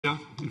here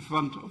in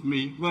front of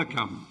me.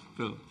 Welcome,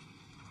 Phil.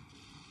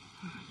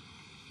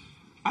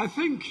 I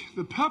think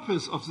the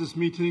purpose of this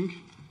meeting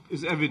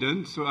is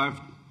evident, so I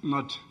have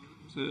not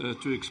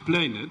to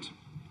explain it.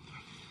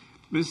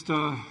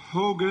 Mr.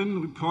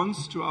 Hogan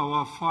responds to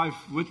our 5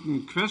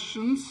 written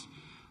questions.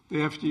 They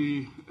have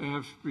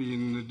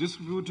been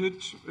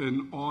distributed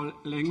in all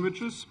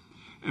languages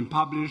and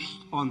published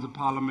on the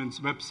Parliament's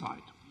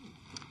website.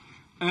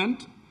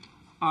 And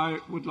I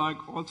would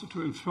like also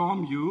to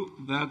inform you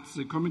that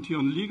the Committee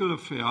on Legal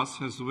Affairs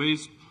has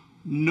raised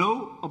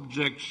no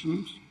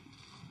objections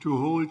to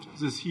hold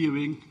this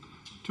hearing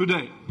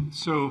today,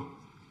 so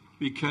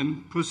we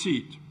can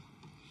proceed.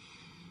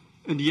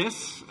 And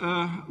yes,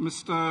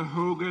 Mr.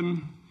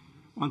 Hogan,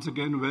 once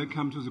again,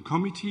 welcome to the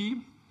committee,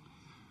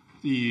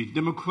 the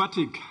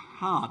democratic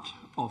heart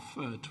of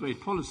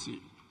trade policy.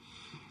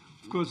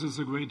 Of course, it's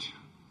a great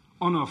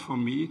honor for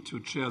me to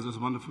chair this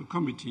wonderful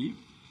committee.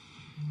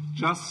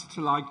 Just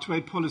like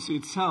trade policy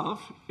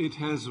itself, it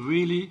has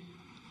really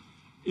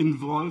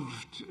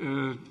evolved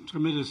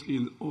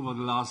tremendously over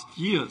the last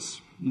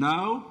years.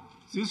 Now,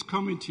 this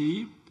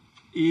committee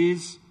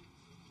is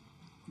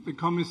the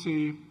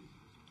committee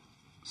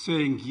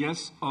saying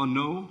yes or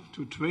no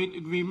to trade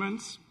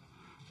agreements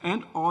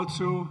and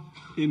also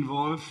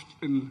involved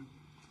in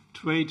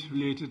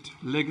trade-related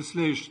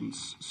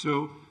legislations.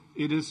 So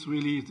it is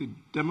really the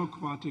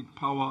democratic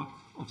power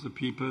of the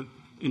people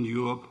in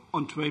Europe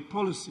on trade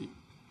policy.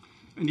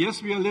 And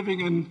yes, we are living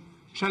in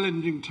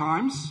challenging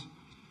times.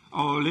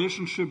 Our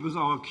relationship with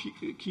our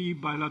key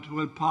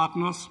bilateral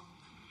partners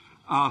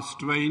are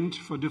strained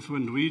for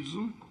different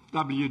reasons.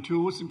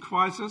 WTO is in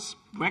crisis.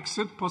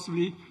 Brexit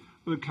possibly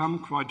will come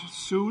quite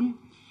soon.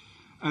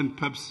 And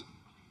perhaps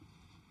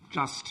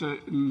just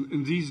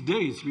in these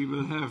days we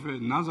will have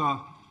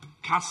another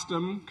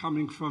custom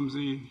coming from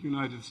the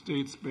United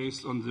States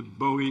based on the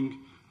Boeing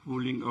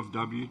ruling of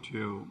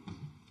WTO.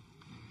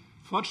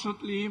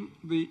 Fortunately,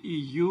 the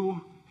EU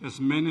has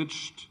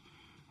managed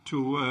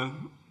to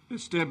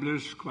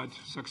establish quite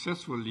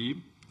successfully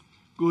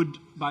good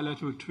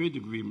bilateral trade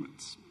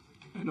agreements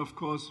and, of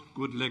course,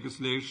 good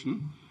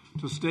legislation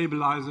to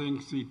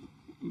stabilizing the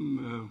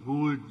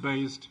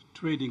rule-based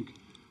trading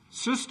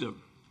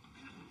system.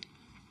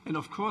 And,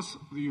 of course,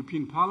 the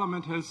European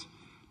Parliament has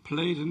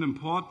played an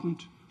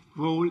important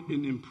role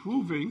in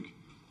improving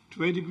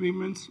trade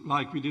agreements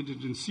like we did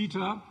it in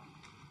CETA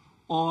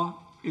or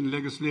in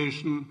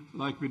legislation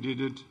like we did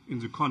it in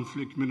the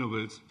conflict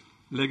minerals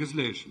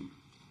legislation.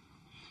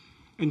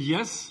 And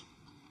yes,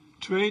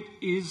 trade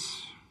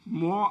is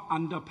more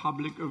under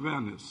public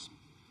awareness.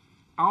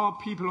 Our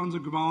people on the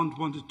ground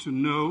wanted to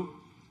know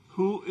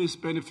who is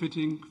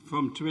benefiting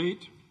from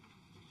trade.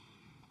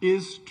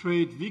 Is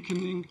trade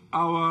weakening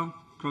our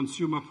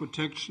consumer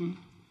protection?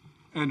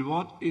 And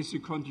what is the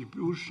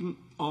contribution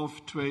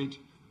of trade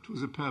to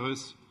the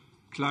Paris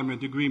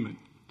Climate Agreement?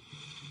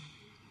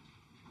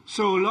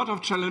 So a lot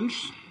of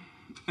challenge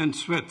and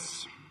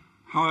threats.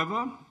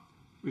 However,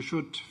 we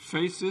should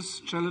face this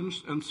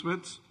challenge and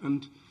threats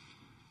and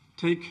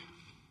take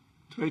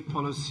trade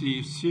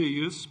policy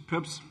serious,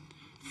 perhaps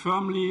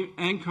firmly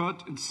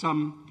anchored in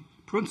some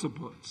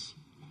principles.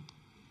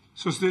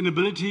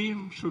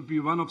 Sustainability should be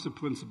one of the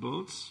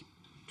principles.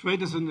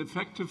 Trade is an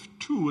effective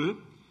tool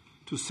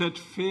to set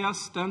fair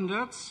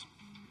standards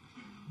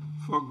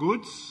for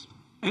goods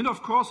and,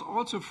 of course,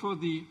 also for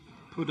the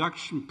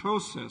production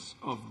process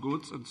of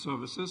goods and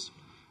services,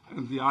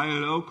 and the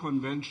ILO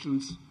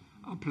conventions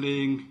are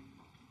playing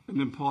an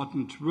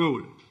important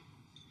role.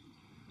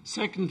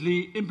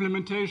 Secondly,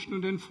 implementation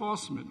and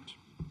enforcement.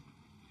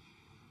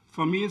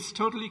 For me, it's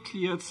totally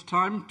clear it's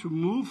time to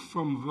move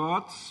from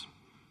words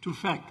to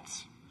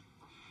facts.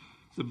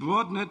 The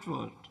broad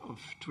network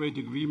of trade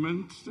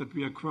agreements that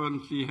we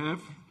currently have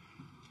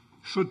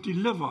should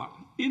deliver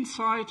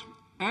inside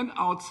and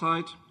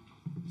outside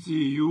the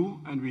EU,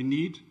 and we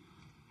need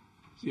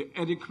the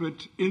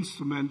adequate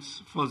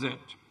instruments for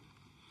that.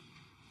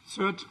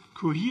 Third,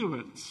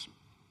 coherence.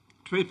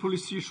 Trade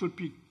policy should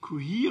be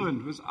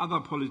coherent with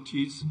other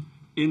policies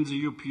in the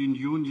European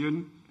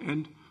Union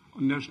and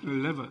on national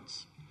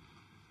levels.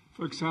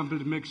 For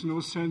example, it makes no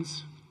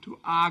sense to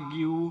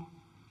argue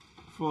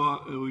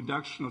for a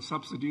reduction of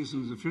subsidies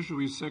in the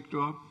fisheries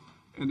sector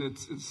and at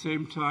the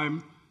same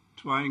time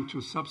trying to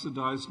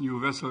subsidize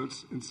new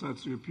vessels inside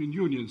the European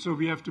Union. So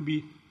we have to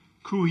be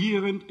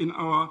coherent in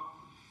our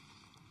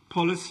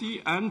policy,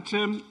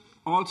 and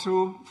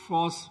also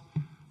fourth,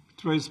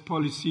 trade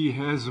policy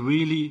has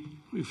really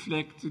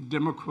reflected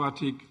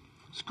democratic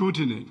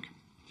scrutiny.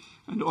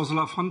 And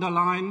Ursula von der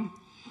Leyen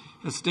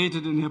has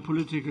stated in her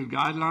political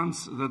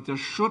guidelines that there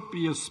should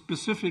be a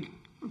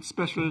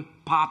special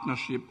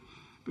partnership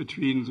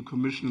between the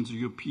Commission and the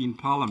European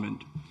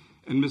Parliament.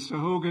 And Mr.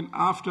 Hogan,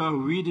 after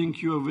reading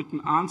your written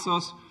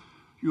answers,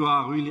 you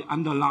are really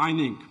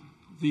underlining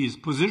these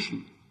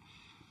positions.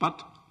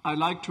 But I'd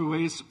like to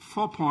raise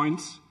 4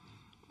 points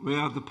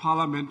where the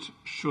Parliament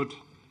should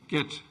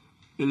get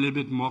a little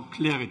bit more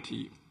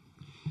clarity.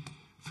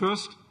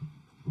 First,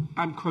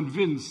 I'm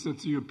convinced that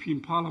the European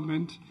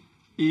Parliament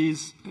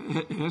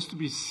has to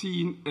be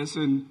seen as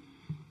an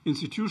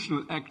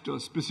institutional actor,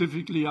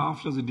 specifically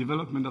after the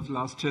development of the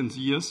last 10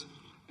 years,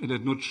 and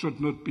it should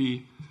not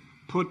be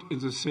put in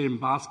the same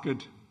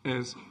basket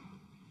as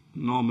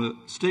normal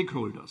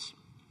stakeholders.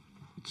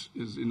 It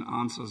is in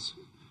answers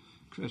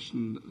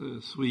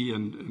question 3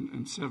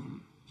 and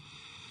 7.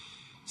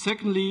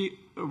 Secondly,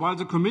 while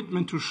the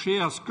commitment to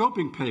share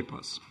scoping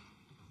papers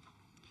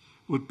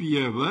would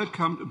be a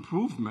welcomed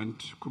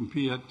improvement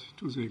compared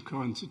to the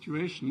current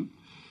situation,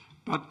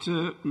 but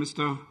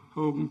Mr.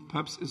 Hogan,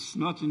 perhaps it's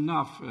not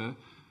enough.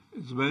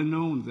 It's well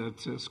known that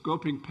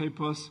scoping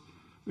papers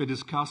were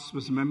discussed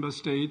with member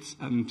states,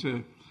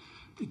 and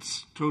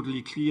it's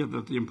totally clear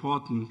that the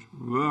important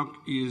work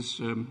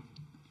is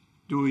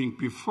doing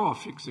before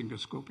fixing a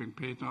scoping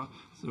paper,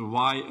 the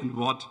why and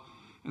what,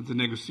 and the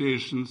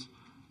negotiations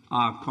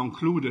are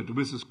concluded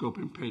with the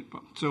scoping paper.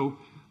 So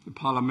the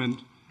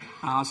Parliament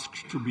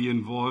asked to be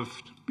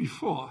involved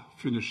before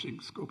finishing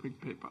scoping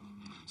paper.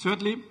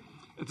 Thirdly,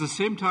 at the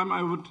same time,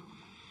 I would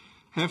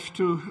have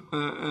to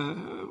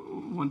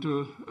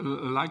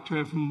like to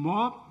have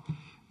more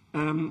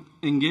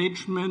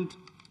engagement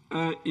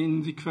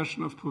in the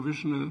question of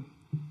provisional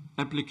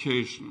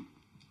application.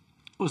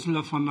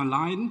 Ursula von der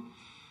Leyen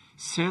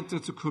said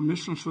that the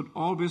Commission should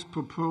always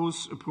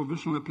propose a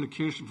provisional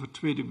application for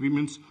trade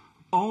agreements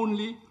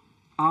only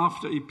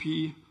after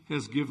EP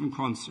has given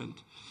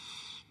consent.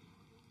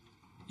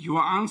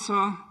 Your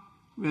answer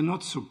were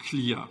not so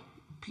clear.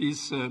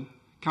 Please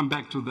come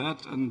back to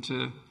that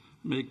and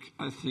make,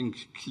 I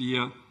think,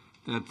 clear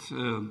that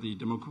the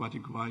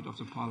democratic right of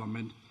the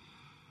Parliament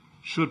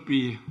should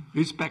be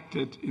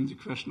respected in the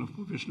question of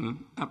provisional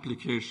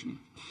application.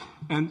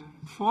 And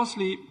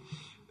fourthly,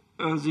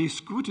 the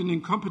scrutiny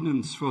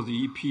competence for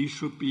the EP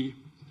should be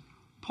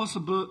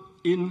possible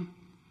in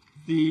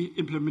the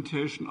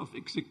implementation of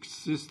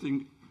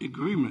existing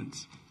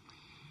agreements.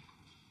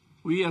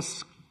 We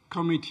as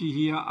committee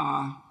here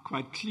are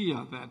quite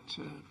clear that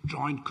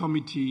joint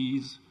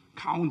committees,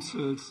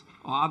 councils,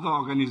 or other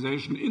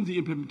organizations in the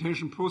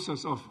implementation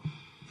process of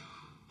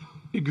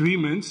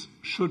agreements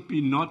should be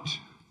not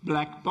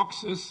black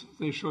boxes.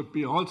 They should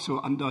be also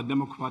under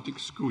democratic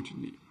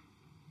scrutiny.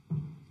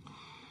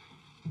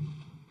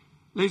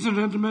 Ladies and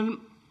gentlemen,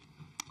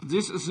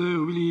 this is a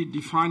really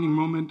defining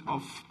moment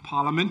of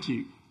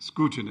parliamentary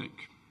scrutiny.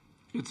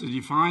 It's a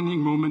defining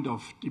moment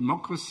of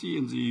democracy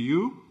in the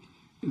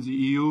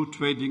EU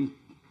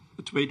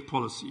trade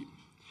policy.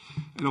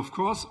 And of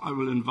course, I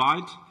will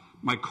invite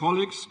my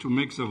colleagues to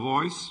make their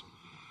voice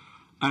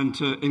and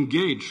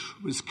engage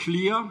with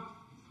clear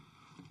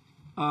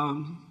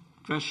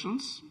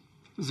questions,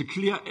 with a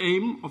clear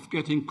aim of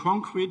getting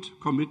concrete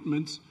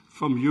commitments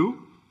from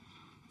you,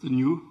 the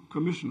new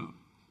Commissioner.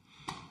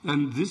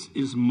 And this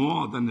is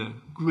more than a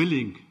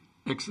grilling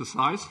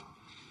exercise.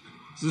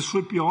 This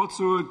should be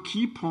also a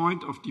key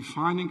point of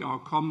defining our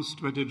common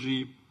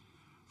strategy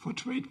for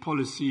trade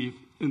policy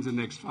in the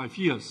next 5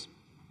 years.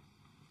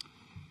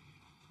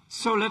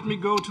 So let me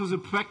go to the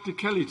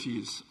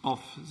practicalities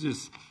of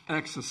this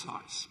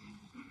exercise.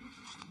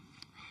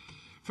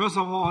 First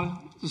of all,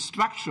 the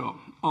structure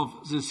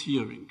of this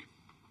hearing.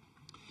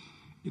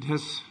 It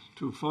has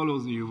to follow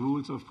the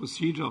rules of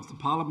procedure of the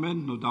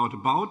Parliament, no doubt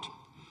about,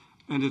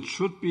 and it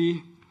should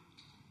be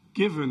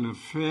given a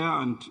fair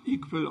and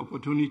equal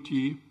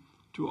opportunity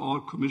to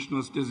all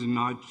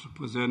commissioners-designate to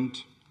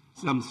present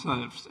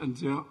themselves and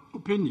their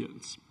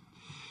opinions.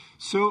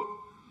 So,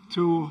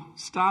 to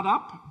start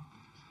up,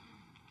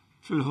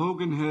 Phil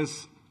Hogan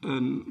has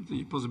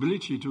the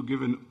possibility to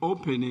give an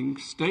opening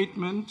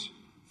statement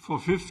for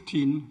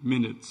 15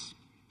 minutes.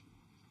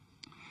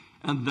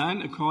 And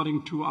then,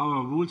 according to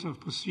our rules of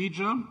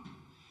procedure,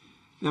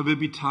 there will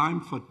be time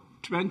for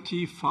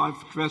 25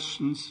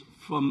 questions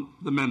from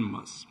the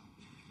members.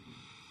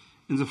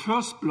 In the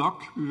first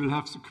block, we will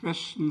have the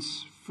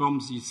questions from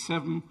the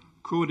 7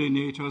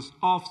 coordinators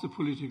of the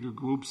political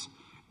groups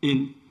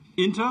in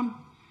Inter.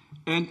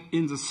 And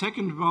in the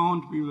second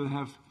round, we will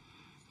have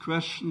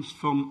questions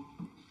from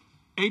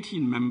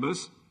 18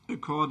 members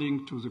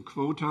according to the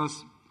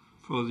quotas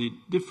for the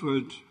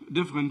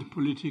different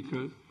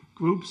political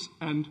groups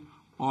and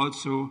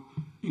also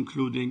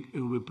including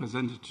a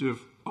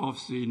representative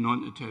of the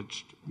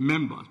non-attached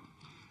member.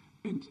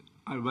 And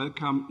I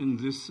welcome in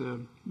this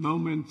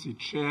moment the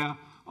chair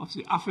of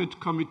the AFET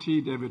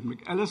committee, David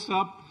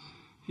McAllister.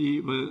 He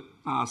will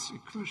ask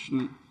a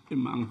question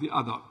among the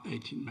other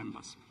 18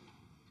 members.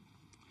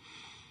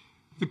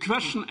 The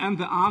question and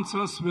the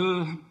answers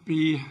will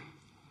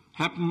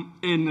happen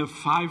in a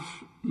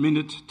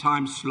 5-minute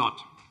time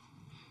slot.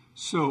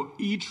 So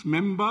each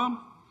member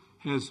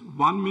has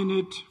 1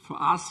 minute for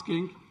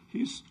asking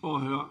his or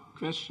her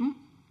question.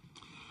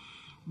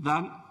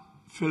 Then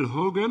Phil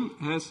Hogan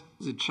has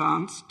the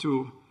chance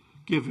to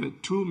give a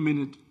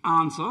 2-minute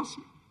answer.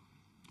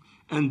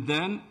 And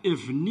then,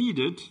 if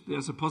needed,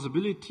 there's a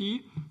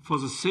possibility for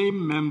the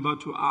same member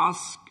to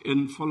ask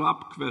a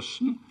follow-up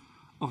question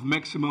of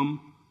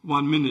maximum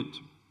 1 minute.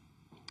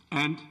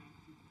 And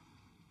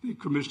the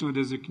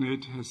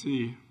Commissioner-designate has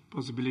the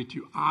possibility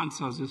to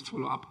answer this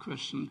follow-up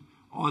question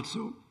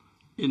also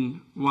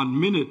in 1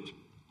 minute.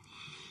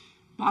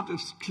 But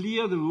it's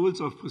clear, the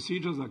rules of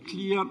procedures are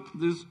clear.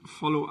 This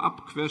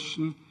follow-up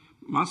question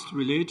must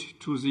relate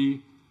to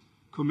the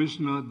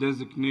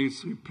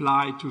Commissioner-designate's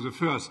reply to the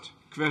first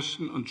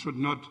question and should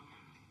not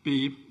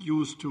be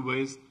used to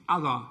raise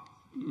other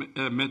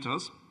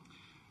matters.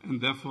 And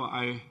therefore,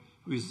 I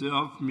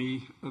reserve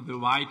me the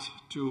right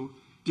to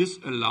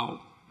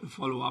disallow a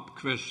follow-up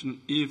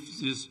question if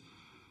this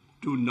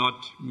do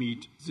not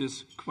meet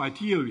this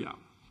criteria.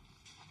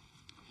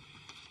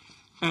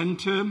 And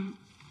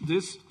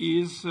this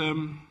is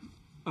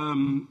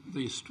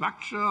the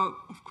structure.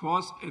 Of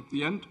course, at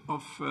the end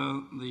of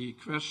the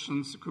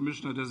questions, the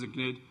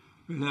Commissioner-designate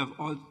will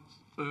have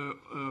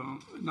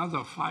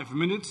another 5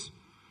 minutes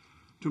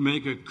to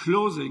make a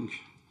closing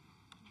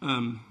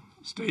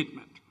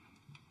statement.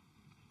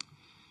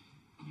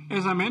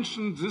 As I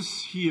mentioned,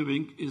 this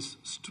hearing is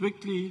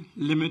strictly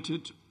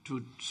limited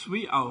to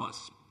 3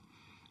 hours,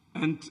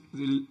 and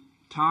the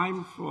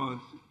time for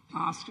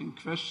asking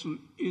questions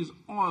is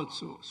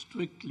also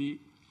strictly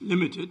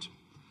limited,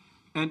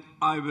 and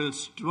I will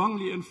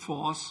strongly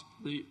enforce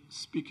the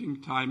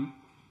speaking time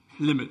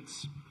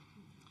limits.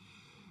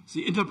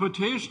 The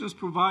interpretation is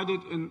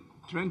provided in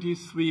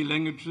 23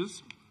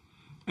 languages,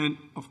 and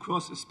of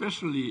course,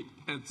 especially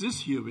at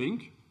this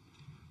hearing,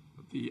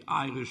 the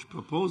Irish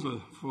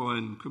proposal for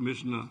a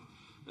commissioner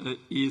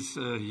is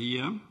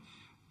here,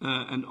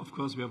 and of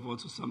course we have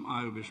also some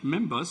Irish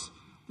members.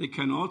 They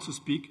can also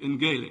speak in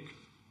Gaelic.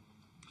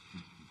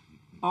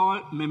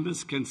 All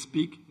members can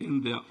speak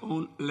in their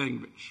own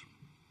language,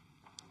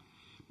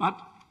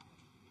 but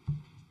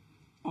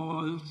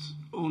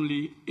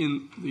only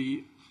in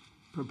the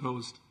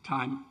proposed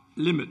time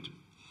limit.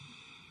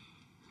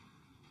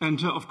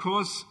 And of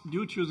course,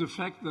 due to the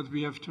fact that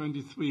we have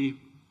 23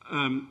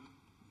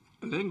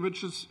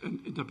 languages and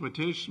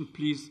interpretation,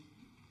 please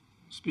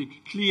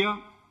speak clear,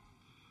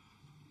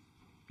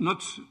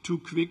 not too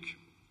quick,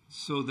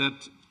 so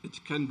that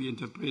it can be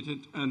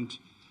interpreted and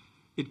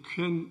it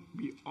can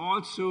be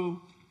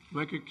also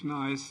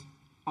recognized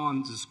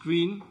on the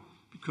screen,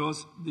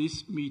 because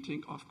this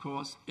meeting, of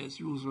course, as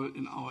usual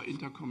in our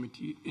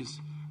intercommittee, is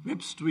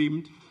web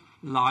streamed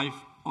live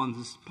on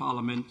this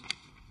Parliament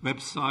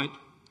website,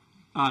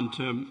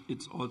 and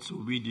it's also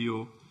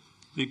video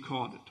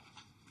recorded.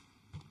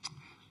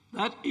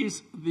 That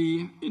is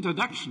the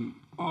introduction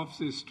of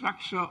the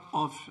structure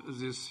of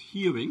this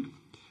hearing.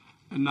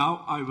 And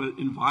now I will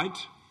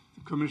invite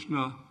the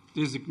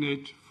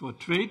Commissioner-designate for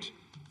Trade,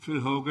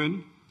 Phil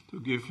Hogan, to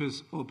give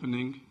his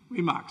opening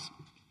remarks.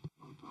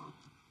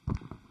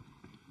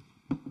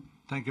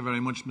 Thank you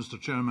very much,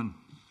 Mr. Chairman.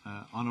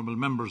 Honourable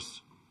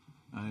members,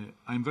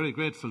 I'm very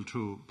grateful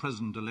to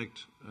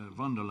President-elect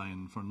von der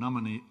Leyen for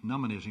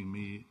nominating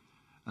me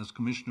as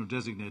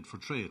Commissioner-designate for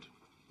Trade.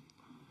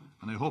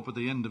 And I hope at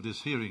the end of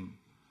this hearing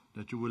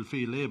that you will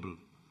feel able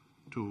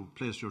to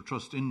place your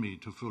trust in me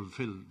to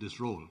fulfil this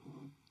role.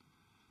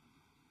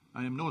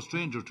 I am no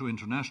stranger to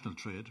international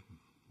trade,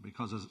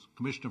 because as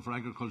Commissioner for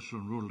Agriculture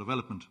and Rural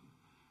Development,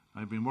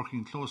 I have been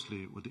working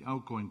closely with the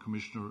outgoing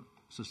Commissioner,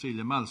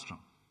 Cecilia Malmström.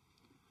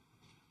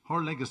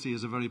 Her legacy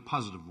is a very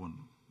positive one,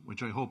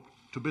 which I hope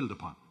to build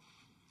upon.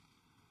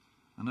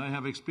 And I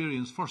have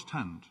experienced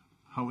firsthand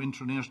how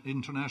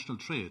international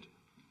trade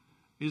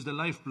is the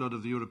lifeblood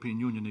of the European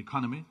Union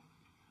economy,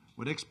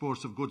 with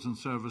exports of goods and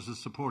services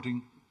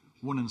supporting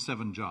 1 in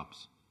 7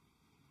 jobs.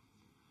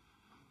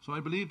 So I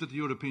believe that the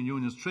European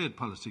Union's trade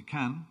policy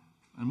can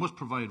and must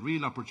provide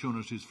real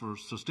opportunities for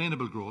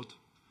sustainable growth,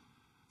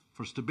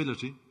 for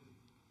stability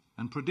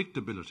and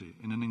predictability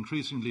in an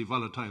increasingly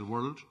volatile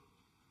world,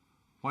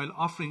 while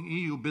offering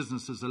EU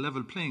businesses a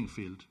level playing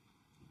field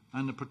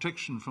and a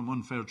protection from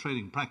unfair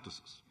trading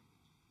practices.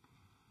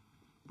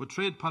 But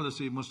trade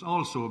policy must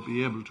also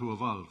be able to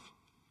evolve.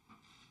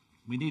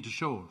 We need to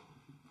show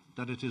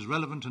that it is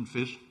relevant and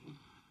fit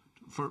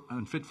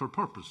for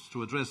purpose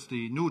to address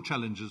the new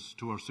challenges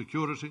to our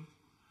security,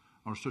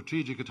 our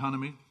strategic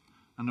autonomy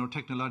and our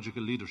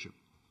technological leadership.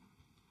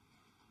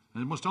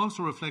 And it must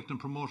also reflect and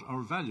promote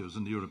our values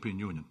in the European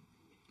Union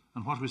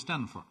and what we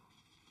stand for,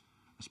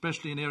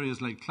 especially in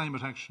areas like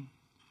climate action,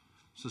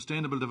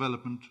 sustainable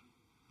development,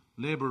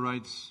 labour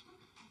rights,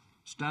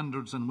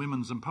 standards and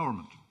women's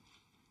empowerment.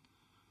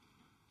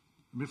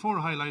 Before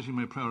highlighting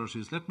my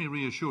priorities, let me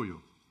reassure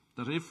you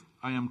that if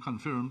I am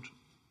confirmed,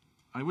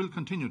 I will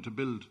continue to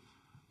build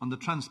on the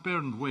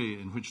transparent way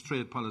in which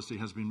trade policy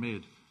has been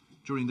made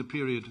during the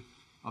period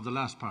of the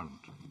last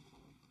Parliament.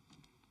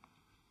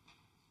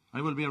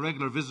 I will be a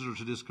regular visitor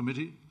to this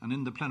committee and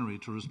in the plenary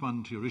to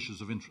respond to your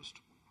issues of interest.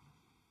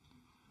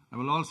 I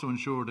will also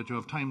ensure that you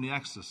have timely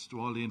access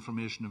to all the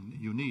information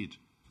you need,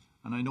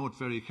 and I note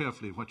very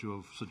carefully what you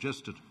have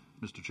suggested,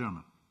 Mr.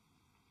 Chairman.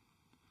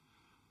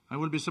 I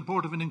will be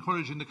supportive in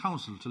encouraging the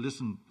Council to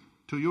listen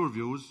to your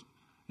views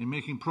in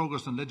making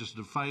progress on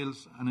legislative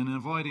files and in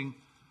avoiding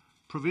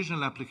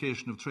provisional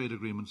application of trade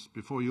agreements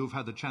before you have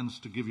had the chance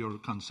to give your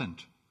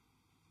consent.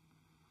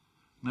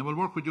 And I will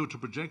work with you to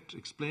project,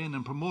 explain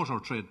and promote our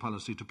trade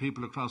policy to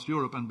people across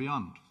Europe and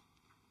beyond.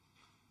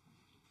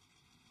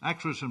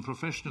 Accurate and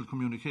professional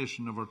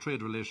communication of our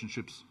trade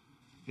relationships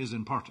is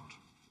important.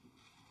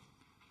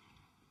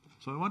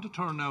 So I want to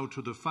turn now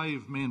to the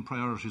 5 main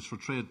priorities for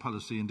trade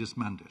policy in this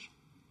mandate.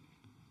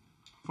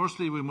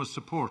 Firstly, we must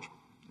support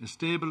a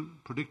stable,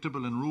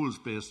 predictable and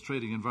rules-based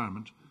trading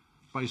environment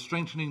by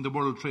strengthening the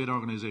World Trade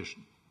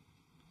Organization.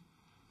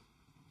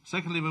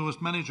 Secondly, we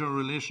must manage our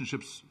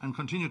relationships and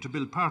continue to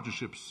build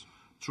partnerships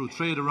through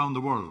trade around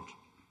the world,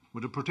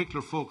 with a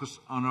particular focus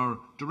on our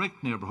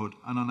direct neighbourhood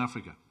and on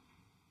Africa.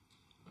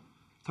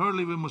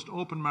 Thirdly, we must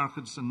open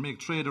markets and make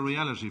trade a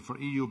reality for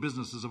EU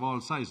businesses of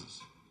all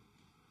sizes.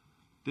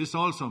 This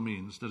also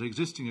means that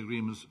existing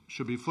agreements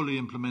should be fully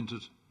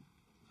implemented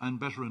and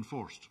better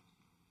enforced.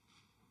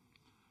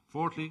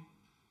 Fourthly,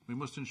 we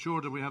must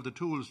ensure that we have the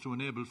tools to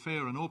enable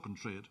fair and open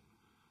trade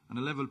and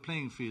a level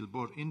playing field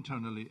both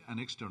internally and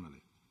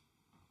externally.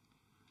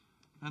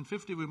 And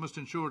fifthly, we must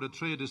ensure that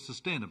trade is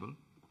sustainable,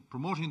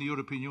 promoting the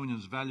European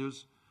Union's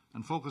values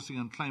and focusing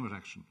on climate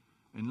action,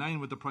 in line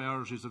with the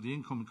priorities of the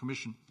incoming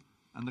Commission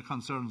and the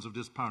concerns of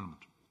this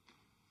Parliament.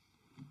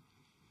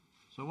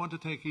 So I want to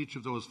take each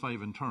of those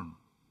 5 in turn.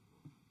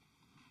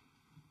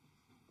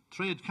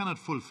 Trade cannot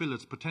fulfil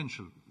its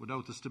potential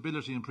without the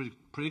stability and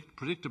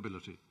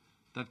predictability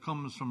that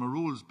comes from a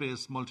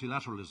rules-based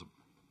multilateralism.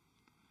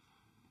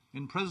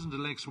 In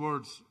President-elect's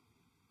words,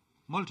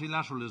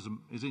 multilateralism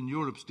is in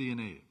Europe's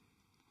DNA.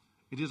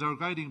 It is our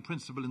guiding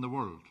principle in the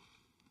world.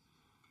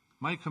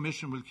 My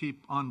Commission will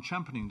keep on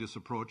championing this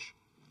approach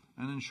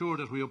and ensure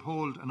that we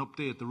uphold and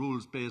update the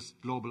rules-based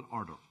global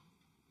order.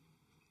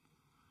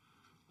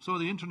 So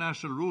the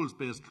international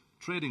rules-based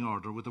trading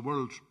order, with the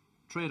World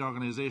Trade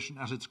Organization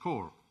at its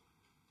core,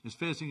 is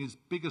facing its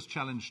biggest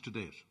challenge to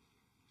date.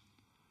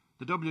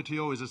 The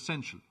WTO is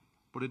essential,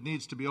 but it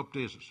needs to be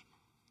updated.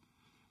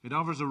 It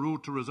offers a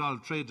route to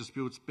resolve trade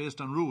disputes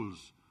based on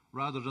rules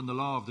rather than the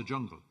law of the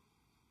jungle.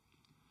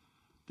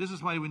 This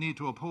is why we need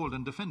to uphold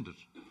and defend it,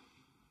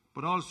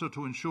 but also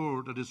to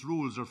ensure that its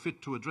rules are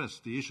fit to address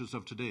the issues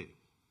of today.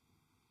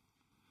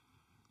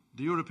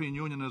 The European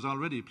Union has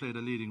already played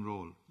a leading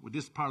role, with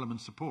this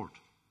Parliament's support,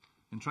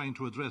 in trying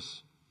to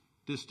address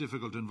this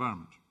difficult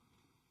environment.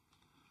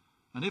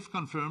 And if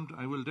confirmed,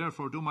 I will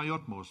therefore do my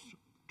utmost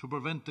to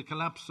prevent the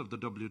collapse of the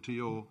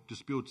WTO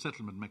dispute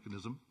settlement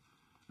mechanism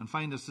and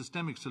find a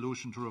systemic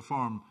solution to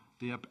reform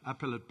the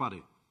appellate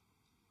body.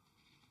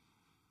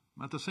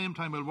 At the same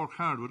time, I will work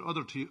hard with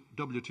other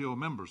WTO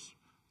members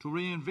to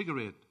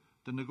reinvigorate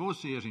the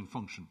negotiating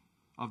function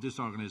of this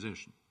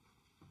organisation.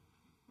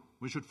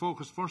 We should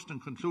focus first on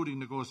concluding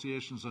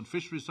negotiations on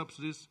fishery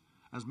subsidies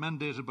as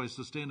mandated by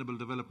Sustainable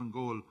Development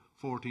Goal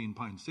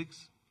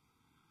 14.6.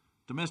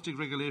 Domestic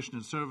regulation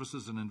in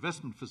services and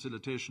investment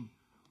facilitation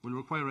will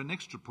require an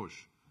extra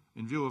push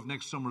in view of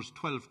next summer's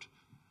 12th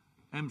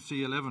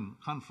MC11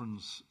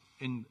 conference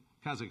in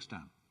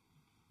Kazakhstan.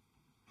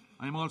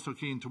 I am also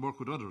keen to work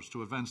with others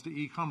to advance the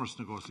e-commerce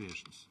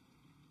negotiations,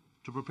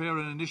 to prepare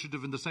an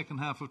initiative in the second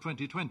half of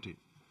 2020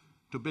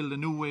 to build a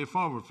new way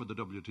forward for the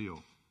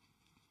WTO.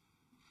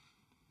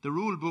 The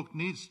rule book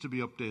needs to be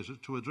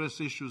updated to address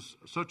issues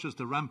such as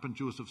the rampant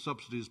use of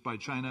subsidies by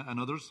China and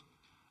others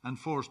and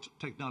forced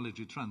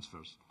technology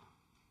transfers.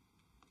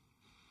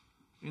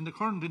 In the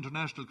current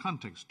international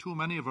context, too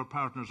many of our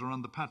partners are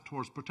on the path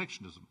towards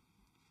protectionism.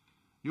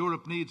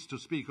 Europe needs to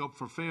speak up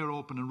for fair,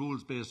 open and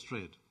rules-based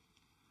trade.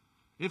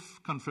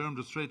 If confirmed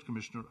as Trade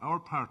Commissioner, our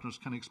partners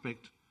can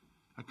expect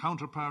a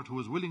counterpart who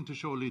is willing to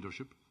show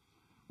leadership,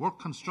 work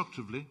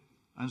constructively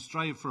and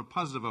strive for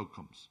positive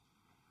outcomes.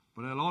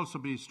 But I'll also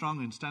be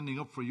strong in standing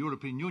up for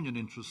European Union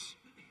interests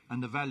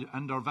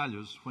and our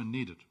values when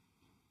needed.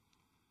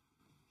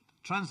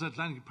 The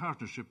transatlantic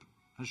partnership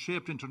has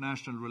shaped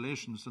international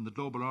relations and the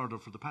global order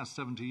for the past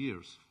 70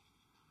 years.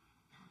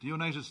 The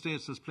United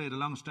States has played a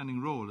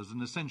long-standing role as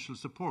an essential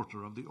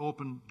supporter of the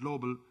open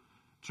global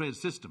trade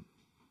system.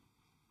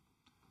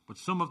 But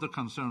some of the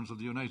concerns of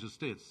the United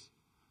States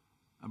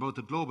about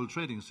the global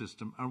trading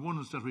system are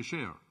ones that we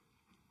share,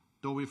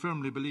 though we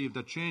firmly believe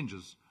that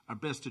changes are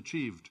best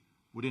achieved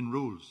within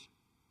rules.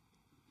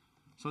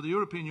 So the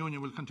European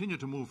Union will continue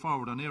to move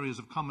forward on areas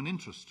of common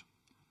interest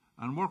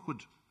and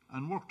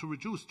work to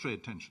reduce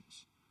trade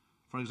tensions.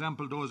 For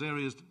example, those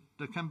areas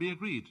that can be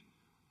agreed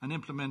and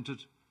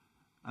implemented,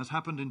 as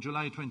happened in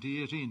July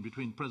 2018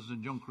 between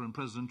President Juncker and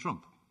President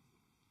Trump.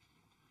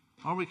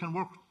 Or we can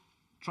work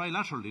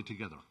trilaterally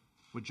together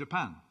with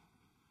Japan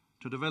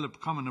to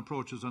develop common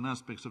approaches on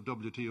aspects of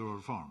WTO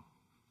reform.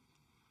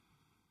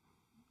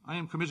 I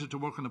am committed to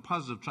work on a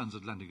positive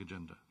transatlantic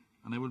agenda,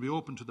 and I will be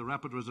open to the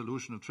rapid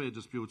resolution of trade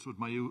disputes with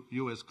my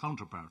US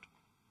counterpart.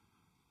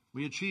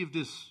 We achieved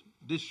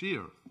this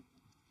year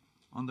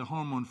on the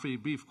hormone-free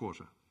beef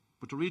quota,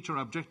 but to reach our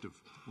objective,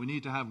 we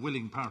need to have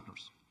willing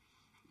partners.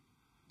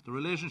 The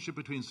relationship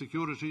between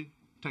security,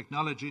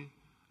 technology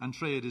and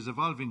trade is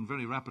evolving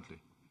very rapidly.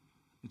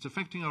 It's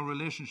affecting our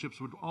relationships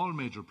with all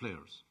major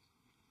players,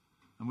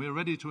 and we are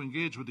ready to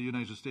engage with the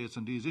United States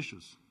on these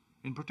issues,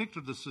 in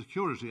particular the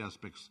security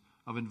aspects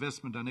of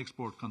investment and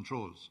export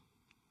controls.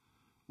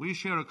 We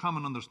share a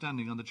common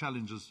understanding on the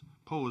challenges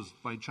posed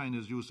by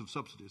China's use of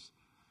subsidies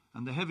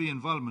and the heavy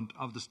involvement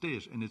of the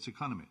state in its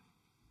economy.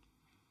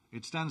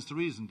 It stands to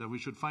reason that we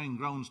should find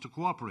grounds to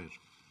cooperate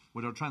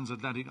with our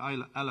transatlantic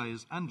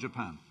allies and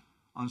Japan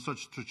on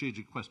such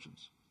strategic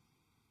questions.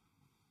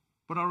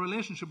 But our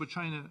relationship with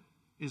China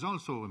is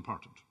also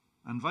important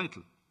and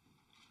vital.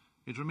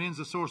 It remains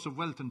a source of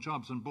wealth and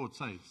jobs on both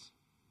sides.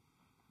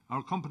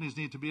 Our companies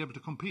need to be able to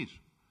compete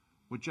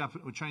with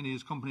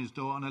Chinese companies,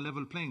 though, on a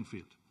level playing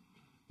field,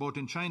 both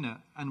in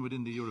China and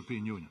within the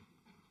European Union.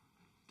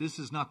 This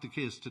is not the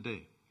case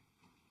today.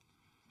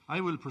 I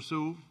will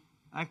pursue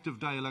active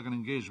dialogue and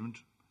engagement,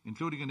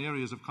 including in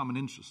areas of common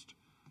interest,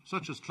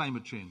 such as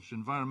climate change,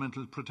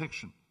 environmental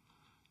protection,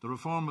 the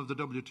reform of the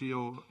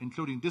WTO,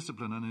 including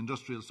discipline on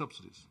industrial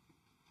subsidies.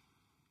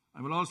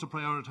 I will also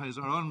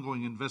prioritise our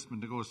ongoing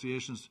investment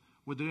negotiations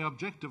with the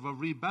objective of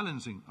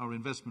rebalancing our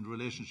investment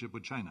relationship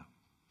with China.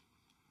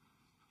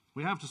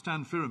 We have to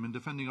stand firm in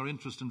defending our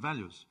interests and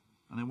values,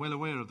 and I am well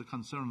aware of the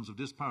concerns of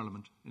this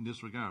Parliament in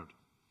this regard.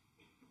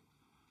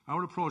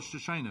 Our approach to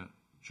China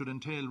should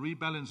entail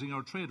rebalancing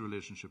our trade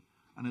relationship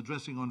and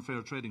addressing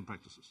unfair trading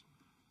practices.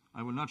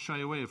 I will not shy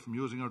away from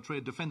using our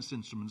trade defence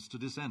instruments to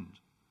this end,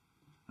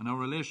 and our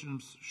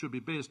relations should be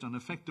based on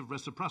effective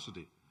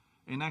reciprocity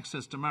in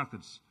access to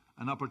markets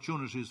and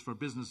opportunities for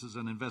businesses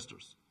and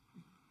investors.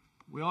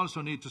 We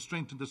also need to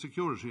strengthen the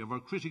security of our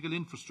critical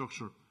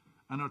infrastructure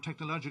and our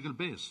technological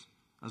base,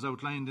 as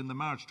outlined in the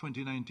March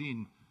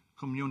 2019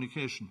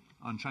 communication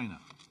on China.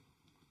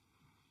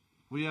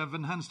 We have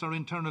enhanced our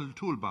internal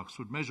toolbox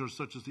with measures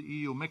such as the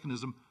EU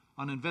mechanism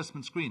on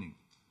investment screening,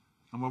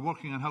 and we are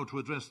working on how to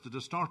address the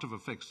distortive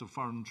effects of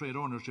foreign trade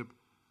ownership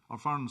or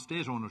foreign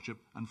state ownership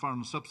and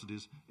foreign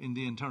subsidies in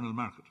the internal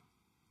market.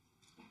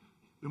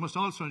 We must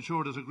also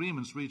ensure that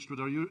agreements reached with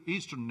our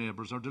eastern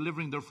neighbours are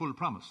delivering their full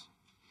promise,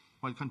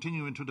 while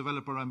continuing to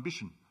develop our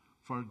ambition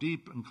for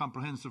deep and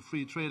comprehensive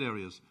free trade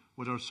areas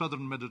with our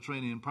southern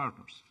Mediterranean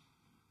partners.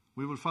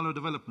 We will follow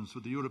developments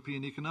with the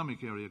European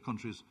Economic Area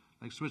countries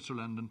like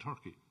Switzerland and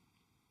Turkey.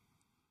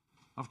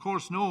 Of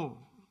course, no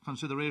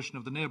consideration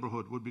of the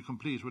neighbourhood would be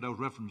complete without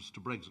reference to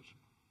Brexit.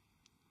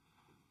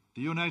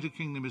 The United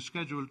Kingdom is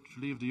scheduled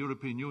to leave the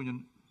European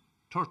Union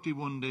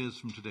 31 days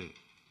from today.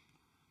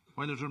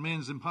 While it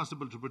remains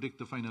impossible to predict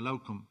the final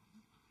outcome,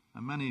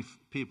 and many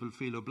people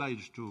feel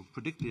obliged to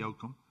predict the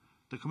outcome,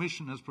 the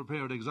Commission has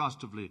prepared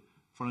exhaustively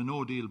for a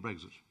no-deal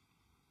Brexit.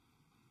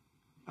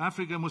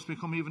 Africa must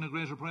become even a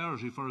greater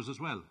priority for us as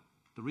well.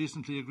 The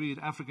recently agreed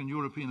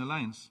African-European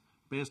alliance,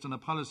 based on a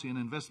policy and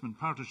investment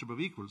partnership of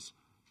equals,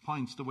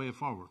 points the way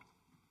forward.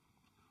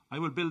 I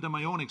will build on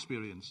my own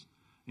experience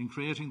in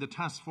creating the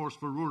Task Force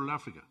for Rural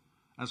Africa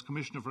as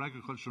Commissioner for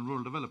Agriculture and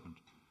Rural Development,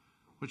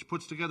 which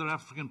puts together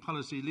African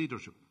policy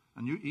leadership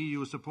and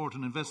EU support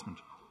and investment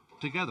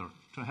together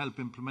to help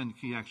implement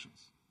key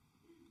actions.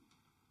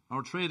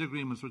 Our trade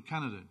agreements with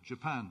Canada,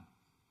 Japan,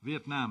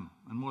 Vietnam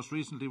and most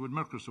recently with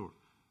Mercosur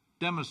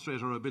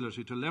demonstrate our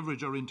ability to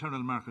leverage our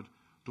internal market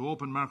to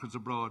open markets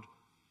abroad,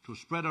 to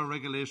spread our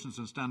regulations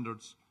and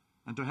standards,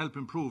 and to help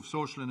improve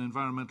social and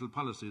environmental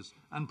policies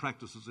and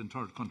practices in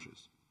third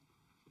countries.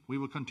 We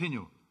will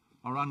continue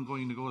our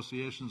ongoing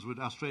negotiations with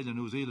Australia and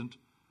New Zealand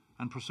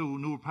and pursue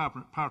new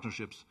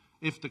partnerships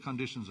if the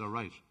conditions are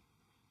right.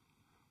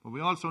 But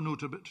we also need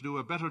to do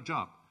a better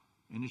job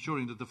in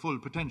ensuring that the full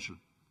potential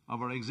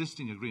of our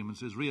existing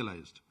agreements is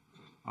realised.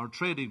 Our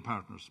trading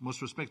partners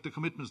must respect the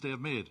commitments they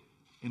have made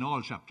in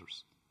all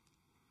chapters.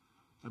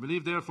 I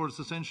believe, therefore, it is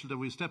essential that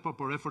we step up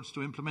our efforts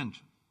to implement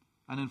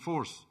and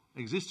enforce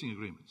existing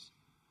agreements.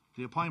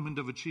 The appointment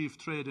of a Chief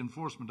Trade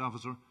Enforcement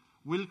Officer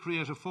will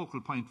create a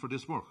focal point for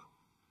this work,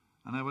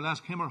 and I will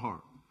ask him or her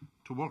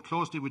to work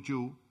closely with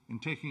you in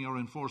taking our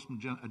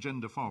enforcement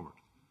agenda forward.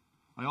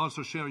 I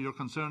also share your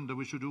concern that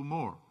we should do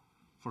more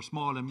for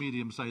small and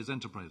medium-sized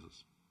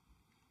enterprises.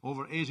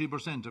 Over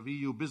 80% of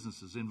EU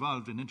businesses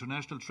involved in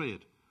international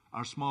trade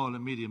are small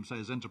and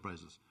medium-sized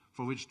enterprises,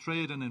 for which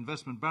trade and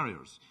investment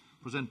barriers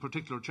present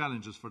particular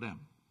challenges for them.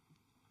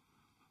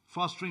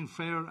 Fostering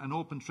fair and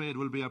open trade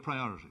will be a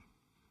priority.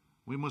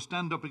 We must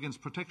stand up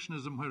against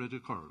protectionism where it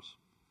occurs.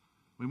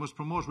 We must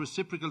promote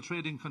reciprocal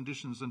trading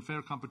conditions and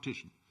fair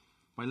competition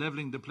by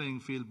levelling the playing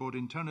field both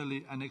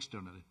internally and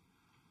externally.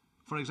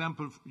 For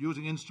example,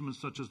 using instruments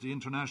such as the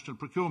International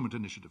Procurement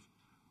Initiative,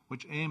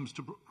 which aims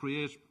to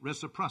create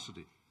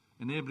reciprocity,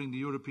 enabling the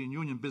European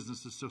Union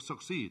businesses to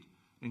succeed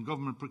in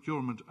government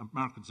procurement of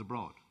markets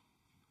abroad.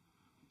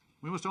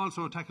 We must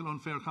also tackle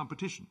unfair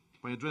competition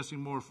by addressing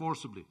more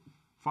forcibly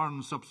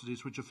foreign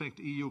subsidies which affect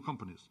EU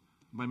companies,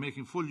 by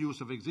making full use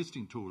of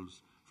existing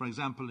tools, for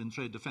example in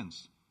trade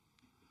defence.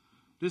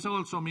 This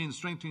also means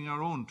strengthening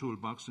our own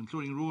toolbox,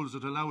 including rules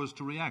that allow us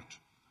to react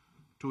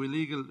to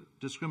illegal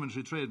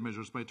discriminatory trade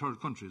measures by third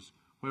countries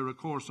where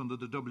recourse under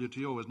the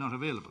WTO is not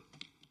available.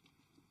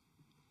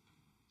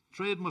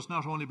 Trade must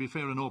not only be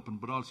fair and open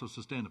but also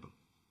sustainable.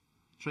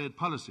 Trade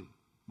policy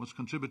must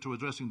contribute to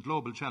addressing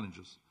global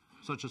challenges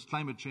such as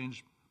climate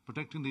change,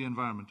 protecting the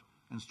environment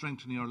and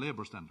strengthening our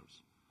labour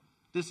standards.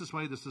 This is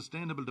why the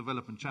sustainable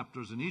development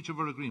chapters in each of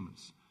our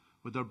agreements,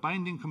 with their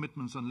binding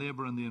commitments on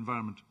labour and the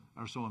environment,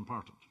 are so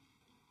important.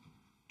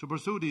 To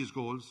pursue these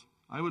goals,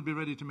 I will be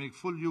ready to make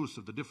full use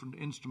of the different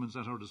instruments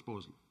at our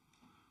disposal,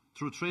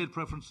 through trade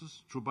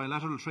preferences, through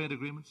bilateral trade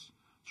agreements,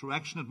 through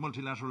action at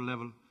multilateral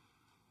level,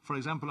 for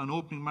example on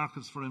opening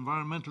markets for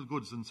environmental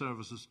goods and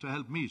services to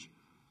help meet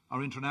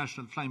our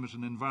international climate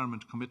and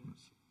environment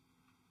commitments.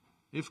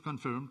 If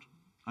confirmed,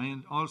 I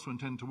also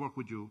intend to work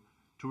with you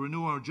to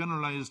renew our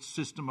generalised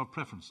system of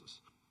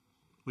preferences,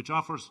 which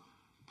offers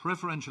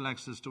preferential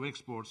access to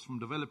exports from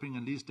developing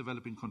and least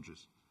developing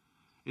countries.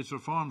 Its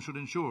reform should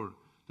ensure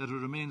that it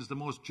remains the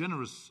most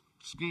generous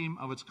scheme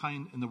of its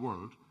kind in the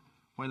world,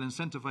 while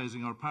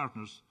incentivising our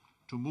partners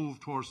to move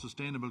towards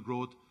sustainable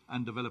growth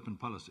and development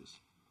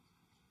policies.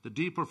 The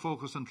deeper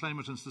focus on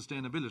climate and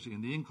sustainability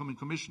in the incoming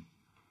Commission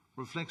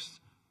reflects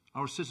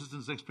our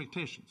citizens'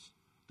 expectations.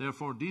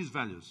 Therefore, these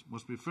values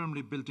must be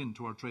firmly built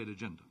into our trade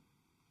agenda.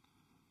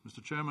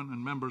 Mr. Chairman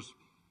and members,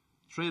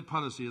 trade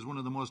policy is one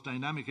of the most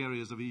dynamic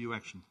areas of EU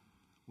action.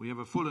 We have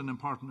a full and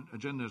important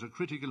agenda at a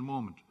critical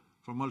moment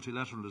for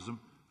multilateralism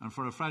and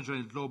for a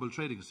fragile global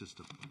trading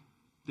system.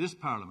 This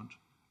Parliament,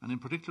 and in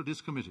particular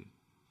this committee,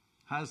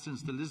 has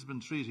since the Lisbon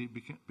Treaty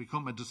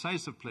become a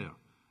decisive player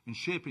in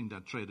shaping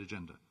that trade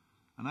agenda,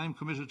 and I am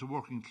committed to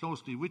working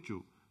closely with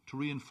you to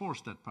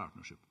reinforce that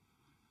partnership.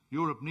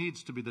 Europe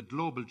needs to be the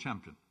global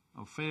champion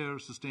of fair,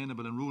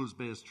 sustainable and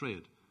rules-based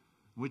trade.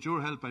 With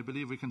your help, I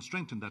believe we can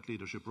strengthen that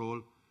leadership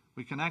role.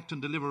 We can act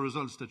and deliver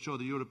results that show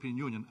the European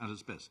Union at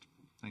its best.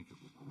 Thank you.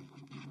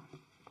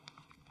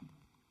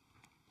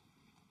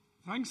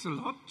 Thanks a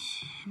lot,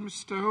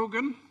 Mr.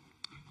 Hogan.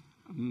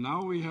 And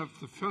now we have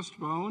the first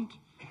round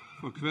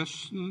for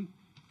questions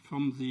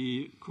from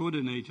the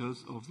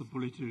coordinators of the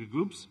political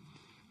groups.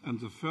 And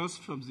the first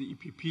from the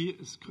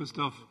EPP is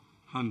Christoph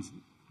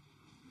Hansen.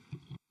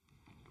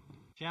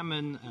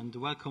 Chairman, and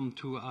welcome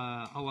to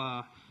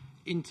our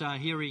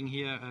inter-hearing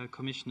here,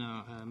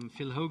 Commissioner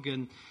Phil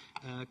Hogan,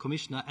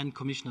 Commissioner and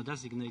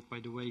Commissioner-designate, by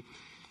the way.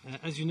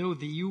 As you know,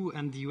 the EU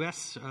and the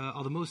US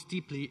are the most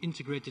deeply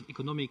integrated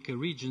economic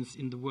regions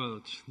in the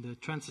world. The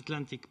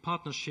transatlantic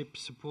partnership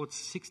supports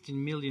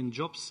 16 million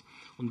jobs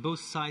on both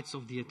sides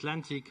of the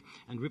Atlantic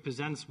and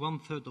represents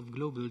 1/3 of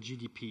global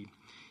GDP.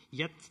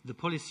 Yet the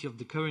policy of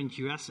the current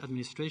US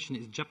administration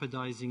is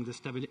jeopardizing the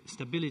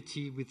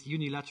stability with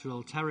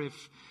unilateral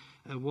tariff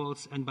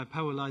walls and by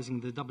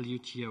paralyzing the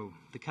WTO,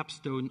 the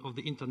capstone of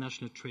the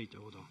international trade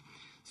order.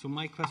 So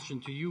my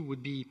question to you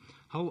would be,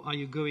 how are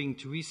you going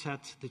to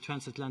reset the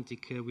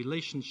transatlantic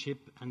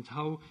relationship, and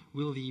how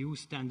will the EU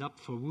stand up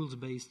for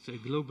rules-based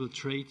global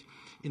trade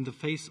in the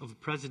face of a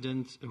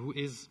president who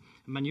is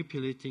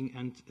manipulating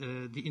and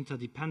the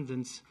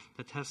interdependence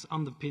that has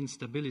underpinned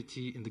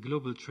stability in the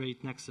global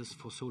trade nexus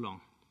for so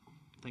long?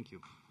 Thank you.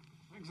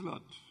 Thanks a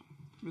lot.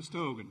 Mr.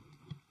 Hogan.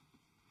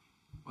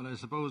 Well, I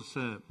suppose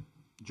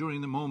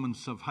during the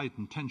moments of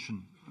heightened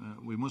tension,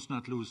 we must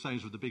not lose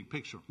sight of the big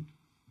picture.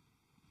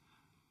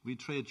 We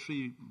trade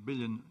 €3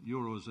 billion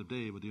a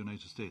day with the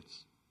United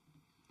States.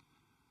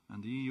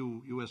 And the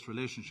EU-US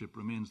relationship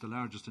remains the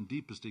largest and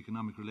deepest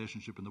economic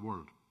relationship in the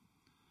world.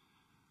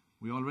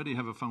 We already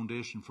have a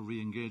foundation for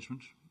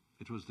re-engagement.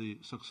 It was the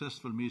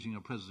successful meeting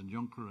of President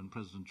Juncker and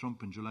President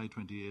Trump in July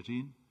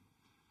 2018.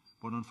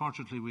 But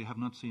unfortunately, we have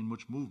not seen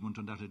much movement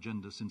on that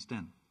agenda since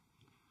then.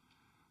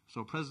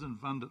 So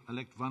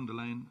President-elect von der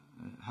Leyen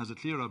has a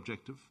clear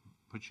objective,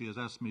 which she has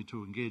asked me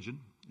to engage in,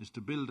 is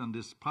to build on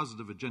this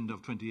positive agenda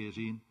of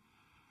 2018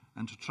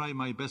 and to try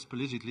my best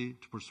politically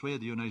to persuade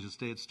the United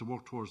States to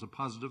work towards a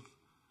positive,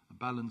 a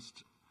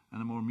balanced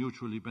and a more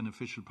mutually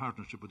beneficial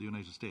partnership with the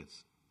United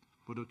States.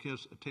 But of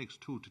course, it takes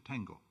two to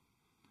tango.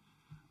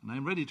 And I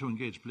am ready to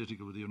engage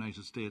politically with the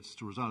United States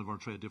to resolve our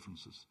trade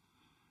differences.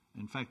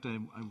 In fact,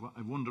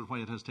 I wonder why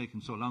it has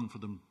taken so long for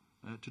them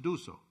to do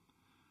so.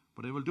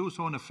 But I will do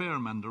so in a fair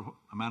manner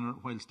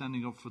while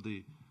standing up for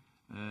the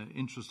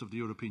interests of the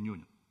European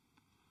Union.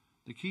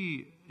 The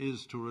key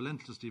is to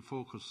relentlessly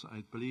focus,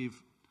 I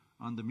believe,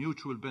 on the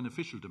mutual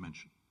beneficial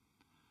dimension.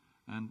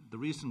 And the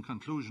recent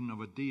conclusion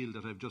of a deal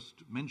that I've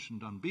just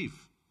mentioned on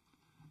beef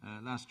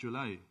last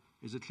July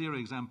is a clear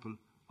example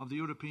of the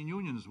European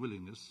Union's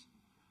willingness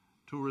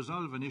to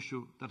resolve an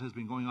issue that has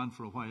been going on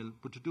for a while,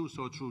 but to do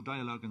so through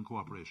dialogue and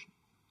cooperation.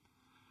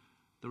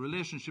 The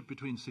relationship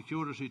between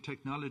security,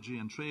 technology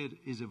and trade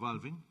is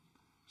evolving,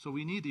 so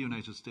we need the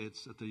United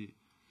States at the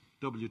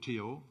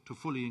WTO to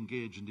fully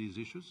engage in these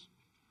issues.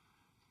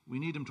 We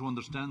need them to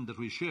understand that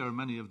we share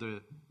many of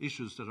the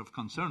issues that are of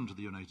concern to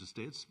the United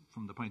States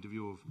from the point of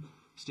view of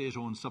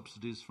state-owned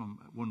subsidies from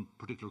one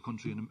particular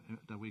country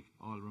that we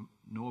all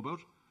know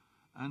about,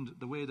 and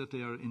the way that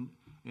they are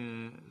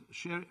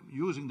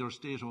using their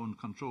state-owned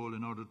control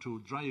in order to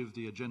drive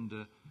the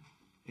agenda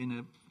in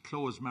a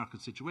closed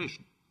market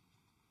situation.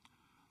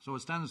 So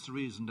it stands to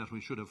reason that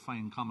we should have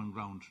fine common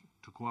ground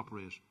to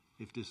cooperate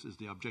if this is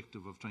the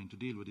objective of trying to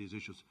deal with these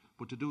issues,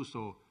 but to do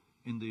so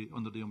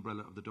under the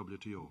umbrella of the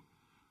WTO.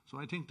 So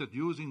I think that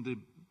using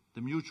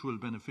the mutual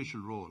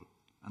beneficial role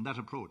and that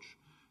approach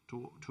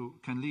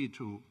can lead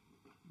to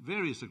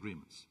various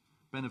agreements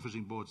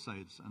benefiting both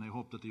sides, and I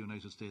hope that the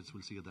United States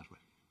will see it that way.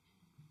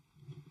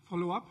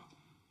 Follow up?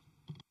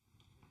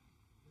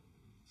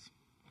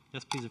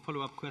 Yes, please, a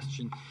follow-up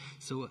question.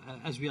 So,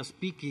 as we are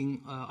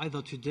speaking,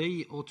 either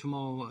today or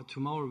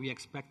tomorrow we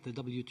expect the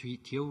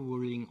WTO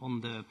ruling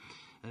on the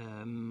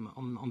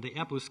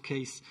Airbus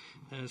case.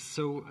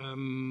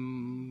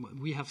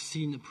 We have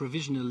seen a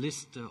provisional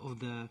list of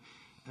the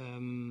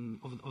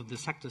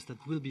sectors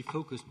that will be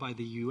focused by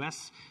the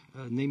US,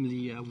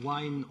 namely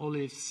wine,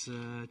 olives,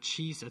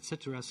 cheese,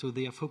 etc. So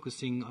they are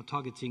focusing or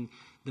targeting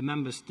the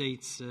member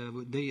states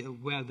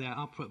where there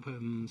are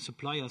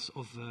suppliers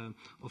of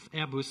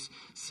Airbus.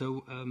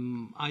 So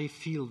I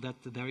feel that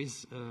there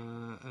is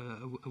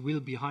a will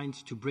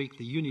behind to break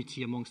the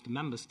unity amongst the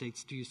member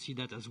states. Do you see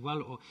that as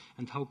well,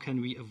 and how can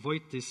we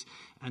avoid this?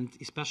 And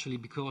especially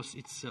because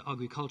it's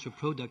agricultural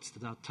products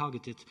that are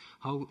targeted,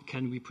 how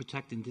can we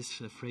protect in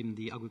this frame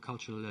the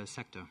agricultural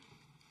sector?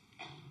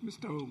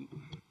 Mr. Hogan.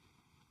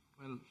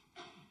 Well,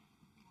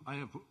 I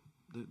have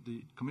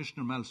the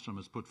Commissioner Malmström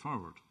has put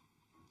forward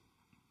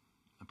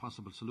a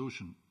possible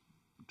solution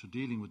to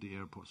dealing with the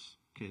Airbus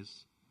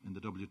case in the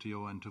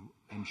WTO and to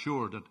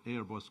ensure that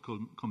Airbus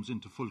comes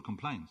into full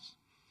compliance.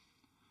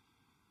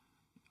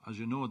 As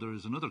you know, there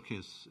is another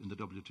case in the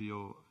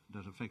WTO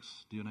that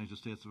affects the United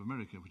States of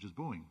America, which is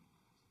Boeing,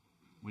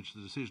 which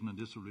the decision on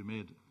this will be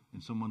made in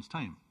some month's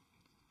time.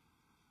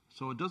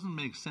 So it doesn't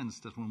make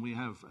sense that when we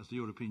have, as the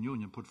European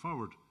Union, put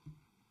forward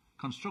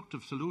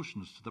constructive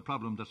solutions to the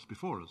problem that's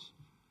before us,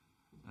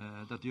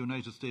 that the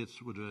United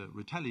States would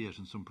retaliate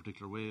in some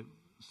particular way,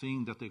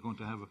 seeing that they're going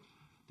to have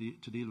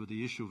to deal with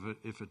the issue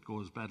if it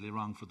goes badly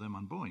wrong for them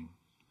on Boeing.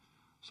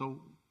 So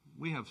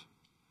we have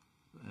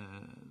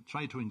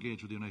tried to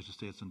engage with the United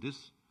States on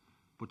this,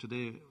 but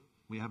today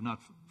we have not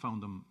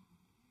found them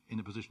in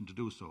a position to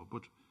do so.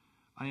 But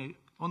I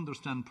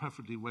understand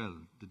perfectly well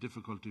the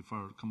difficulty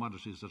for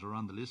commodities that are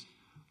on the list,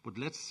 but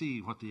let's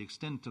see what the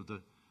extent of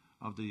the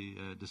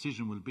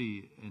decision will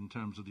be in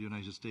terms of the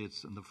United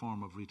States in the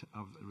form of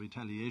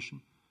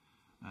retaliation,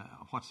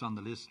 what's on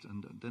the list,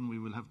 and then we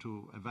will have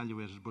to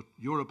evaluate it. But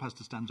Europe has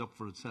to stand up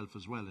for itself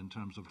as well in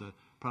terms of the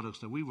products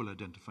that we will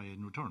identify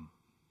in return.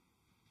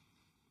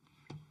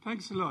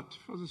 Thanks a lot.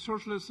 For the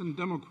Socialists and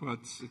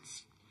Democrats,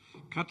 it's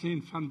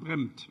Kathleen van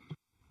Bremt.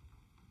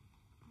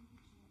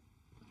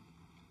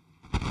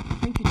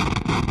 Thank you.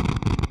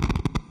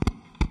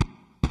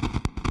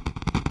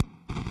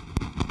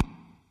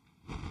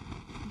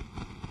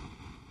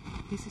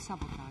 This is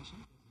sabotage.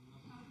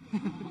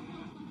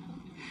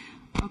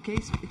 Okay,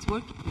 it's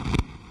working.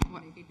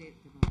 What?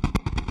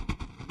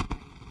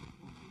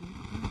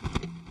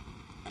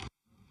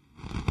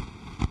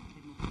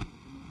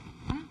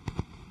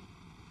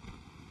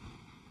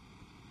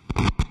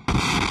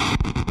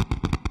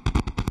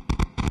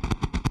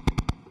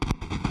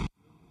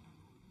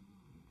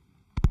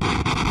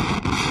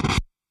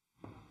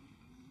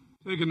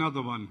 Take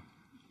another one.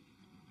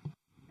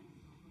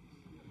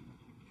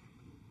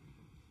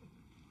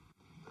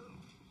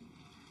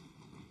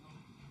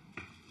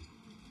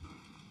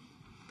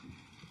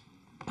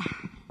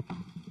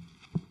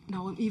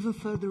 Now I'm even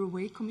further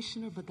away,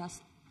 Commissioner, but that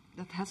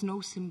has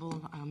no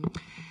symbol.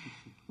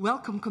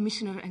 Welcome,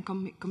 Commissioner and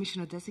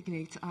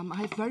Commissioner-designate. I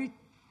have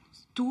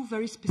two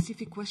very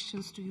specific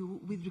questions to you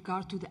with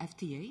regard to the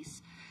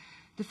FTAs.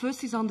 The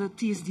first is on the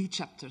TSD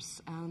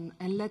chapters, and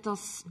let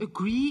us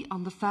agree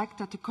on the fact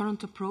that the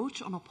current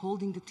approach on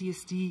upholding the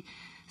TSD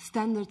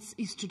standards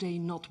is today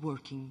not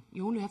working.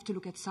 You only have to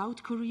look at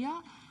South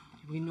Korea,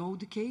 we know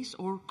the case,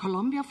 or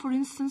Colombia, for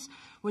instance,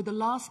 where the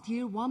last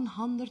year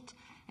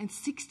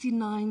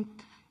 169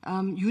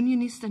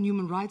 unionists and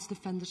human rights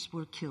defenders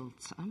were killed.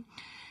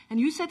 And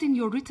you said in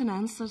your written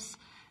answers,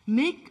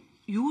 make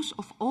use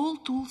of all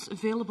tools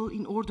available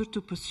in order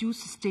to pursue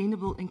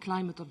sustainable and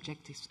climate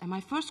objectives. And my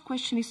first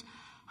question is,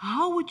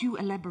 how would you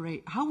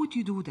elaborate, how would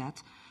you do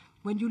that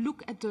when you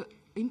look at the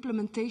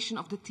implementation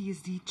of the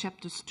TSD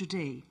chapters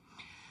today?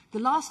 The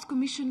last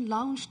Commission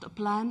launched a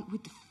plan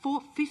with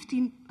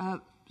 15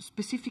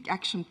 specific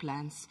action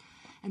plans.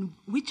 And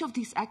which of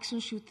these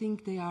actions you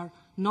think they are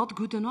not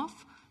good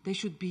enough, they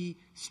should be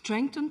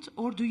strengthened,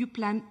 or do you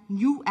plan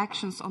new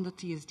actions on the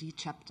TSD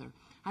chapter?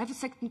 I have a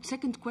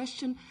second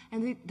question,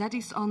 and that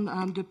is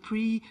on the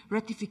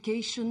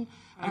pre-ratification.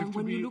 I have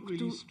to be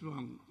really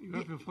strong. You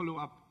have a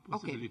follow-up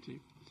possibility. Okay.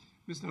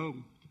 Mr.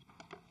 Hogan.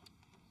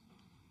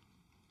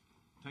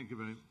 Thank you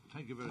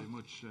very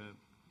much,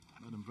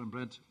 Madam Van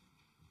Bremt.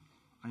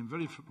 I'm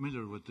very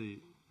familiar with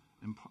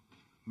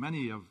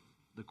many of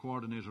the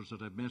coordinators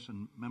that I've met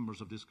and members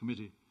of this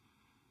committee,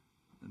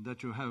 and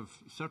that you have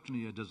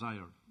certainly a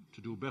desire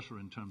to do better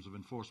in terms of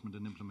enforcement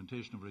and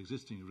implementation of our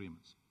existing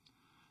agreements,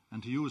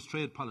 and to use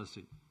trade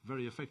policy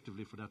very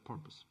effectively for that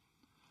purpose.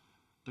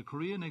 The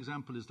Korean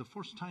example is the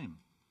first time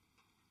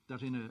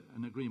that in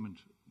an agreement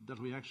that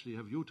we actually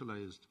have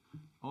utilised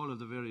all of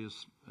the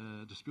various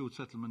dispute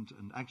settlement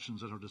and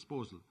actions at our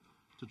disposal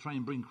to try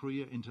and bring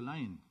Korea into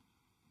line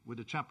with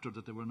a chapter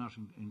that they were not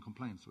in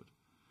compliance with.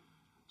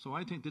 So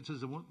I think this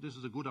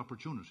is a good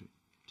opportunity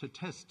to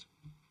test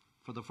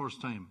for the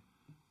first time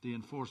the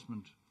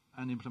enforcement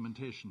and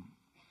implementation,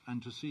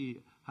 and to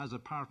see has a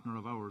partner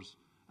of ours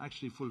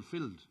actually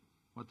fulfilled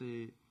what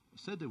they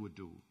said they would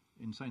do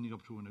in signing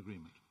up to an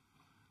agreement.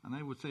 And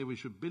I would say we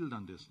should build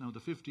on this. Now, the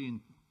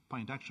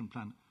 15-point action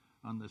plan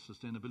on the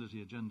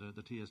sustainability agenda,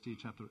 the TSD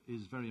chapter,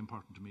 is very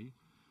important to me.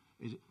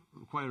 It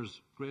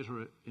requires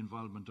greater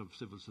involvement of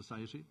civil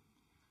society,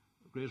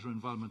 greater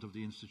involvement of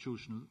the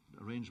institutional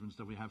arrangements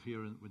that we have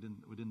here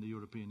within the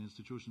European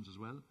institutions as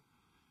well.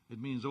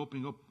 It means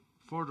opening up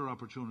further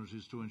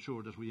opportunities to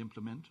ensure that we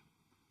implement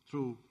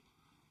through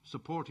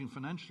supporting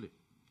financially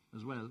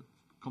as well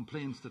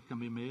complaints that can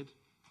be made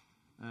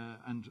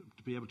and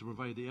to be able to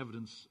provide the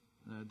evidence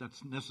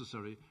that's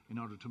necessary in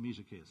order to meet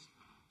a case.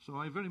 So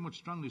I very much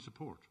strongly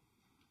support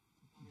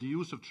the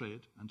use of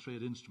trade and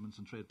trade instruments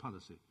and trade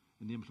policy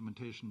in the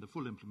implementation, the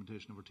full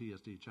implementation of our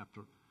TSD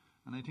chapter.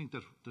 And I think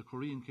that the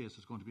Korean case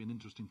is going to be an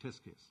interesting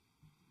test case.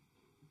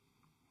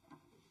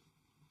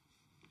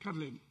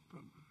 Kathleen.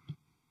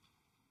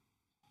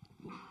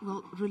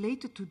 Well,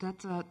 related to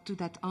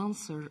that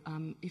answer,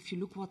 if you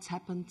look what's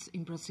happened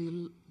in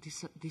Brazil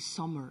this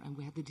summer, and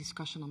we had the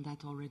discussion on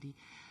that already,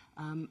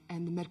 and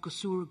the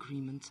Mercosur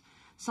agreement,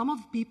 some of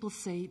the people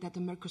say that the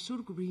Mercosur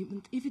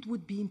agreement, if it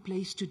would be in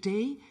place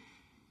today,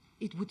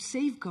 it would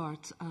safeguard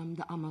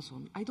the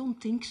Amazon. I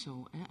don't think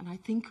so, and I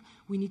think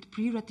we need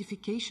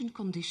pre-ratification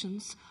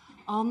conditions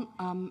on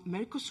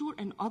Mercosur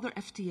and other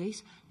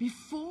FTAs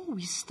before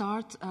we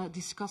start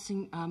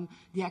discussing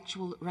the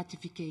actual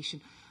ratification.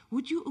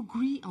 Would you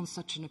agree on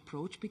such an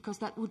approach? Because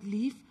that would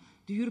leave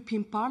the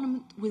European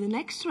Parliament with an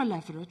extra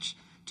leverage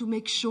to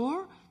make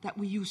sure that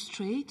we use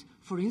trade,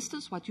 for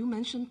instance, what you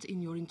mentioned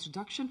in your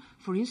introduction,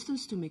 for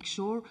instance, to make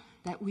sure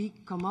that we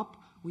come up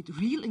with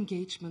real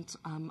engagement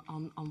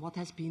on what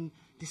has been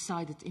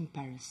decided in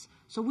Paris.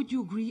 So would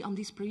you agree on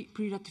this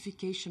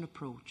pre-ratification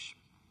approach?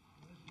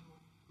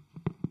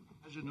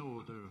 As you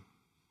know,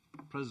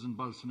 President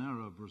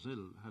Bolsonaro of Brazil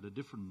had a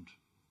different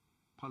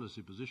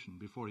policy position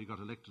before he got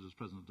elected as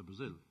President of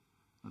Brazil.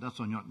 Now,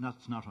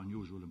 that's not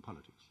unusual in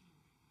politics,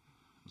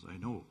 as I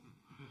know.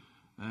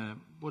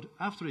 But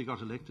after he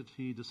got elected,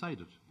 he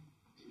decided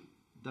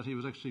that he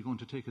was actually going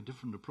to take a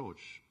different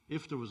approach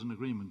if there was an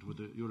agreement with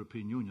the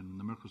European Union and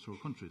the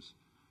Mercosur countries,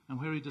 and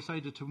where he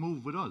decided to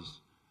move with us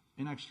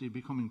in actually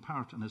becoming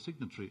part and a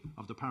signatory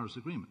of the Paris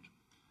Agreement.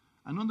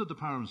 And under the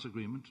Paris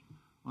Agreement,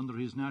 under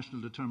his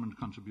national determined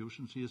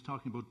contributions, he is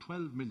talking about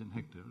 12 million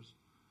hectares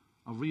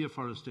of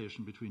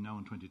reforestation between now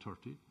and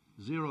 2030,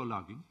 zero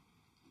logging.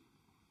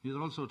 He's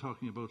also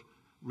talking about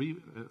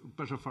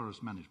better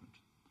forest management.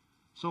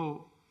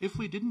 So if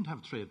we didn't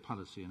have trade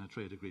policy and a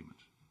trade agreement,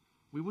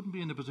 we wouldn't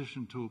be in a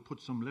position to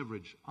put some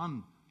leverage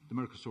on the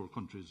Mercosur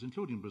countries,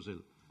 including Brazil,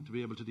 to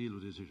be able to deal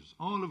with these issues.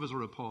 All of us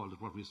are appalled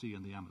at what we see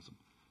in the Amazon.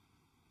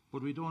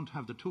 But we don't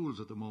have the tools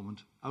at the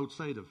moment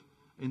outside of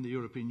in the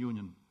European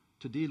Union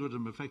to deal with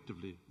them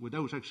effectively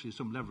without actually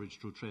some leverage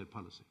through trade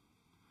policy.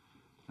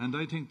 And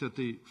I think that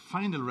the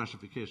final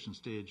ratification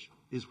stage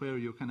is where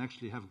you can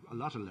actually have a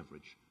lot of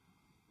leverage.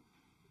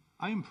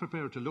 I am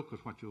prepared to look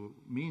at what you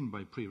mean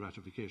by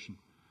pre-ratification,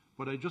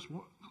 but I just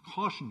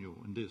caution you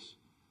in this,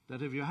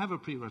 that if you have a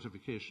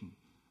pre-ratification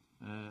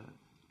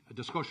a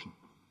discussion,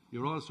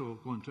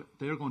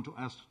 they're going to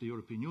ask the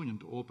European Union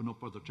to open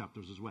up other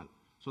chapters as well.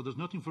 So there's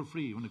nothing for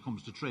free when it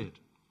comes to trade.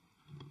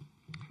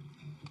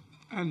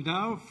 And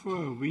now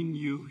for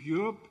Renew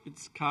Europe,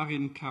 it's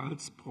Karin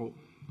Karlsbro.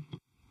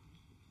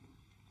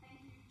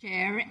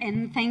 Chair,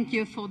 and thank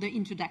you for the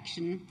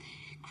introduction.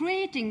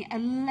 Creating a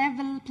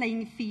level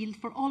playing field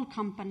for all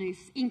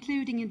companies,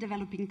 including in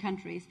developing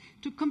countries,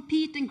 to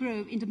compete and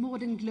grow in the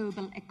modern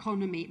global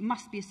economy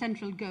must be a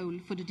central goal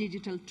for the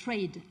digital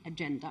trade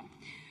agenda.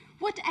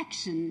 What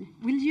action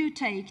will you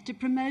take to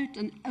promote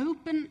an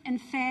open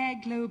and fair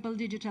global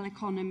digital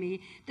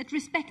economy that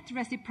respects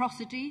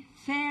reciprocity,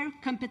 fair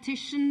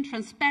competition,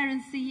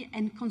 transparency,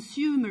 and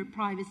consumer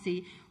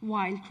privacy,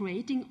 while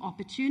creating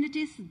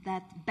opportunities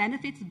that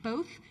benefits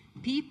both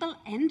people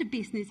and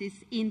businesses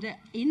in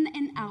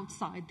and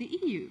outside the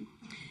EU?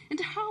 And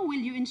how will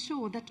you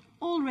ensure that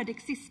already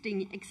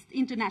existing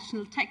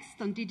international text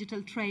on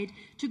digital trade,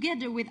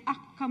 together with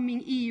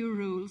upcoming EU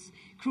rules,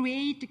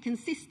 create a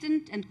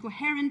consistent and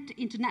coherent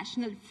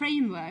international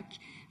framework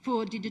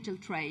for digital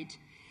trade?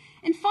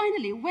 And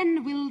finally,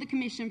 when will the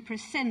Commission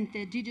present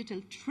their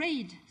digital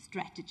trade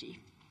strategy?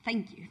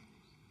 Thank you.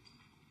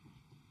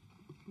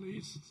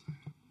 Please.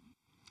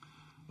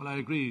 Well, I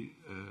agree,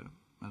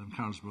 Madam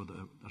Karlsbro,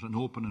 that an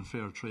open and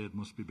fair trade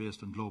must be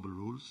based on global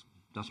rules.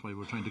 That's why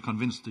we're trying to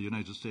convince the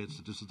United States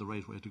that this is the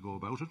right way to go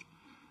about it.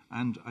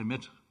 And I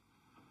met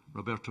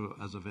Roberto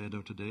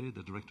Azevedo today,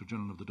 the Director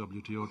General of the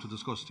WTO, to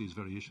discuss these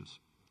very issues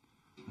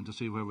and to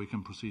see where we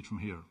can proceed from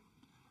here.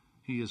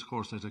 He is, of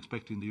course,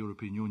 expecting the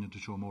European Union to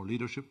show more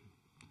leadership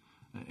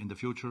in the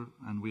future,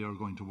 and we are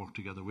going to work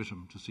together with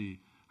him to see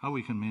how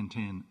we can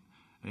maintain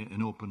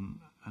an open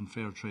and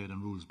fair trade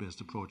and rules-based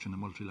approach in a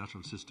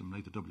multilateral system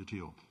like the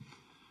WTO.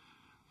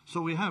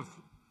 So we have,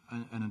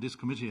 and this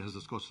committee has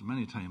discussed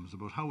many times,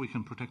 about how we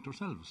can protect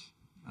ourselves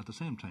at the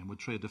same time with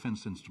trade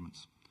defence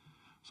instruments.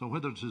 So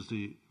whether it is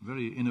the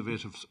very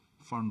innovative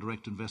foreign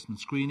direct investment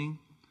screening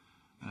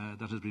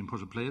that has been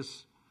put in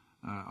place,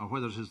 or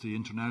whether it is the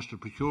international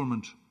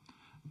procurement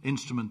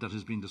instrument that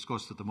is being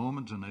discussed at the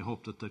moment, and I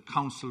hope that the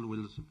Council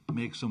will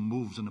make some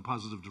moves in a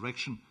positive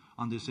direction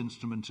on this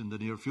instrument in the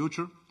near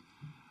future.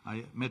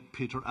 I met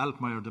Peter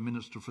Altmaier, the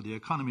Minister for the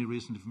Economy,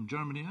 recently from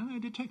Germany, and I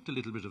detect a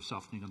little bit of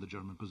softening on the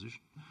German position.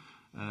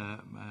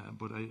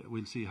 But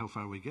we'll see how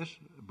far we get,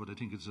 but I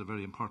think it's a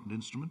very important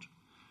instrument.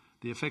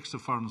 The effects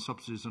of foreign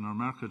subsidies on our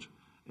market,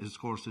 is, of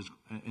course,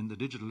 in the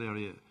digital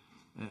area,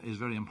 is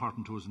very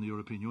important to us in the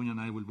European Union.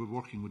 I will be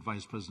working with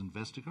Vice President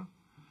Vestager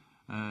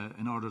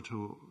in order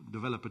to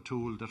develop a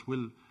tool that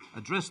will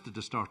address the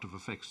distortive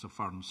effects of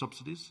foreign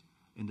subsidies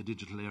in the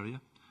digital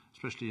area,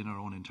 especially in our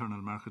own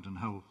internal market, and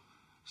how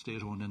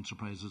state-owned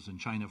enterprises in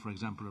China, for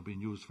example, are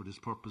being used for this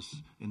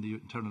purpose in the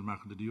internal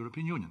market of the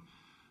European Union.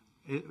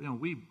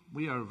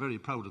 We are very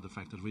proud of the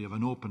fact that we have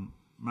an open,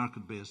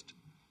 market-based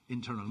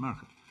internal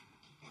market.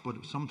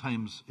 But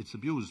sometimes it's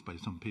abused by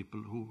some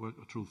people who,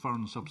 through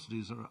foreign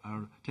subsidies,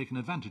 are taking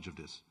advantage of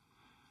this.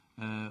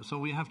 So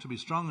we have to be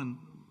strong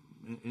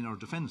in our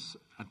defence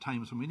at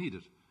times when we need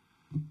it.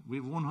 We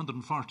have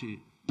 140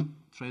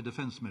 trade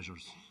defence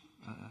measures,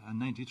 and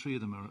 93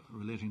 of them are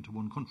relating to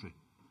one country.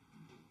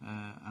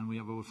 And we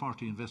have over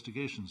 40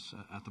 investigations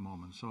at the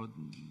moment. So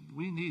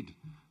we need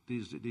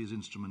these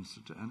instruments,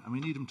 and we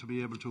need them to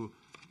be able to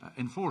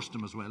enforce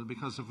them as well,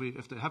 because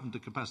if they haven't the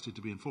capacity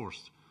to be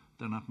enforced,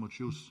 they're not much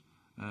use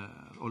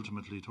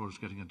ultimately towards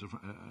getting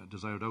a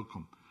desired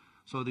outcome.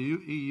 So the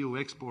EU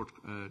export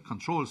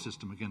control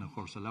system, again, of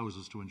course, allows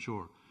us to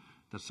ensure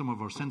that some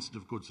of our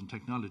sensitive goods and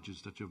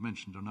technologies that you've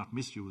mentioned are not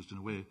misused in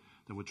a way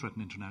that would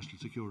threaten international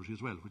security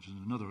as well, which is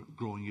another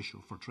growing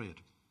issue for trade.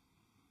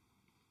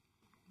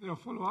 Their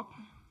follow-up.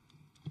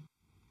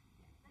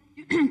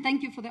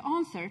 Thank you for the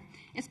answer.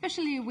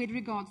 Especially with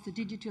regards to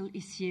digital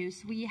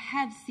issues, we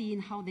have seen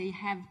how they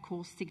have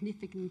caused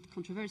significant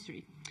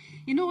controversy.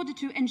 In order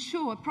to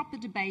ensure proper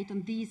debate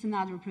on these and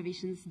other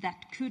provisions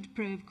that could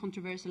prove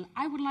controversial,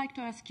 I would like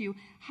to ask you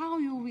how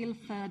you will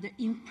further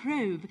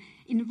improve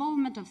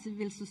involvement of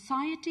civil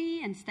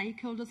society and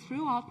stakeholders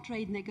throughout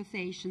trade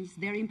negotiations,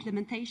 their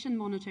implementation,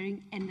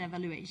 monitoring and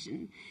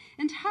evaluation.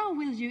 And how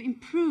will you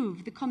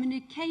improve the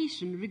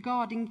communication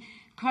regarding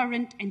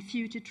current and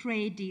future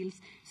trade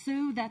deals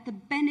so that the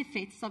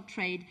benefits of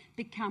trade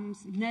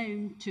becomes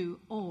known to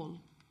all?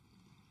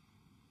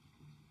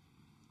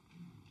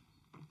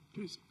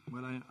 Please.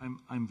 Well,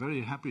 I'm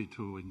very happy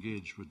to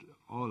engage with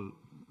all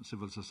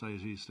civil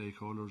society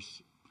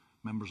stakeholders,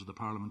 members of the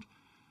Parliament,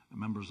 and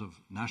members of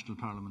national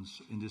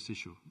parliaments in this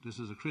issue. This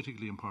is a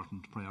critically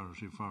important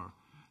priority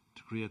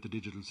to create the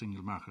digital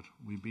single market.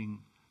 We've been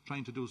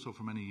trying to do so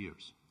for many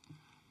years,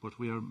 but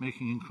we are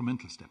making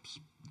incremental steps.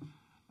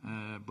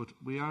 But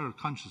we are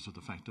conscious of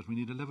the fact that we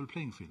need a level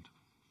playing field.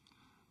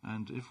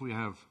 And if we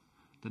have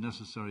the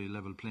necessary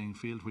level playing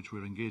field, which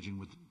we're engaging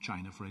with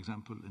China, for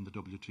example, in the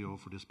WTO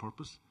for this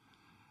purpose,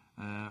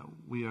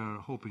 we are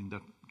hoping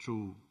that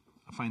through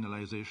a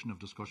finalisation of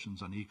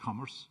discussions on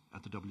e-commerce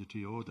at the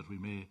WTO, that we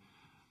may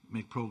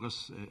make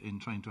progress in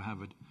trying to have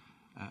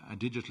a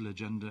digital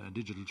agenda, a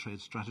digital trade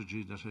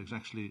strategy that is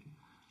actually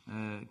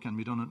can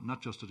be done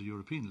not just at a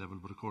European level,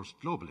 but of course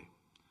globally,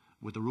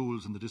 with the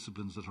rules and the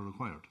disciplines that are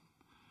required.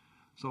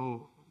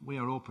 So we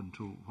are open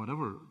to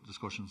whatever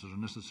discussions that are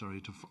necessary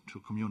to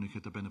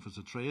communicate the benefits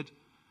of trade.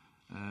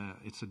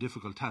 It's a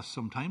difficult task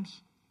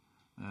sometimes,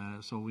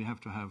 so we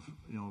have to have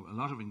a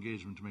lot of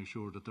engagement to make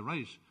sure that the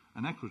right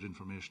and accurate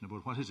information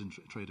about what is in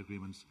trade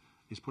agreements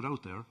is put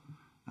out there,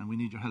 and we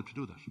need your help to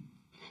do that.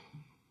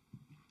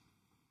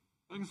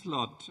 Thanks a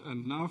lot.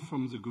 And now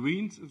from the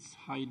Greens, it's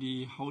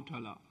Heidi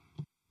Hautala.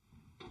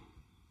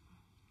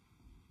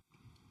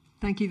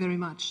 Thank you very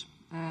much.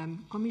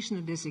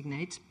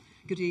 Commissioner-designate,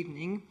 good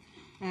evening.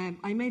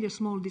 I made a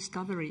small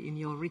discovery in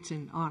your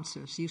written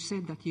answers. You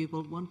said that you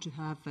will want to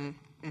have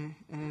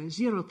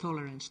zero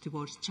tolerance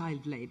towards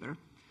child labour.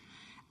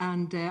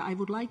 And I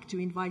would like to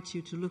invite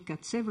you to look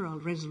at several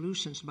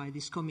resolutions by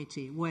this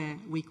committee where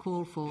we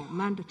call for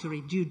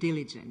mandatory due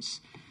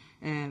diligence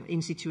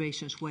in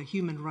situations where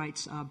human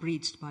rights are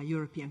breached by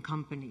European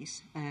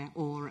companies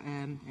or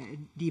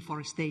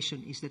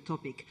deforestation is the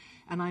topic.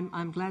 And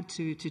I'm glad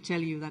to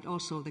tell you that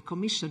also the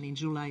Commission in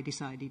July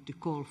decided to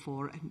call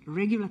for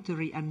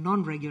regulatory and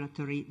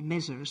non-regulatory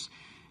measures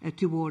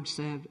towards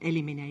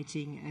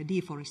eliminating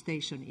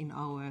deforestation in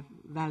our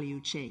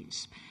value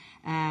chains.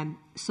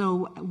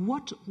 So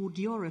what would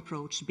your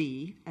approach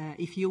be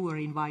if you were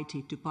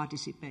invited to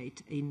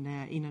participate in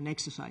an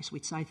exercise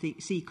which I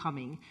see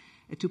coming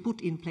to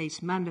put in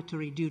place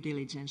mandatory due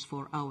diligence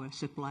for our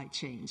supply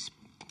chains?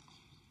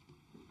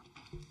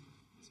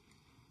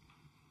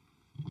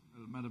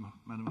 Well,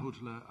 Madam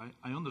Hautala,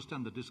 I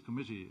understand that this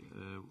committee,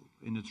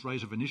 in its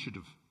right of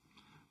initiative,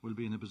 will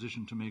be in a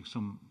position to make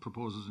some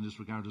proposals in this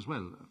regard as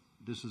well.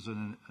 This is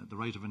the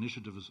right of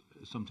initiative is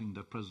something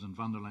that President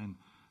von der Leyen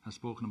has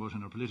spoken about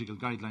in her political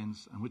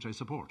guidelines and which I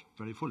support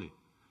very fully.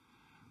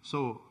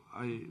 So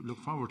I look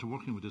forward to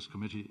working with this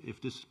committee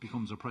if this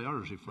becomes a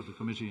priority for the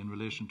committee in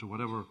relation to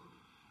whatever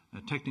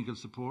technical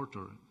support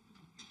or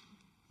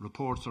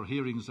reports or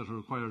hearings that are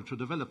required to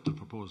develop the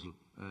proposal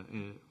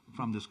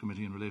from this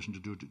committee in relation to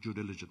due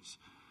diligence.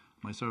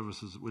 My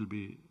services will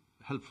be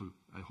helpful,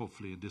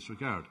 hopefully, in this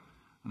regard,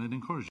 and I'd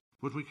encourage you.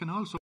 But we can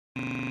also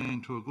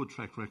into a good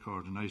track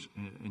record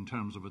in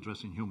terms of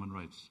addressing human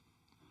rights.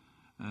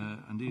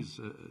 And these,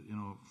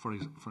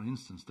 for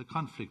instance, the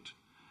conflict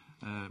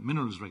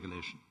minerals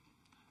regulation,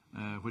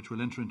 which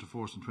will enter into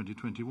force in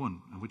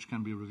 2021 and which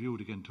can be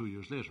reviewed again 2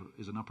 years later,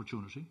 is an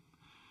opportunity.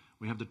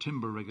 We have the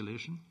timber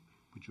regulation,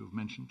 which you have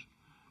mentioned,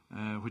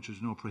 which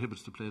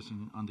prohibits the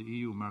placing on the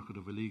EU market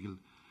of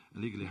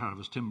illegally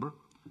harvested timber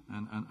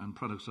and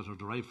products that are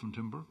derived from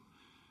timber.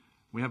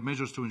 We have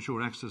measures to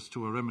ensure access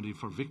to a remedy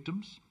for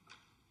victims.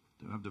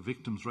 We have the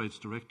Victims' Rights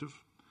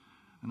Directive.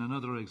 And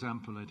another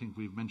example, I think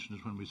we've mentioned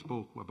it when we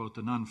spoke about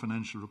the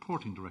Non-Financial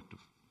Reporting Directive,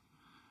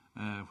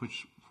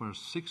 where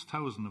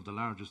 6,000 of the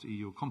largest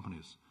EU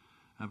companies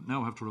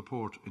now have to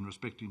report in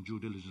respecting due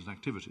diligence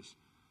activities.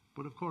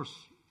 But of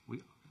course,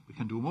 we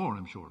can do more,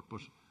 I'm sure.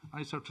 But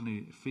I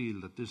certainly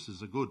feel that this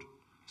is a good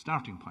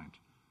starting point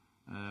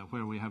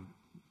where we have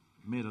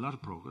made a lot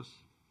of progress.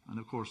 And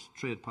of course,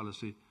 trade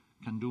policy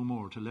can do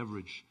more to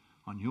leverage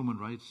on human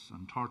rights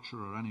and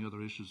torture or any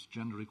other issues,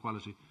 gender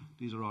equality.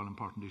 These are all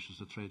important issues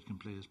that trade can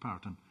play its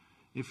part. And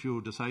if you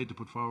decide to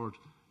put forward,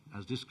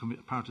 as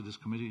part of this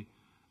committee,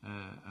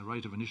 a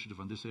right of initiative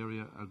on this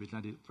area, I'll be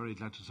very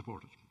glad to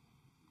support it.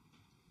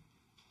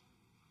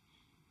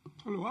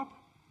 Follow up,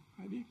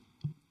 Heidi?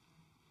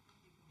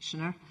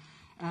 Commissioner,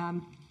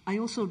 I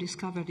also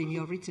discovered in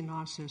your written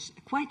answers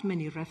quite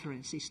many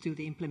references to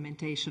the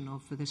implementation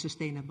of the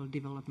Sustainable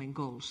Development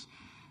Goals.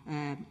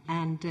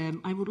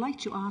 I would like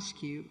to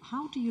ask you,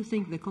 how do you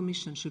think the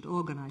Commission should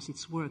organise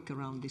its work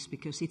around this?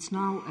 Because it's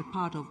now a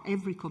part of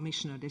every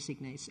Commissioner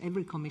designates,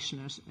 every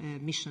Commissioner's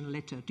mission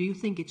letter. Do you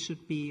think it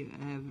should be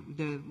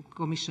the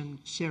Commission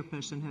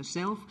chairperson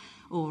herself,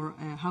 or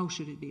how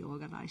should it be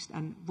organised?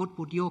 And what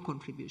would your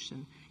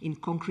contribution in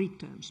concrete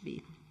terms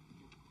be?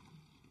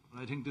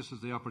 I think this is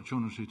the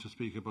opportunity to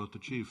speak about the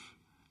Chief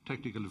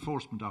Technical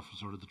Enforcement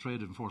Officer, or the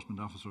Trade Enforcement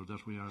Officer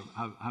that we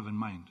have in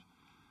mind.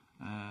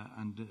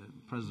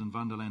 President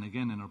von der Leyen,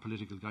 again, in our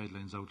political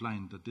guidelines,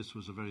 outlined that this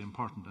was a very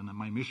important, and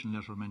my mission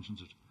letter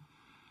mentions it.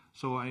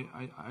 So I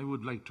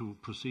would like to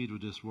proceed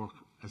with this work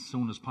as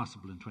soon as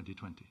possible in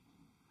 2020.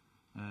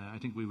 I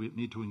think we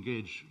need to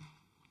engage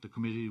the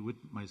committee with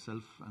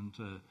myself and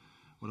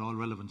with all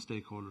relevant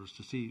stakeholders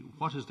to see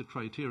what is the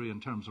criteria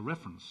in terms of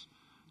reference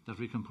that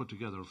we can put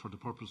together for the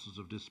purposes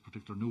of this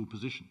particular new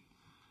position.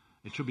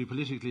 It should be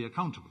politically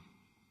accountable,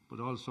 but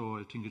also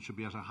I think it should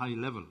be at a high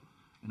level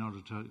in order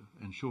to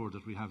ensure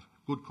that we have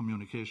good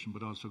communication,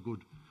 but also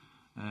good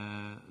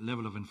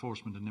level of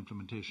enforcement and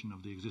implementation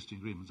of the existing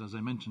agreements. As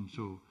I mentioned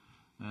to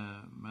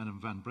Madam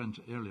Van Brent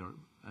earlier,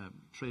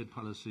 trade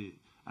policy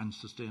and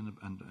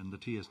the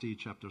TSD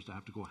chapters, they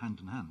have to go hand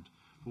in hand.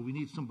 But we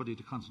need somebody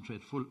to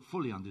concentrate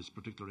fully on this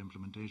particular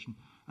implementation,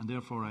 and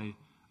therefore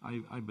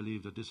I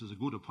believe that this is a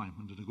good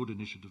appointment and a good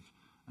initiative,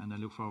 and I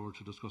look forward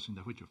to discussing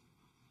that with you.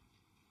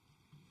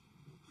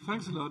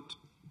 Thanks a lot.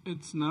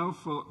 It's now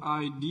for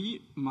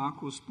ID,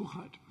 Markus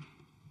Buchheit.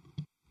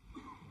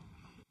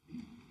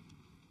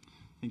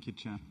 Thank you,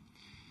 Chair.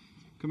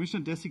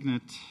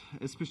 Commissioner-designate,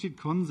 es besteht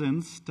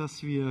Konsens,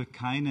 dass wir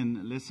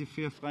keinen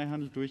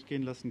Laissez-faire-Freihandel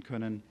durchgehen lassen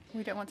können.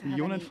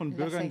 Millionen von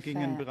Bürgern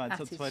gingen bereits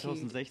seit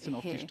 2016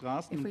 auf die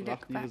Straßen und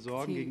brachten ihre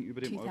Sorgen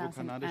gegenüber dem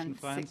euro-kanadischen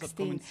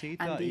Freihandelsabkommen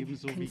CETA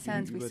ebenso wie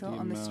gegenüber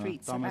dem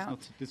damals noch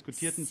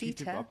diskutierten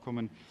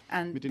TTIP-Abkommen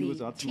mit den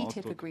USA zum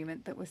Ausdruck.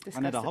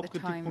 Einer der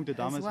Hauptkritikpunkte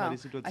damals war die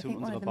Situation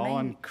unserer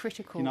Bauern,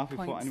 die nach wie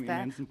vor einem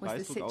immensen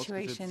Preisdruck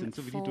ausgesetzt sind,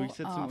 sowie die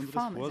Durchsetzung unseres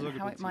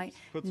Vorsorgeprinzips,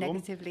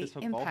 kurzum des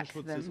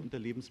Verbraucherschutzes und der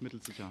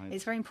Lebensmittelsicherheit.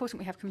 Aktuell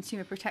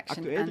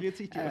dreht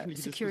sich die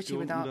öffentliche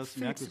Diskussion um das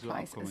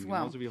Mercosur-Abkommen,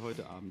 genauso wie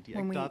heute Abend. Die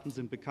Eckdaten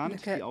sind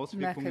bekannt, die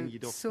Auswirkungen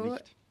jedoch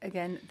nicht.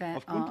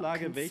 Auf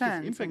Grundlage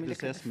welches Impact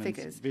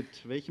Assessments,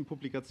 mit welchem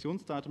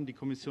Publikationsdatum die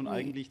Kommission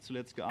eigentlich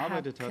zuletzt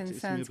gearbeitet hat,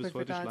 ist mir bis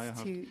heute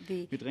schleierhaft.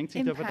 Mir drängt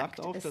sich der Verdacht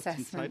auf, dass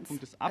zum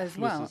Zeitpunkt des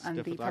Abschlusses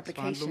der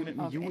Vertragsverhandlungen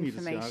im Juni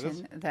des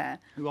Jahres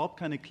überhaupt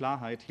keine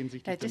Klarheit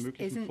hinsichtlich der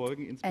möglichen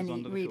Folgen,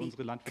 insbesondere für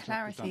unsere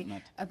Landwirtschaft, bestanden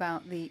hat.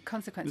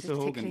 Mr.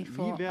 Hogan,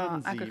 wie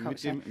werden Sie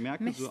mit dem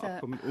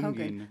Mercosur-Abkommen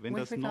umgehen, wenn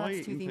das neue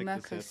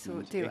Impact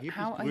Assessment erheblich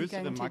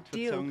größere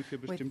Marktverzerrungen für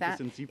bestimmte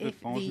sensible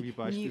Branchen wie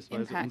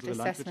beispielsweise unsere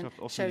Landwirtschaft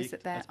offenlegt, shows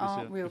that there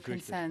are real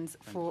concerns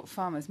for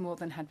farmers more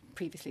than had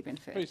previously been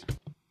feared?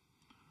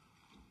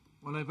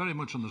 Well, I very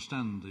much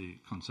understand the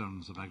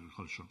concerns of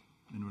agriculture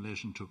in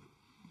relation to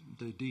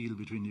the deal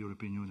between the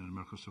European Union and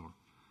Mercosur.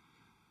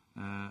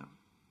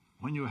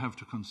 When you have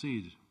to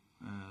concede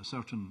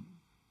certain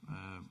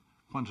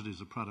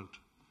quantities of product,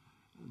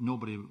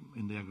 nobody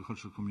in the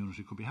agricultural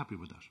community could be happy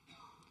with that.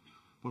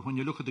 But when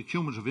you look at the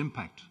cumulative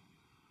impact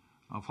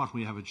of what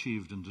we have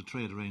achieved in the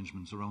trade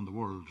arrangements around the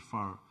world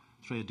for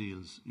trade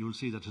deals, you'll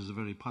see that is a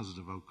very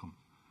positive outcome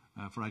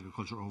for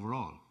agriculture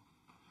overall.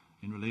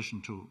 in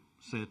relation to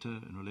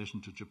CETA, in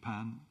relation to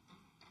Japan,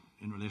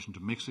 in relation to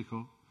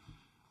Mexico,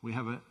 we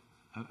have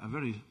a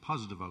very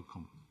positive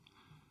outcome.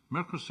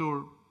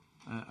 Mercosur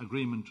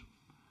agreement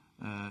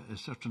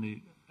is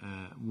certainly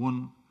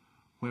one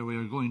where we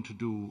are going to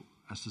do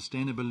a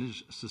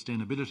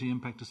sustainability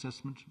impact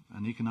assessment,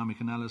 an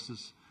economic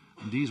analysis,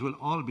 and these will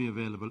all be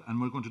available,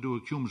 and we're going to do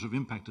a cumulative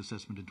impact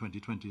assessment in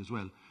 2020 as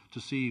well to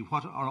see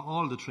what are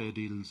all the trade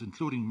deals,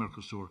 including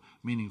Mercosur,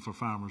 meaning for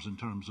farmers in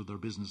terms of their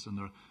business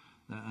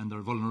and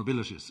their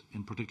vulnerabilities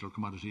in particular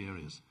commodity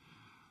areas.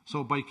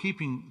 So by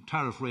keeping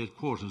tariff rate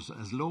quotas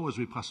as low as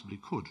we possibly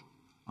could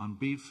on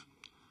beef,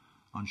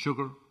 on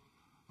sugar,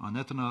 on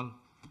ethanol,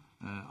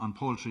 on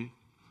poultry,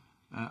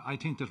 I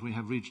think that we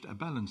have reached a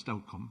balanced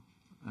outcome,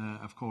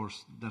 of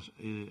course, that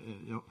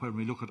when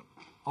we look at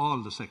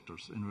all the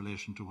sectors in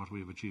relation to what we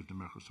have achieved in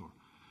Mercosur.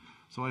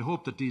 So I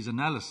hope that these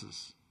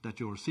analyses that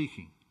you're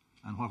seeking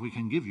and what we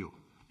can give you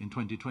in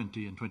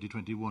 2020 and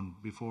 2021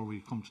 before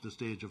we come to the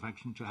stage of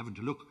action to having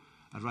to look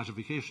at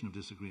ratification of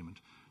this agreement,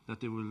 that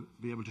they will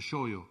be able to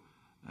show you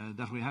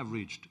that we have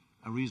reached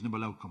a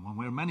reasonable outcome, and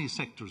where many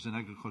sectors in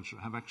agriculture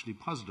have actually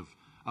positive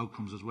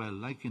outcomes as well,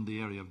 like in the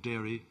area of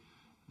dairy,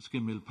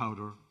 skim milk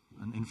powder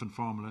and infant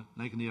formula,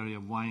 like in the area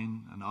of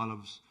wine and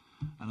olives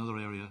and other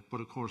area,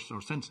 but of course there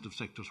are sensitive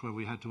sectors where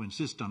we had to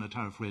insist on a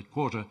tariff rate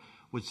quota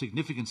with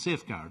significant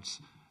safeguards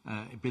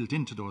built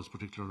into those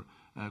particular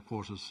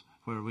quotas,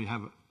 where we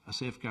have a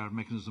safeguard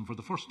mechanism for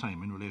the first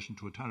time in relation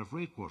to a tariff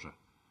rate quota,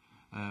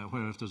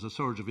 where if there's a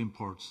surge of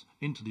imports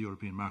into the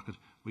European market,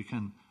 we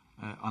can,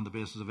 on the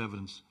basis of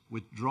evidence,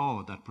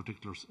 withdraw that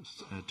particular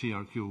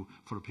TRQ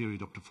for a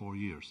period up to 4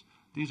 years.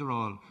 These are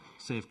all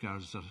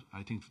safeguards that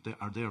I think they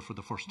are there for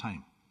the first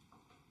time.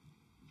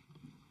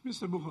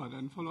 Mr. Bucher,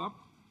 then follow up.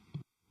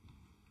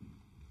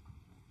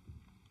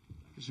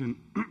 Dankeschön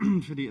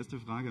für die erste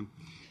Frage.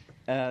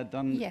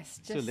 Dann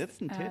zur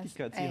letzten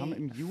Tätigkeit. Sie haben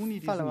im Juni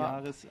diesen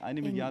Jahres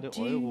 1 Milliarde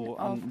Euro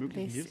an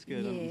möglichen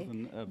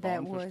Hilfsgeldern unseren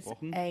Bauern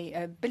versprochen.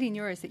 €1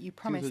 billion that you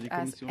promised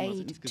as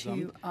aid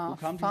to our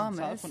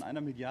farmers.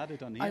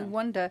 I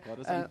wonder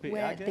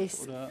where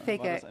this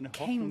figure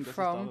came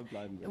from.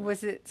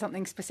 Was it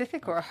something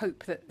specific or a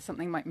hope that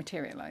something might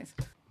materialize?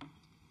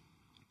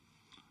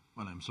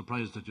 Well, I'm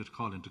surprised that you'd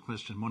call into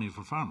question money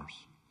for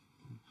farmers.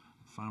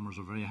 Farmers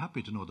are very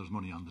happy to know there's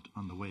money on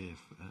the way.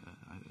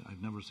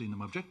 I've never seen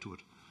them object to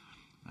it.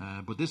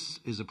 But this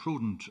is a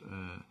prudent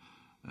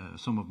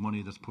sum of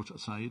money that's put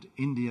aside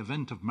in the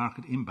event of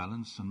market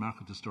imbalance and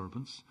market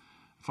disturbance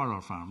for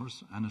our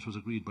farmers, and it was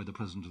agreed by the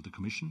President of the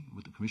Commission,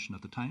 with the Commission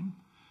at the time,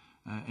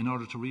 in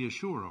order to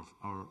reassure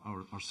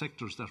our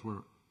sectors that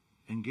were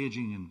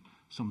engaging in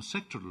some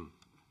sectoral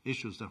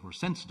issues that were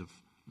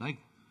sensitive, like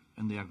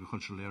in the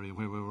agricultural area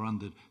where we were on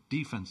the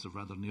defensive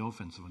rather than the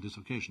offensive on this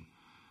occasion,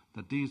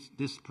 that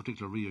this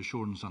particular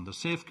reassurance on the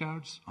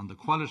safeguards, on the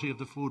quality of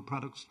the food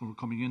products that were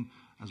coming in,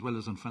 as well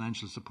as on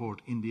financial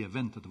support in the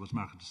event that there was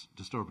market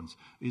disturbance,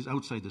 is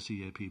outside the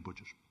CAP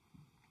budget.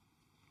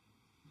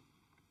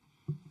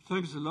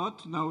 Thanks a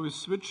lot. Now we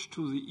switch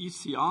to the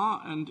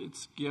ECR, and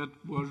it's Gerd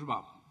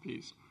Bourgeois,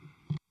 please.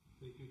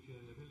 Thank you, Chair.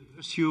 I will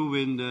address you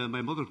in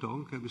my mother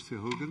tongue, Mr.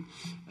 Hogan.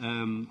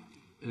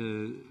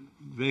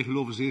 Wij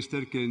geloven zeer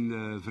sterk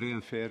in vrij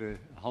en faire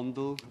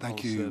handel. Thank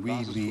you.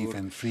 We believe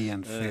in free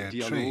and fair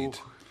trade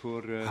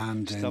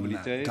and in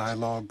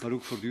dialogue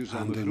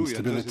and in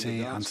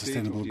stability and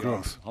sustainable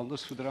growth.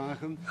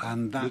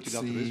 And that's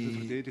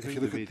if you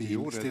look at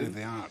the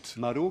state-of-the-art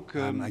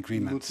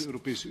agreement,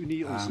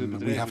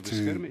 we have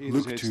to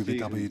look to the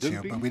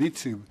WTO, but we need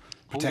to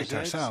protect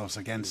ourselves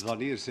against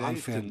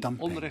unfair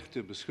dumping.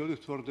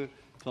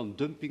 And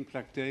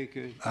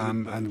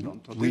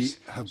we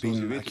have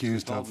been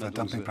accused of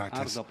dumping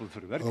practice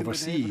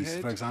overseas.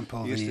 For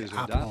example, the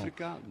apple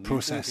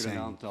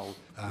processing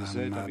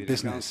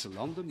business,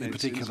 in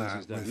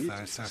particular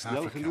with South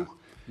Africa.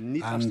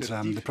 And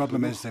the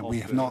problem is that we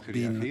have not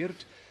been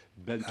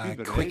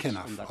quick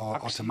enough or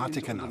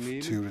automatic enough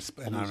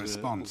in our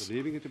response.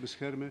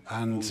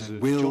 And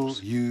will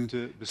you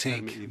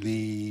take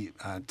the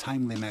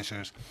timely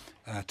measures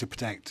to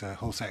protect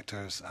whole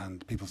sectors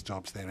and people's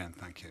jobs therein?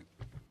 Thank you.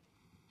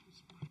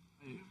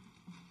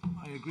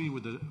 I agree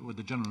with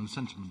the general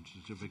sentiment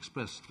that you've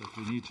expressed, that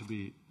we need to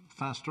be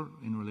faster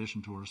in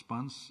relation to our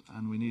response,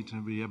 and we need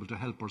to be able to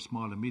help our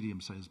small and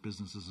medium-sized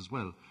businesses as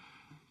well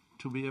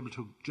to be able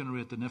to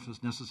generate the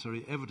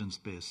necessary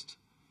evidence-based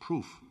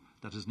proof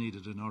that is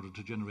needed in order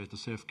to generate the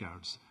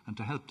safeguards and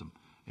to help them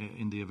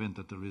in the event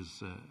that there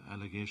is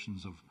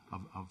allegations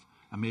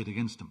are made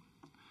against them.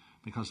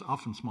 Because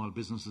often small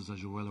businesses,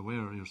 as you're well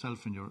aware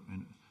yourself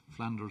in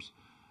Flanders,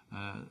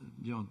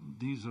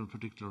 these are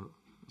particular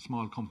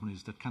small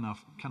companies that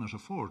cannot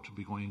afford to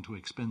be going into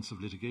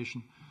expensive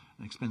litigation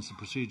and expensive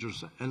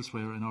procedures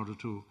elsewhere in order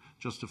to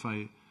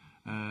justify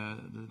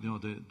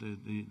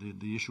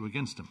the issue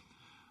against them.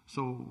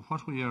 So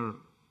what we are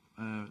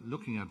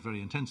looking at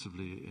very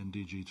intensively in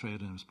DG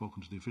Trade, and I've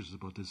spoken to the officials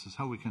about this, is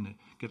how we can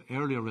get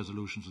earlier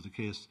resolutions of the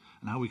case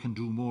and how we can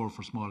do more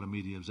for small and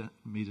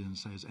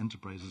medium-sized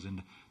enterprises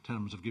in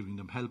terms of giving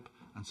them help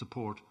and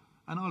support,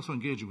 and also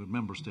engaging with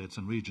member states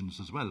and regions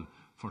as well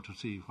to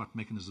see what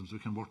mechanisms we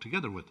can work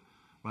together with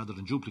rather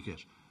than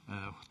duplicate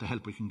the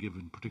help we can give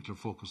in particular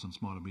focus on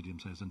small and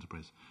medium-sized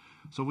enterprise.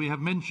 So we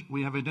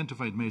have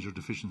identified major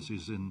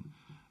deficiencies in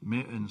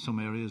some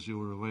areas. You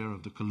are aware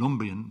of the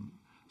Colombian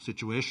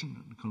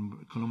situation,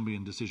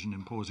 Colombian decision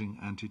imposing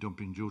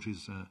anti-dumping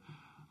duties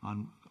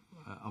on,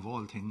 of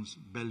all things,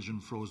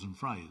 Belgian frozen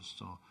fries.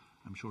 So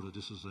I'm sure that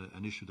this is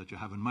an issue that you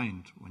have in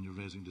mind when you're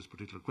raising this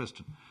particular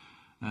question.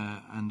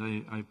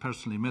 And I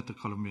personally met the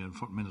Colombian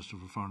Minister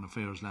for Foreign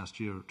Affairs last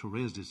year to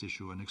raise this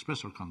issue and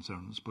express our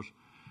concerns, but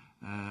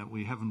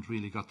we haven't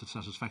really got the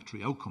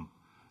satisfactory outcome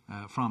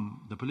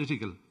from the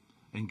political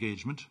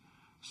engagement,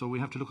 so we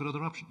have to look at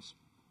other options.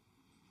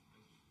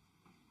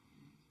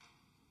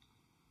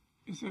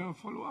 Is there a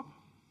follow-up?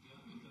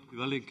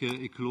 Wel,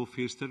 ik geloof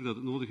heel sterk dat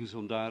het nodig is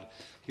om daar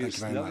heel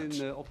snel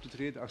in op te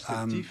treden,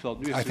 assertief. Want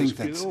nu is I think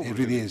that it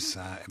really is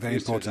very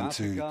important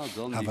to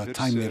have a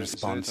timely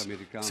response.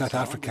 South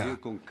Africa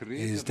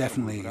is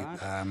definitely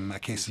a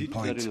case in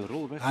point.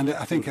 And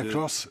I think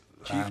across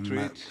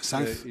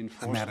South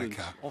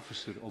America,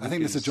 I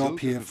think there's a job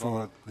here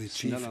for the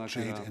Chief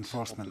Trade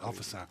Enforcement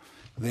Officer.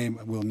 They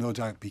will no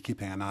doubt be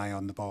keeping an eye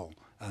on the ball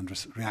and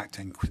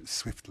reacting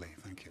swiftly.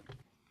 Thank you.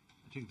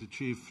 I think the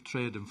Chief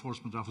Trade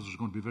Enforcement Officer is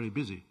going to be very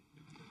busy,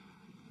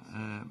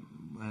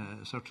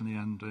 certainly,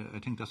 and I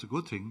think that's a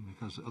good thing,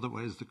 because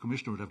otherwise the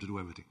Commissioner would have to do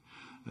everything.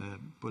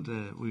 But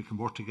we can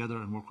work together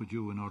and work with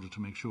you in order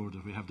to make sure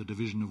that we have the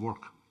division of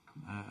work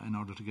in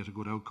order to get a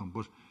good outcome.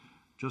 But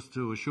just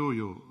to assure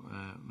you,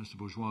 Mr.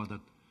 Bourgeois,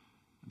 that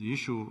the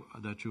issue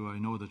that I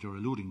know that you're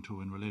alluding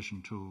to in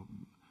relation to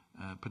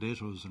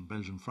potatoes and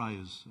Belgian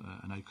fries,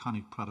 an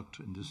iconic product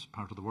in this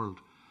part of the world,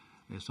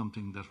 is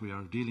something that we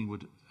are dealing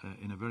with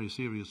in a very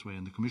serious way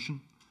in the Commission.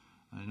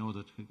 I know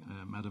that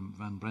Madam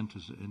Van Brent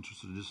is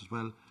interested in this as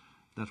well,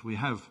 that we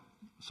have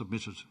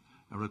submitted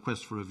a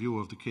request for review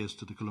of the case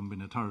to the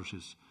Colombian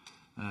authorities.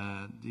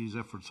 These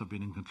efforts have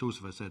been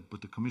inconclusive, I said, but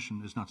the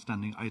Commission is not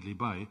standing idly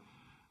by,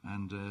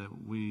 and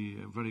we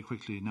very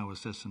quickly now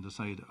assess and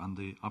decide on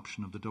the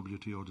option of the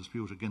WTO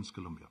dispute against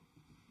Colombia.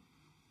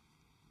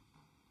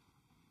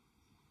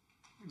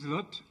 Thanks a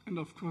lot. And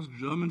of course,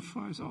 German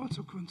fries are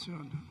also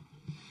concerned.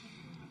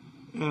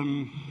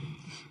 And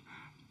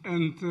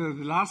the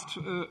last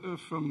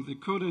from the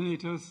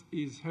coordinators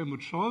is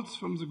Helmut Scholz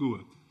from the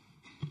GUE.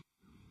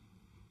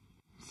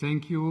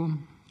 Thank you.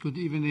 Good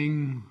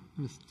evening,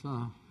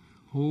 Mr.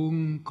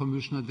 Hogan,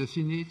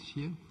 Commissioner-designate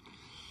here.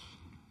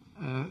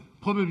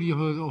 Probably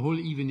the whole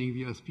evening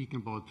we are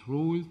speaking about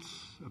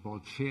rules,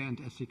 about fair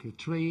and ethical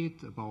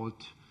trade,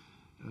 about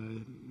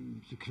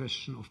the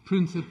question of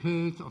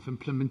principles, of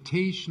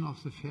implementation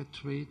of the fair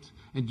trade.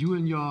 And you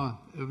in your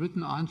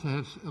written answer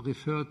have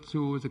referred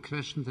to the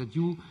question that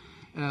you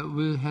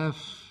will have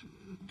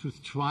to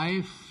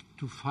strive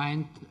to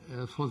find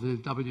for the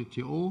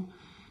WTO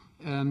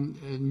a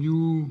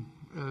new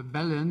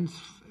balance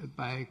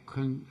by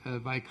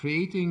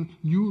creating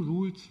new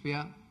rules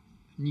where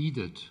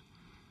needed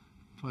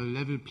for a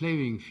level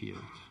playing field,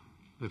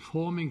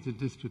 reforming the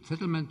dispute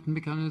settlement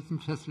mechanism,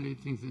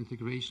 facilitating the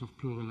integration of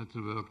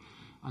plurilateral work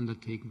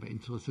undertaken by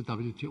interested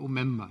WTO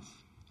members.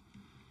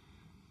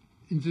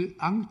 In the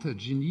UNCTAD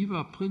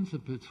Geneva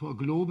Principles for a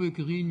Global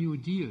Green New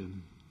Deal,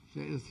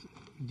 there is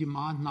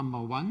demand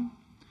number one,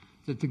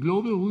 that the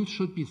global rules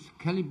should be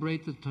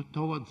calibrated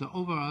towards the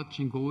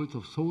overarching goals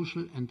of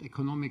social and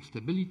economic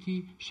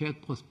stability,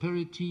 shared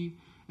prosperity,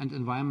 and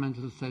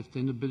environmental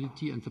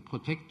sustainability, and the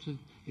protection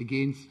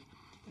against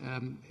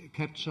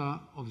capture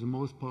of the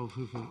most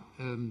powerful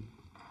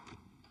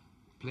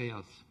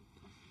players.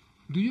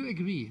 Do you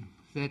agree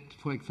that,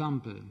 for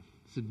example,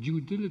 the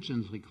due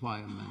diligence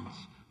requirements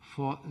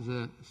for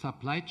the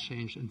supply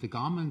chain in the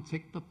garment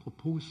sector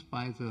proposed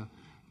by the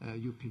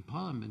European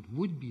Parliament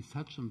would be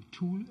such a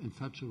tool and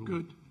such a rule?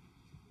 Good.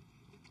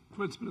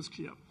 Principle is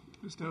clear.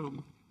 Mr.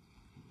 Hogan.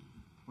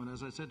 Well,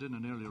 as I said in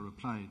an earlier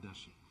reply, that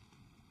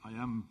I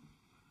am,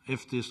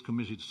 if this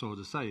committee so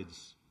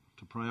decides,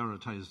 to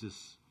prioritise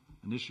this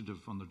initiative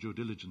on the due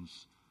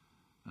diligence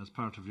as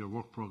part of your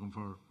work programme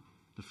for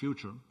the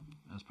future,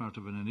 as part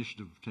of an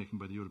initiative taken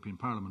by the European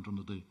Parliament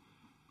under the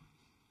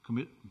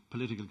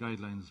political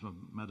guidelines of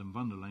Madam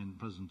von der Leyen,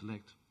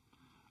 President-elect,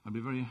 I'd be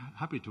very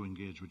happy to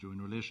engage with you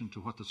in relation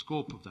to what the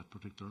scope of that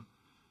particular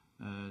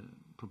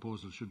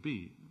proposal should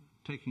be,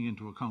 taking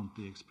into account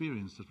the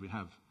experience that we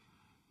have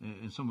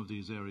in some of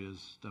these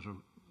areas that are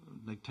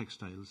like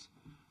textiles,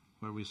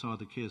 where we saw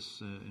the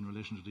case in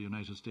relation to the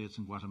United States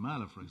and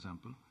Guatemala, for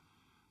example,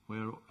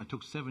 where it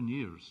took 7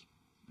 years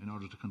in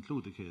order to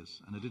conclude the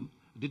case, and it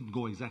didn't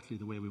go exactly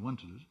the way we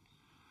wanted it.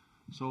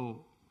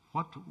 So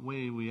what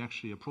way we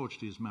actually approach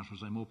these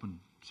matters, I'm open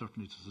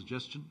certainly to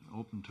suggestion,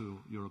 open to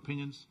your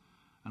opinions,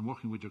 and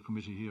working with your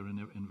committee here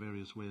in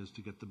various ways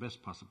to get the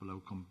best possible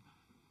outcome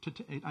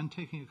and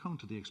taking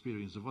account of the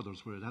experience of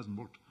others where it hasn't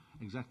worked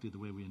exactly the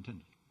way we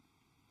intended.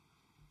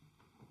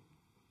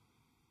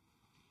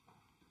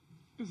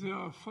 Is there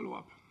a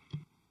follow-up?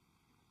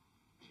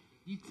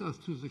 Leads us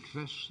to the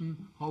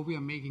question how we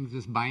are making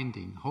this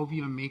binding, how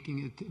we are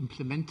making it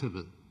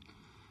implementable.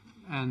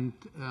 And,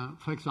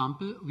 for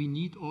example, we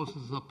need also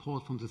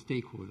support from the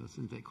stakeholders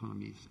in the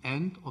economies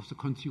and of the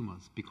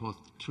consumers, because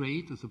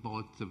trade is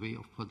about the way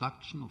of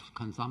production, of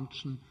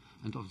consumption,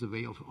 and of the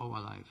way of our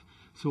life.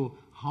 So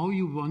how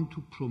you want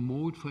to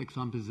promote, for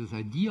example, this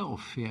idea of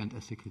fair and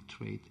ethical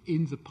trade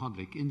in the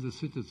public, in the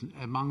citizen,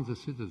 among the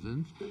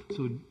citizens.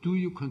 So do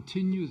you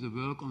continue the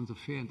work on the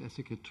Fair and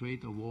Ethical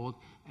Trade Award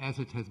as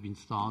it has been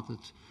started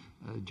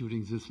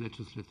during this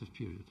legislative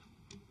period?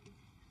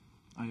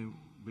 I'll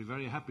be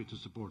very happy to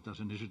support that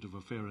initiative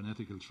of fair and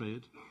ethical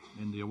trade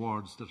in the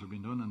awards that have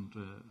been done,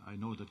 and I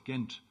know that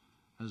Ghent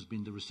has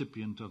been the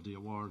recipient of the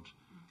award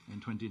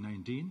in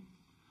 2019,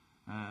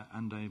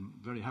 and I'm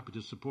very happy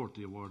to support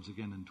the awards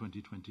again in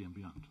 2020 and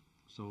beyond.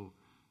 So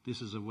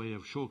this is a way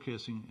of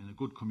showcasing in a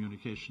good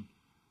communication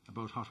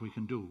about what we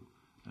can do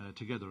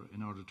together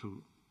in order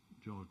to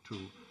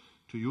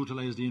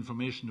utilise the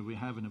information that we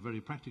have in a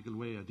very practical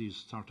way at these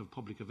sort of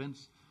public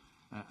events,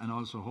 and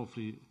also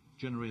hopefully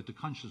generate the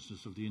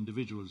consciousness of the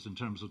individuals in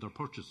terms of their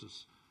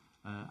purchases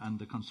and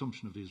the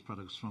consumption of these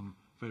products from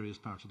various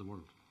parts of the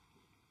world.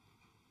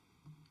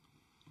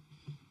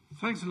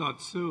 Thanks a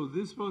lot. So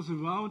this was a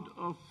round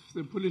of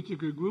the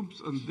political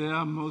groups and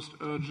their most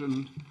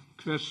urgent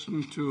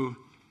question to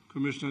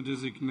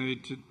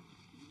Commissioner-designate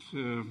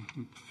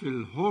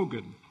Phil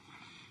Hogan.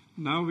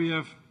 Now we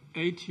have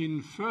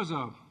 18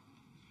 further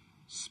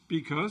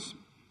speakers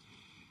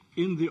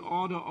in the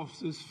order of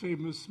this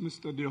famous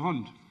Mr. de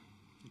Hond.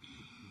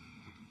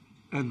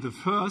 And the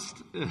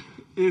first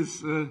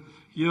is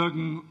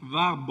Jürgen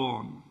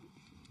Warborn.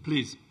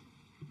 Please.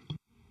 Thank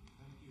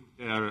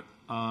you, Chair.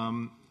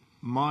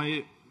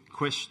 My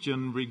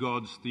question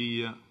regards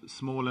the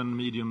small and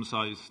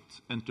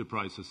medium-sized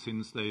enterprises,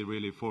 since they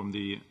really form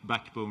the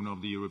backbone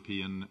of the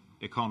European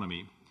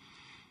economy.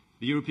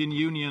 The European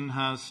Union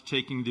has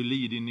taken the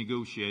lead in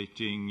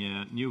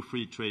negotiating new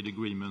free trade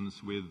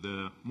agreements with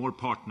more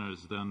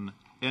partners than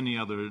any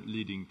other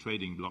leading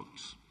trading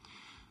blocs.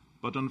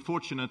 But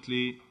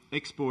unfortunately,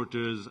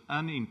 exporters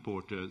and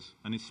importers,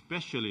 and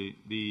especially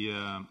the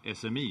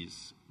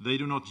SMEs, they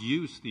do not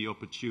use the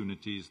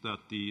opportunities that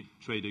the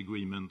trade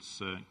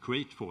agreements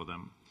create for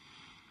them.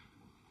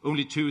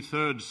 Only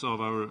 2/3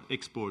 of our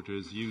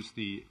exporters use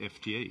the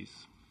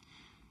FTAs.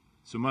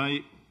 So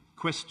my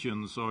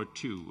questions are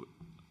two.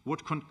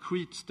 What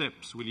concrete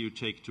steps will you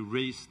take to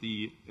raise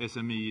the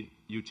SME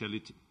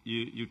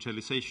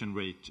utilization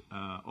rate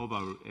of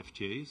our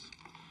FTAs?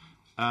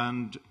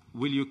 And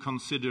will you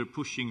consider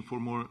pushing for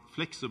more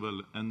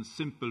flexible and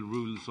simple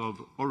rules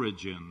of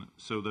origin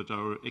so that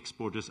our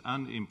exporters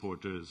and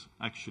importers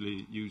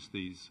actually use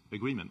these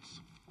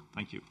agreements?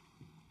 Thank you.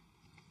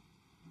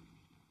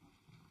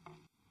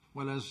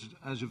 Well,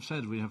 as you've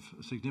said, we have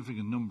a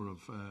significant number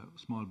of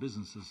small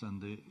businesses,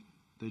 and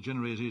they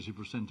generate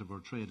 80% of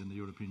our trade in the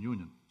European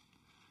Union.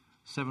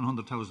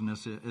 700,000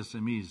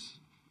 SMEs,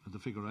 the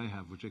figure I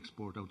have, which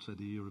export outside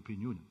the European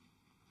Union.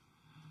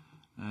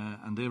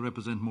 And they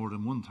represent more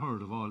than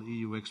 1/3 of all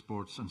EU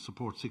exports and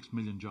support 6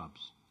 million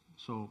jobs.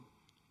 So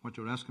what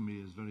you're asking me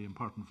is very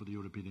important for the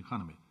European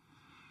economy.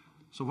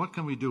 So what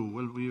can we do?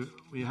 Well,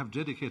 we have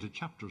dedicated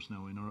chapters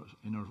now in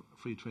our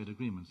free trade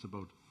agreements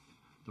about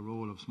the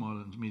role of small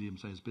and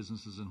medium-sized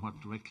businesses and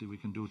what directly we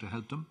can do to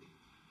help them.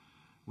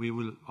 We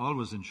will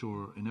always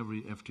ensure in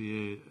every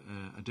FTA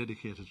a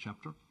dedicated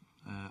chapter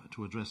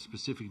to address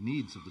specific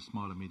needs of the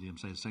small and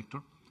medium-sized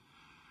sector.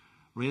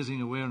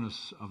 Raising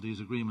awareness of these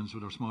agreements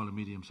with our small and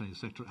medium-sized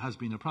sector has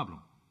been a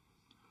problem.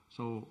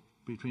 So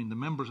between the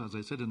members, as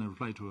I said in a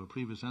reply to a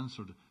previous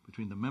answer,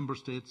 between the member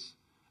states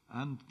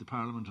and the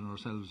Parliament and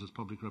ourselves as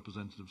public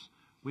representatives,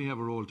 we have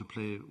a role to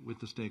play with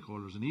the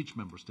stakeholders in each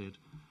member state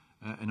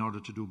in order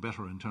to do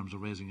better in terms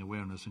of raising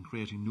awareness and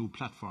creating new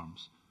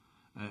platforms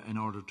in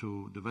order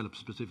to develop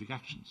specific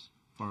actions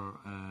for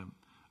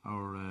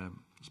our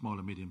small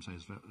and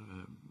medium-sized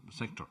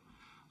sector.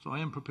 So I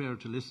am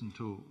prepared to listen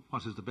to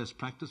what is the best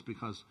practice,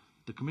 because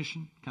the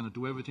Commission cannot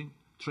do everything,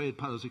 trade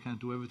policy can't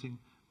do everything,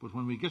 but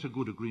when we get a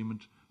good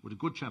agreement with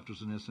good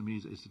chapters in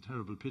SMEs, it's a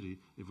terrible pity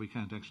if we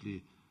can't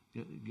actually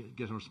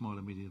get our small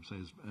and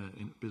medium-sized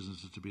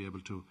businesses to be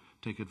able to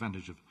take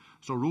advantage of.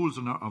 So rules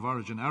of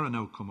origin are an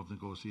outcome of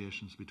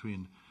negotiations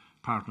between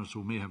partners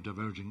who may have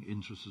diverging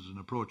interests and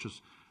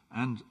approaches,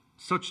 and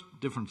such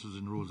differences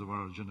in rules of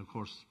origin, of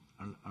course,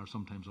 are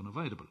sometimes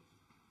unavoidable.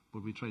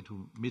 But we try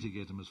to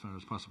mitigate them as far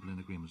as possible in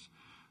agreements.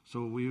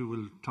 So we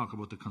will talk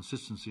about the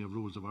consistency of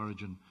rules of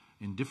origin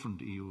in different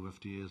EU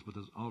FTAs, but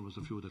there's always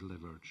a few that will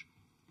diverge.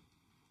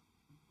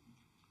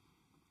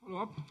 Follow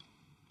up.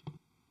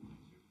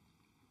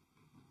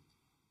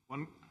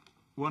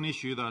 One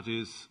issue that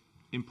is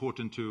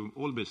important to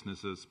all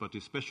businesses, but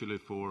especially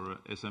for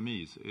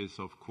SMEs, is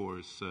of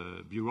course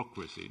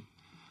bureaucracy.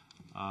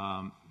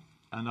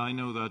 And I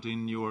know that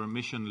in your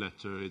mission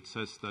letter it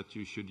says that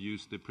you should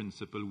use the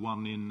principle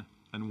one in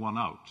and one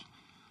out.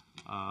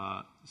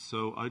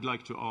 So I'd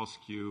like to ask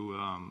you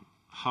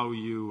how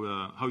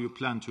you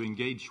plan to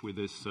engage with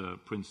this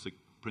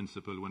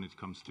principle when it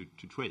comes to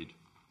trade.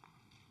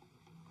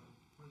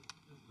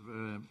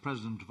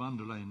 President von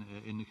der Leyen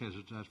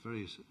indicated that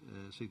very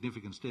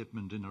significant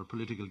statement in her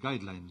political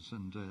guidelines,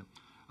 and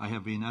I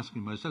have been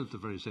asking myself the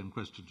very same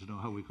question to know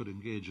how we could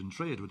engage in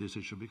trade with this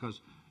issue,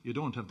 because you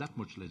don't have that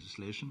much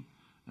legislation.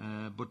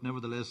 But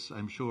nevertheless,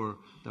 I'm sure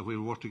that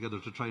we'll work together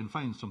to try and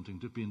find something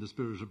to be in the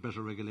spirit of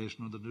better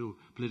regulation of the new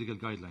political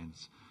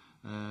guidelines.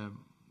 I'm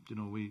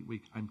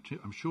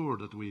sure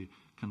that we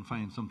can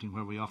find something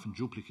where we often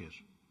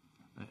duplicate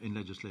in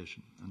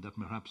legislation, and that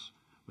perhaps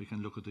we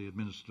can look at the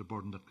administrative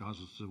burden that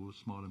causes to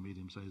small and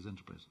medium-sized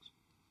enterprises.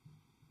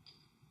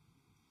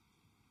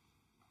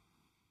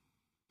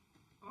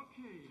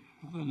 Okay,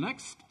 the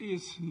next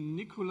is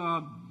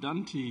Nicola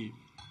Danti.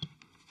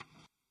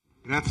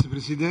 Grazie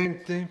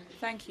Presidente.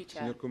 Thank you,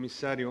 Chair. Signor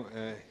Commissario,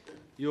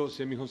 io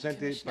se mi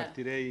consente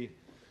partirei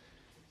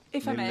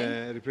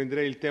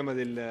riprenderei il tema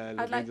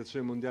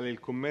dell'Organizzazione Mondiale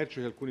del Commercio,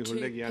 che alcuni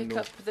colleghi hanno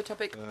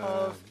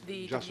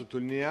già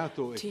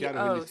sottolineato. È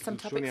chiaro che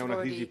l'istituzione ha una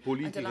crisi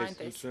politica e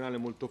istituzionale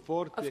molto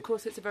forte,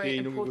 che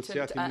i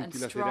negoziati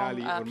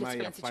multilaterali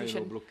ormai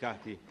appaiono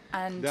bloccati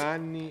da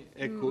anni.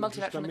 Ecco,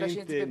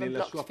 giustamente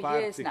nella sua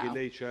parte che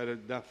lei ci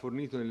ha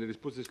fornito nelle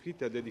risposte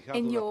scritte ha dedicato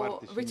una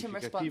parte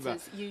significativa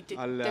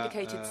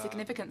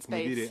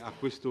a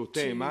questo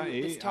tema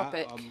e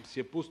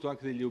si è posto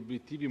anche degli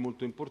obiettivi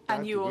molto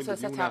importanti,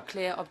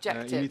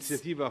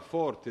 iniziativa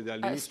forte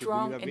dall'inizio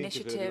del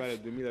 2020 per arrivare al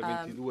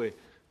 2022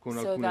 con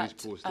alcune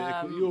risposte.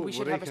 Ecco, io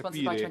vorrei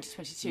capire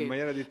in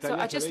maniera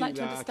dettagliata, lei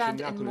l'ha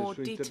accennato nel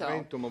suo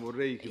intervento, ma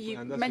vorrei che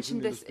andasse più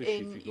nello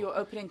specifico.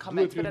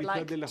 Due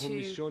priorità della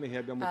Commissione che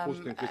abbiamo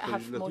posto in questa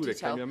legislatura: il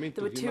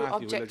cambiamento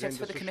climatico e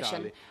l'agenda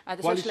sociale.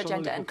 Quali sono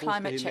le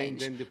proposte che lei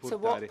intende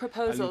portare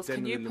all'interno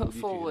delle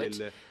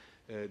modifiche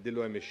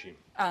dell'OMC?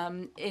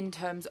 In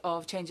terms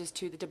of changes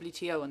to the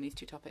WTO on these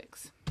two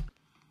topics.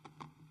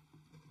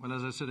 Well,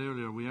 as I said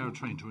earlier, we are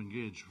trying to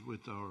engage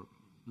with our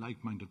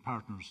like-minded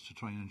partners to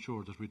try and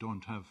ensure that we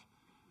don't have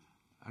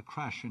a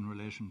crash in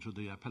relation to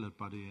the appellate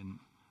body in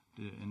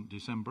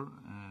December.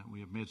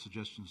 We have made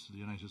suggestions to the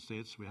United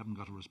States. We haven't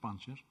got a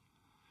response yet.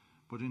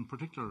 But in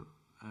particular,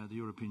 the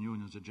European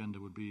Union's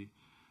agenda would be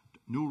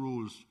new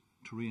rules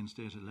to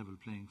reinstate a level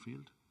playing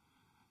field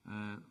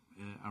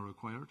are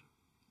required.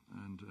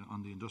 And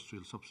on the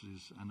industrial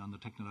subsidies and on the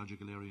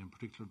technological area in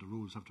particular, the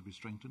rules have to be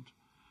strengthened.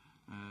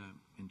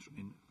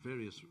 In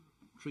various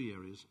three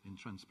areas: in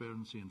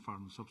transparency and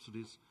foreign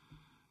subsidies,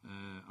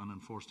 on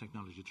enforced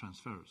technology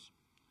transfers.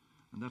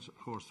 And that, of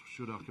course,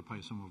 should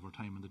occupy some of our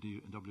time in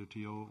the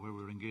WTO, where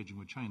we're engaging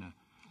with China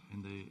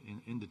in the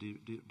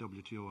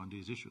WTO on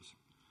these issues.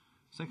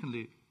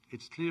 Secondly,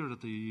 it's clear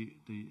that the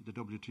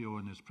WTO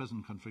in its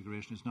present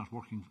configuration is not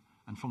working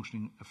and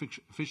functioning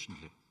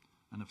efficiently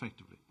and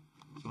effectively.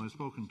 So I've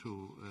spoken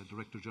to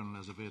Director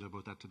General Azevedo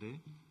about that today.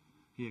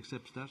 He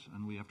accepts that,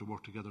 and we have to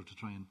work together to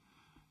try and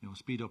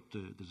speed up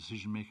the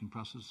decision-making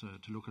process,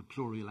 to look at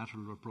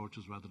plurilateral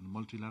approaches rather than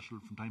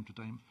multilateral from time to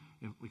time,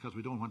 because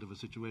we don't want to have a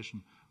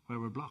situation where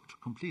we're blocked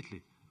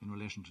completely in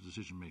relation to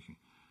decision-making.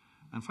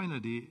 And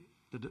finally,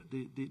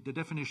 the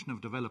definition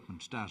of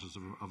development status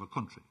of a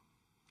country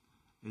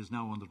is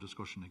now under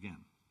discussion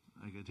again.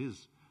 Like, it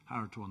is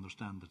hard to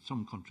understand that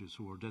some countries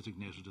who are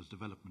designated as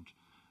development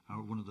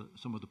are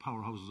some of the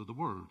powerhouses of the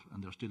world,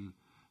 and they're still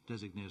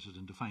designated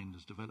and defined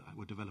as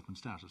with development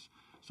status.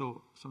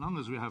 So long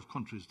as we have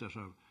countries that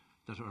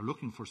are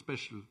looking for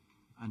special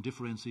and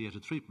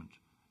differentiated treatment,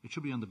 it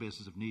should be on the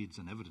basis of needs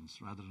and evidence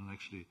rather than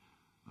actually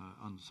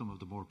on some of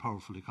the more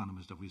powerful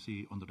economies that we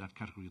see under that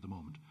category at the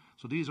moment.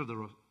 So these are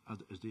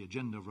the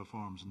agenda of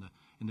reforms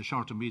in the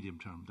short and medium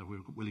term that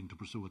we're willing to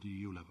pursue at the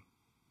EU level.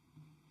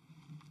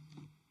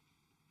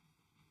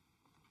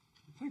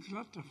 Thanks a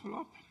lot.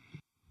 Follow-up.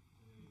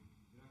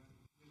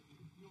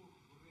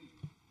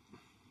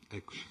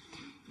 Eccoci.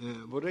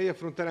 Vorrei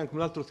affrontare anche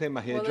un altro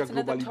tema che è già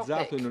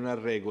globalizzato e non ha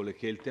regole,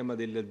 che è il tema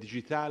del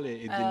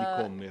digitale e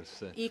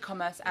dell'e-commerce.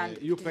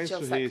 Io penso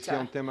che sia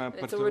un tema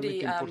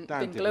particolarmente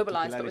importante per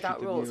tutelare i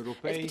cittadini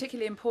europei,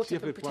 sia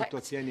per quanto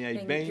attiene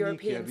ai beni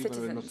che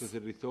arrivano nel nostro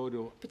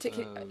territorio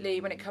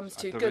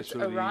attraverso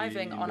il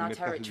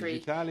mercato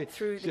digitale,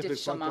 sia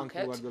per quanto anche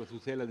riguarda la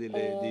tutela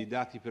dei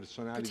dati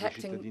personali dei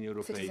cittadini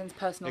europei.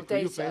 Ecco,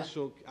 io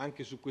penso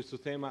anche su questo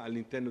tema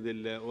all'interno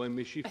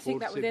dell'OMC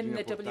forse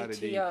bisogna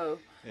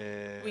portare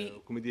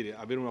come dire,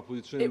 avere una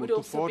posizione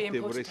molto forte.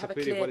 Vorrei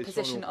sapere quali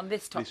sono le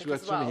sue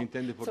azioni che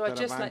intende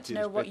portare avanti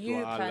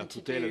rispetto alla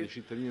tutela dei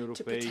cittadini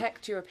europei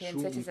su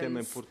un tema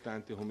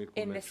importante come il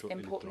commercio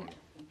elettronico.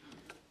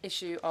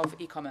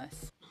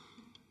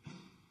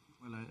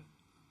 Well,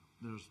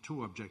 there's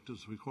two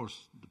objectives. Of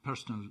course, the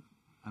personal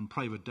and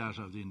private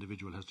data of the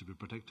individual has to be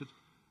protected,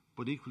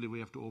 but equally we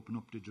have to open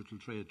up digital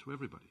trade to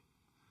everybody.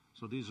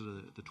 So these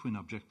are the twin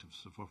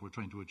objectives of what we're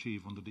trying to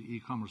achieve under the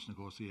e-commerce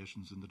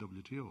negotiations in the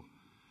WTO.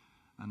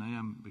 and I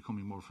am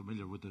becoming more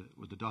familiar with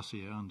the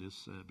dossier on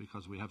this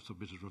because we have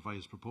submitted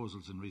revised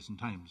proposals in recent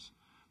times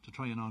to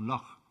try and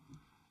unlock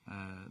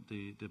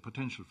the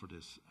potential for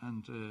this.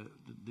 And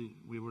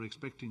we were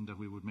expecting that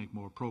we would make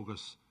more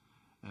progress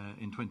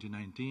in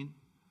 2019,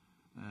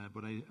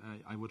 but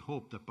I would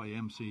hope that by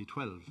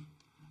MC12,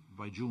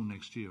 by June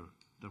next year,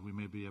 that we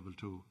may be able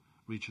to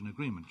reach an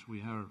agreement.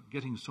 We are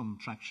getting some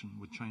traction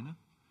with China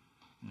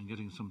and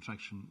getting some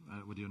traction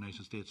with the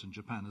United States and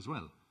Japan as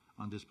well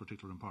on this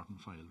particular important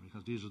file,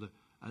 because these are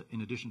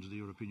in addition to the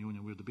European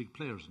Union, we're the big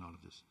players in all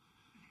of this.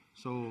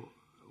 So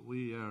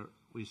we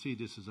see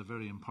this as a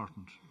very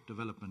important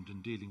development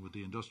in dealing with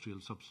the industrial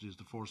subsidies,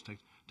 the forced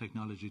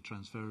technology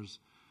transfers,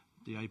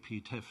 the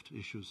IP theft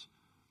issues.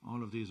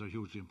 All of these are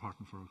hugely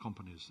important for our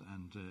companies,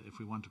 and if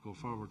we want to go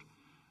forward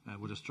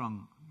with a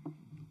strong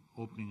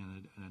opening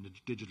and a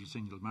digital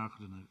single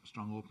market and a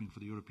strong opening for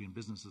the European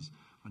businesses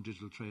on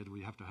digital trade,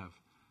 we have to have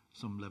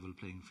some level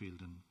playing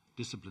field and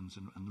disciplines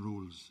and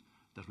rules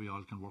that we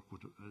all can work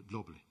with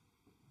globally.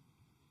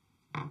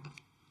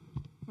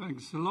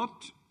 Thanks a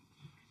lot.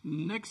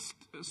 Next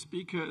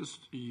speaker is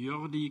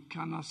Jordi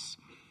Canas.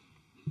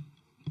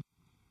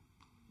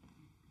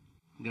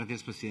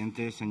 Gracias,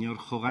 presidente. Señor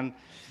Hogan,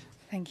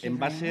 En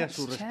base a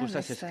sus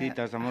respuestas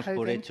escritas, damos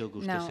por hecho que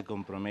usted se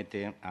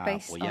compromete a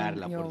apoyar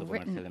el acuerdo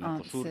comercial de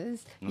Mercosur.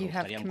 Nos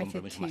gustaría un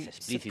compromiso más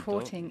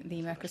explícito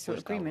en su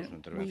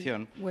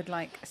intervención.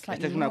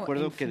 Este es un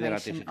acuerdo que, de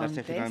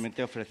ratificarse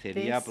finalmente,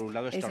 ofrecería, por un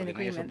lado,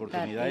 extraordinarias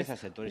oportunidades a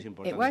sectores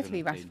importantes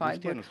de nuestra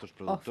industria, a nuestros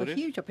productores,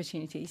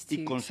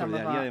 y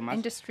consolidaría además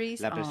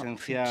la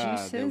presencia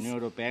de la Unión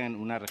Europea en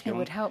una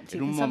región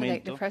en un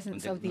momento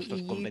donde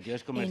nuestros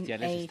competidores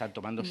comerciales están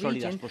tomando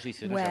sólidas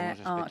posiciones y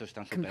algunos aspectos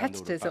están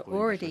superando a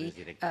Europa.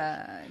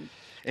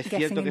 Es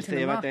cierto que este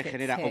debate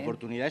genera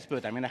oportunidades,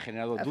 pero también ha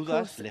generado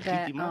dudas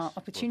legítimas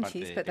por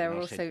parte de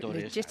los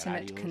sectores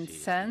agrarios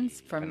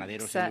y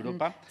ganaderos en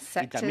Europa,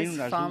 y también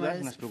unas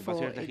dudas, unas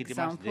preocupaciones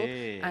legítimas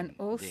de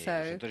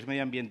sectores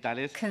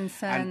medioambientales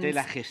ante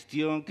la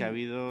gestión que ha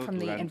habido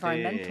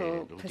durante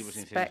los últimos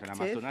incendios en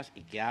Amazonas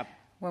y que ha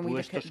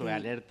puesto sobre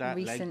alerta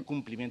el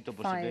incumplimiento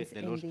posible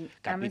de los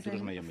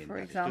capítulos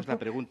medioambientales. Entonces, la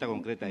pregunta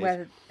concreta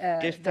es,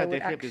 ¿qué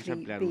estrategia piensa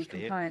emplear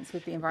usted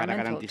para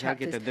garantizar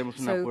que tendremos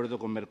un acuerdo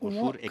con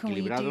Mercosur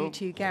equilibrado,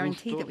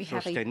 justo,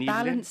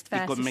 sostenible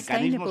y con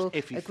mecanismos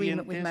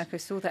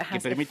eficientes que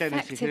permitan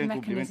exigir el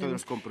cumplimiento de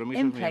los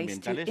compromisos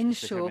medioambientales,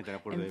 especialmente el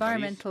Acuerdo de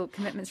París,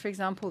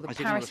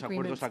 así como los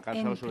acuerdos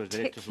alcanzados sobre los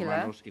derechos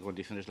humanos y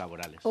condiciones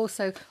laborales?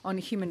 Also on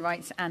human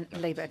rights and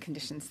labour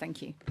conditions.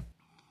 Thank you.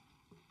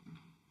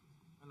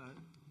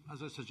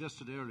 As I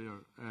suggested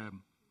earlier,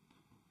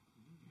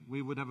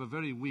 we would have a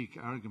very weak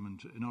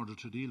argument in order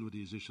to deal with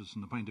these issues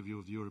from the point of view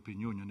of the European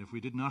Union if we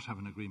did not have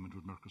an agreement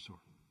with Mercosur.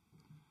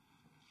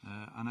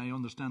 And I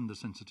understand the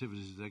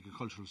sensitivities of the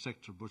agricultural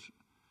sector, but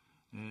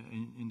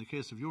in the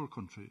case of your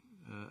country,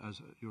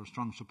 as you're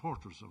strong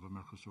supporters of a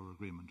Mercosur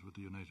agreement with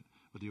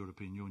the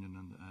European Union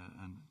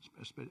and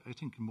I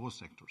think in most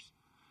sectors,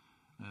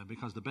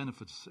 because the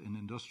benefits in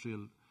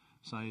industrial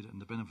side and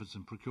the benefits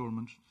in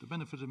procurement, the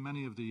benefit in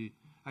many of the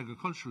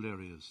agricultural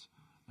areas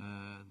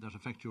that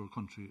affect your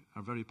country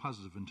are very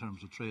positive in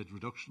terms of trade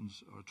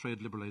reductions or trade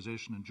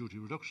liberalisation and duty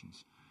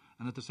reductions.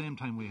 And at the same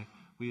time,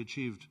 we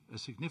achieved a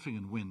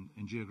significant win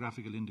in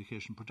geographical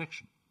indication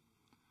protection,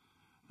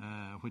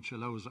 which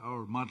allows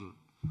our model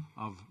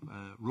of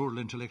rural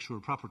intellectual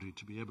property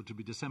to be able to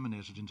be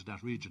disseminated into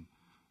that region.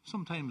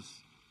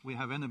 Sometimes we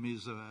have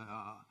enemies,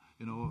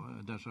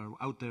 that are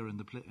out there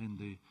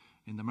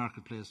in the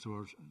marketplace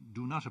who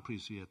do not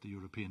appreciate the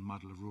European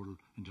model of rural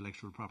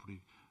intellectual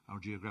property, our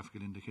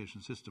geographical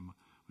indication system,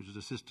 which is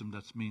a system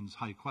that means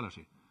high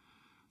quality.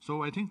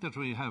 So I think that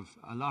we have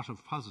a lot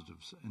of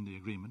positives in the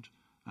agreement,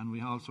 and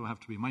we also have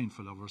to be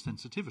mindful of our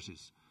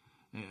sensitivities,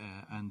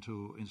 and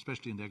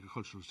especially in the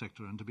agricultural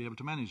sector, and to be able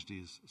to manage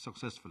these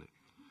successfully.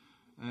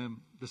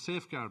 The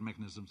safeguard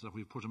mechanisms that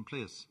we've put in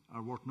place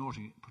are worth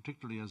noting,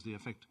 particularly as they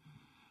affect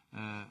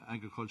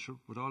agriculture,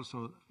 but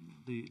also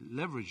the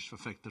leveraged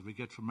effect that we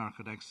get from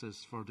market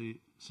access for the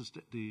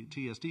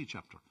TSD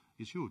chapter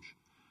is huge.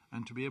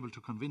 And to be able to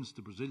convince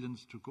the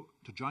Brazilians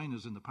to join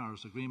us in the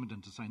Paris Agreement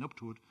and to sign up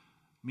to it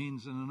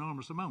means an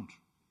enormous amount,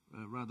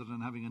 rather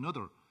than having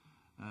another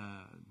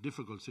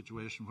difficult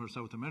situation where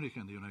South America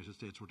and the United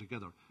States were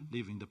together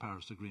leaving the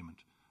Paris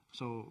Agreement.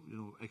 So,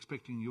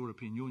 expecting the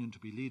European Union to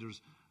be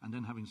leaders and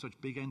then having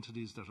such big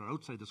entities that are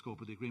outside the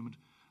scope of the agreement,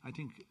 I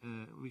think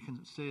we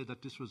can say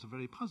that this was a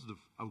very positive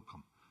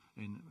outcome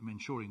in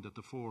ensuring that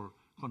the 4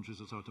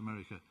 countries of South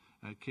America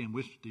came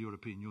with the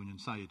European Union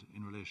side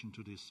in relation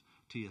to this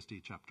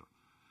TSD chapter.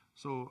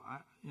 So,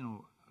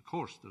 of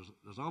course,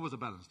 there's always a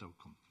balanced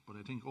outcome, but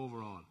I think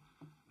overall,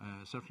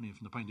 certainly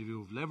from the point of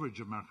view of leverage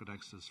of market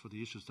access for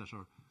the issues that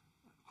are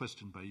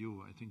questioned by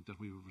you, I think that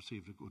we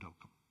received a good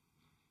outcome.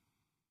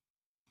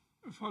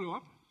 A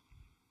follow-up?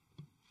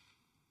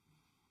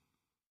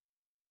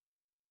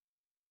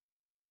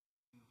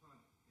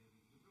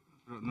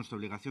 Nuestra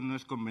obligación no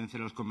es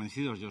convencer a los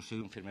convencidos. Yo soy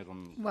un firme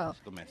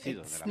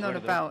convencido it's del not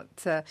acuerdo,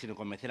 about sino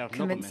convencer a los no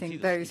convincing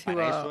convencidos. those who Y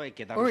para are eso hay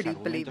que dar already los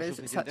argumentos believers,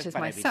 suficientes such as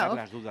para evitar myself.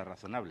 las dudas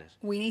razonables.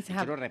 We need to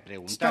have Quiero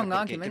repreguntar, strong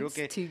porque creo arguments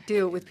que to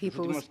deal with en los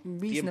últimos people's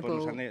tiempos reasonable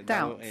nos han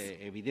dado doubts.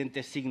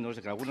 evidentes signos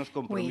de que algunos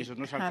compromisos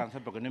no se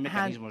alcanzan porque no hay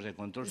mecanismos de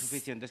control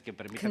suficientes que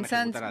permitan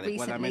ejecutar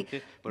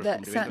adecuadamente por los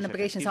that certain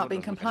obligations aren't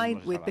being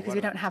complied with because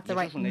we don't have the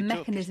right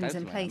mechanisms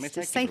in place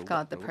to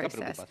safeguard the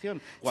process.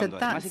 So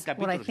that's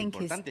what I think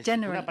is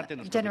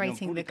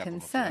generating the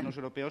concern.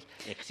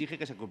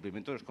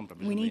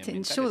 We need to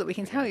ensure that we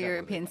can tell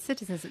European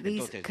citizens that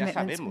these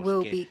commitments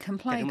will be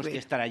complied with.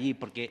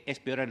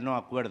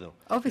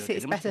 Obviously,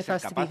 it's better for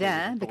us to be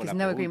there because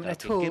no agreement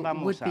at all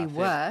would be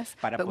worse,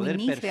 but we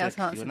need to be able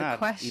to answer the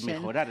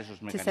question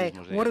to say,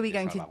 what are we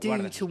going to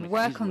do to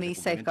work on these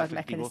safeguard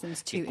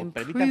mechanisms, to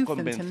improve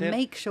them, to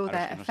make sure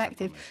they're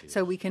effective,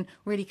 so we can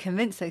really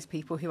convince those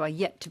people who are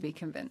yet to be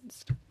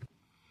convinced.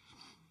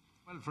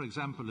 Well, for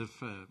example,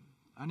 if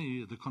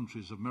any of the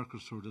countries of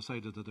Mercosur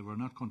decided that they were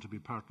not going to be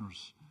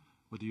partners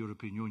with the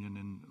European Union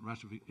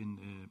in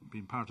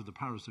being part of the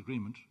Paris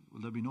Agreement,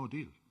 well, there'll be no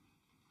deal.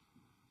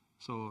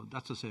 So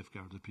that's a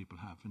safeguard that people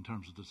have in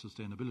terms of the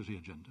sustainability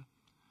agenda.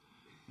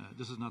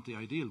 This is not the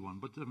ideal one,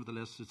 but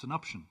nevertheless it's an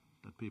option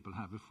that people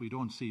have. If we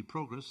don't see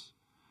progress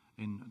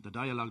in the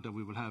dialogue that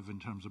we will have in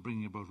terms of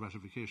bringing about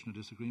ratification of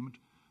this agreement,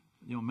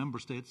 you know, member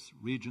states,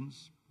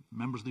 regions,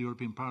 members of the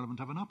European Parliament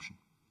have an option.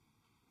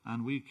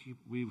 And we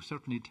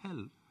certainly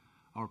tell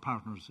our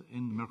partners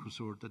in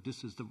Mercosur that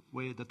this is the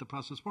way that the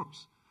process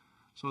works.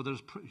 So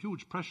there's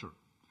huge pressure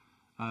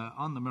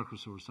on the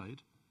Mercosur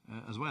side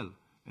as well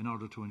in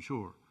order to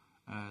ensure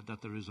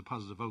that there is a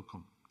positive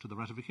outcome to the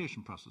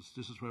ratification process.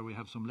 This is where we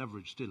have some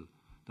leverage still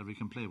that we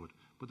can play with.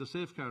 But the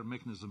safeguard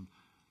mechanism,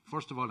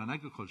 first of all in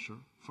agriculture,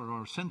 for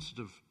our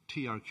sensitive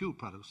TRQ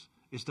products,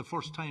 is the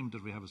first time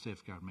that we have a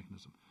safeguard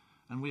mechanism.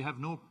 And we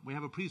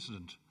have a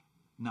precedent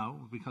now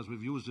because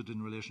we've used it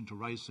in relation to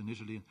rice in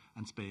Italy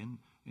and Spain,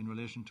 in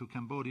relation to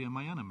Cambodia and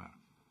Myanmar,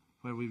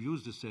 where we've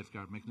used this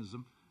safeguard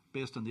mechanism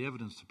based on the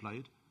evidence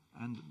supplied.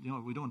 And you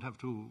know, we don't have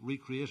to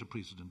recreate a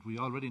precedent. We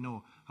already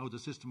know how the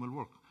system will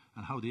work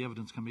and how the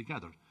evidence can be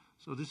gathered.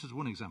 So this is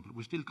one example.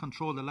 We still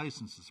control the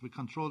licenses. We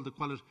control the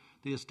quality,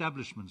 the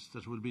establishments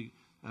that will be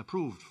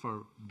approved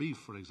for beef,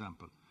 for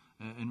example,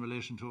 in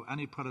relation to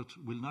any product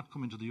will not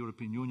come into the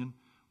European Union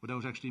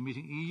without actually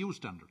meeting EU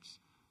standards.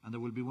 And there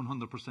will be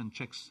 100%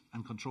 checks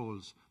and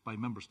controls by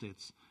member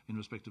states in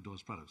respect of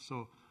those products.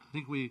 So I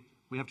think we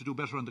have to do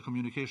better on the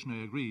communication,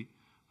 I agree,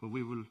 but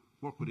we will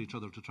work with each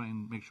other to try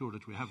and make sure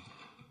that we have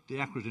the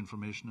accurate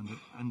information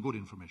and good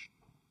information.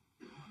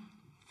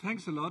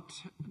 Thanks a lot.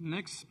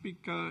 Next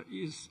speaker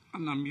is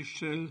Anna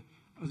Michel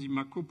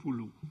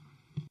Azimakopoulou.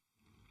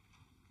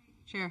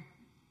 Chair.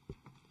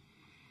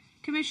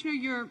 Commissioner,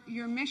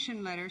 your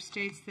mission letter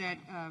states that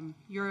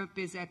Europe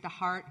is at the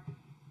heart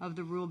of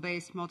the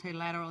rule-based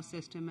multilateral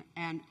system,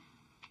 and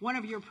one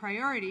of your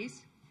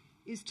priorities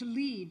is to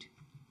lead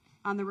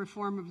on the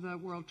reform of the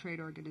World Trade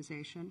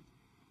Organization,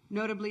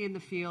 notably in the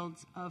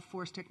fields of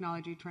forced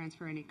technology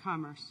transfer and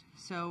e-commerce.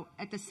 So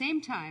at the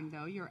same time,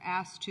 though, you're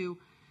asked to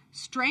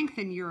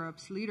strengthen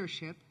Europe's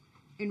leadership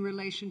in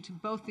relation to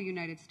both the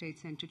United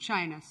States and to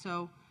China.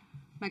 So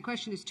my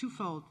question is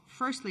twofold.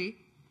 Firstly,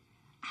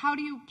 how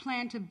do you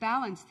plan to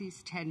balance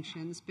these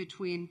tensions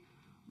between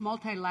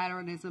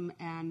multilateralism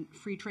and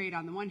free trade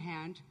on the one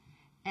hand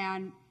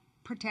and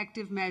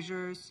protective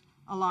measures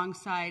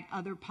alongside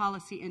other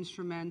policy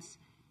instruments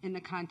in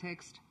the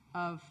context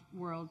of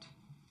World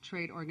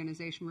Trade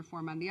Organization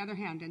reform on the other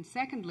hand? And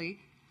secondly,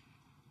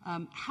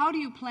 how do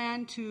you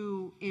plan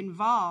to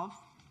involve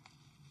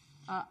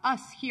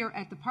us here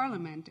at the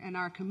Parliament and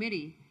our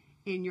committee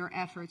in your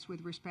efforts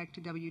with respect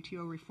to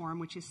WTO reform,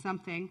 which is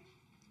something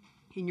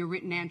in your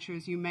written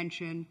answers you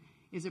mentioned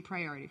is a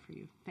priority for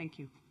you? Thank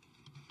you.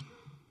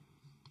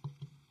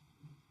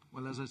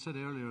 Well, as I said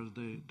earlier,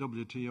 the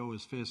WTO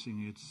is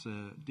facing its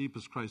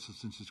deepest crisis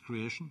since its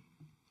creation,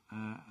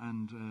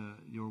 and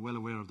you're well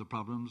aware of the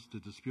problems. The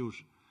dispute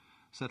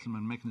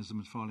settlement mechanism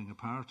is falling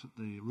apart,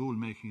 the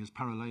rule-making is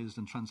paralysed,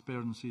 and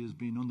transparency is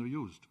being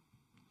underused.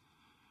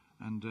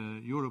 And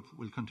Europe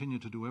will continue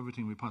to do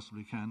everything we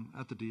possibly can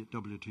at the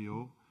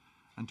WTO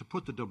and to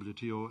put the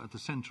WTO at the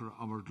centre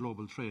of our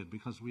global trade,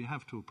 because we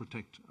have to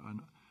protect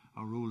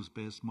our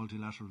rules-based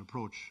multilateral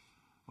approach.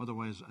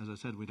 Otherwise, as I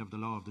said, we'd have the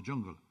law of the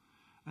jungle.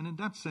 And in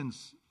that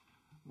sense,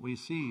 we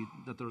see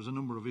that there's a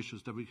number of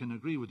issues that we can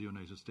agree with the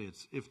United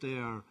States if they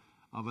are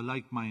of a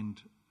like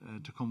mind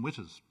to come with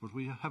us. But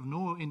we have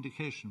no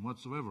indication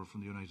whatsoever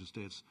from the United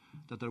States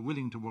that they're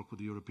willing to work with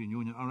the European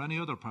Union or any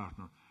other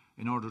partner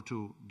in order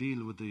to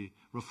deal with the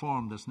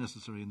reform that's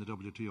necessary in the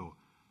WTO.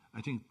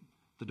 I think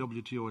the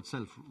WTO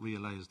itself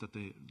realised that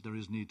there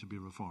is need to be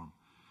reform.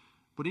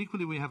 But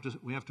equally,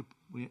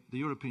 the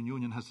European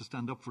Union has to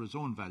stand up for its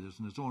own values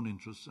and its own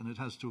interests, and it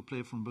has to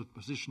play from a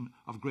position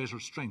of greater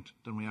strength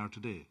than we are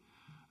today.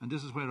 And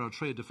this is where our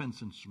trade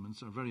defence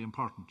instruments are very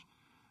important.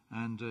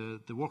 And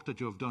the work that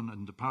you have done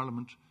in the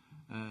Parliament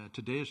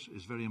to date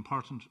is very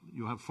important.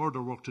 You have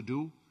further work to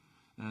do,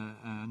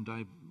 and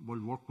I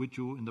will work with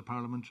you in the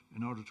Parliament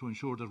in order to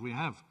ensure that we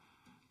have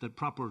the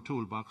proper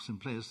toolbox in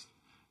place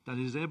that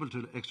is able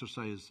to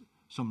exercise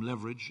some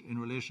leverage in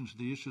relation to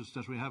the issues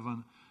that we have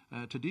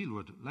to deal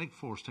with, like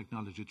forced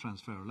technology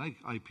transfer, like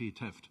IP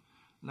theft,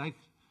 like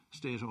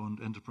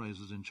state-owned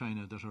enterprises in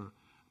China that are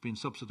being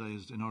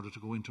subsidised in order to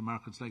go into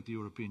markets like the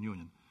European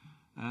Union.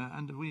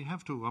 And we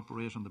have to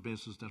operate on the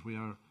basis that we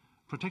are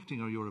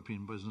protecting our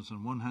European business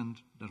on one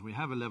hand, that we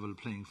have a level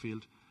playing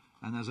field,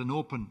 and as an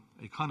open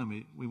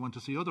economy, we want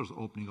to see others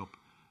opening up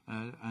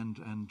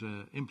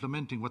and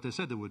implementing what they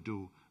said they would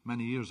do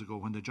many years ago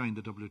when they joined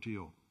the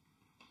WTO.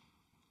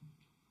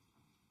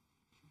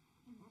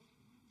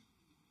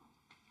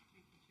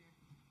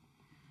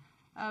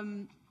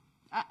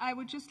 I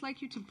would just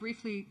like you to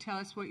briefly tell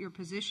us what your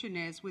position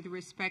is with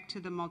respect to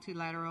the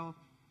Multilateral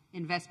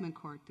Investment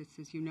Court. This,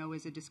 as you know,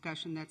 is a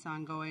discussion that's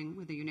ongoing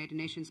with the United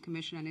Nations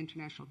Commission on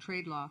International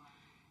Trade Law.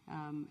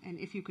 And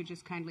if you could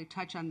just kindly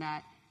touch on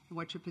that,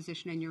 what your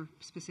position and your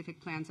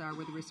specific plans are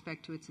with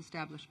respect to its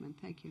establishment.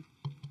 Thank you.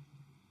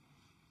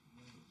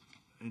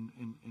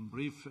 In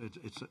brief,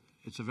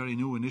 it's a very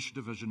new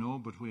initiative, as you know,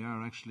 but we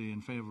are actually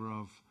in favour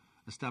of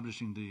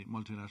establishing the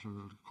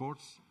multilateral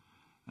courts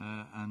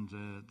and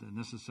the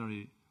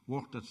necessary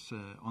work that's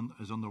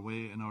is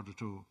underway in order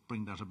to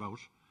bring that about.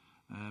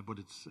 But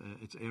it's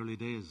early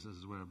days,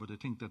 as it were. But I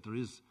think that there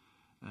is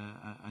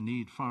a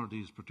need for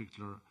these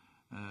particular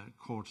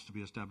courts to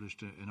be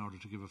established in order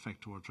to give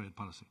effect to our trade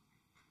policy.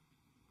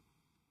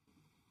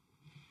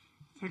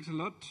 Thanks a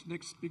lot.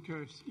 Next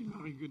speaker is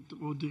Margaret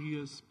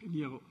Rodriguez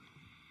Pinheiro.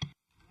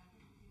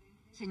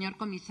 Señor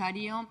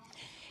comisario,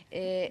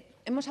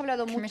 hemos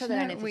hablado mucho de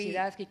la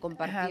necesidad que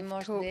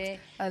compartimos de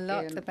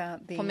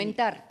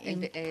fomentar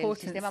el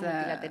sistema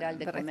multilateral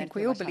de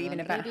comercio basado en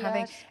reglas y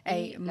la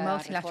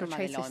reforma de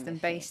la OMC.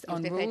 Usted ha hecho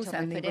referencia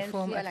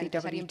a la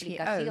necesaria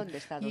implicación de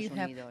Estados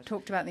Unidos,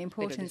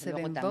 pero desde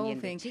luego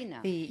también de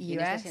China. Y en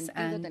ese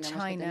sentido tenemos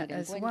que tener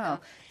en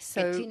cuenta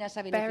que China se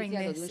ha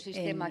beneficiado de un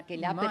sistema que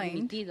le ha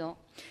permitido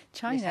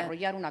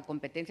desarrollar una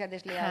competencia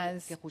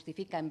desleal que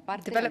justifica en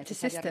parte la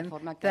necesaria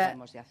reforma que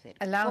debemos de hacer.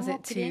 Allows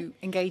it to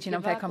engage in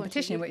unfair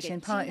competition, which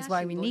in part is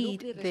why we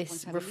need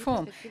this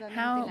reform.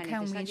 How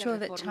can we ensure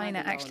that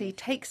China actually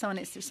takes on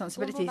its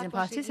responsibilities and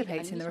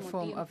participates in the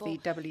reform of the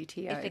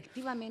WTO?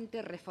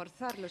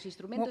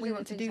 What we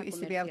want to do is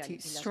to be able to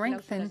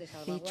strengthen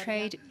the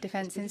trade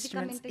defence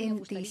instruments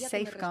in the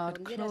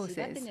safeguard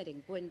clauses.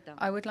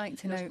 I would like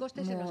to know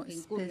more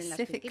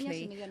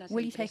specifically,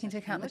 will you take into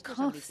account the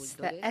costs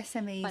that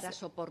SMEs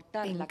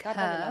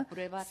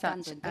incur,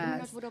 such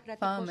as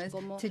farmers,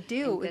 to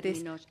deal with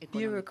this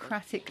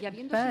bureaucratic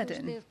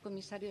burden?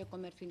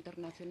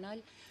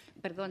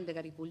 De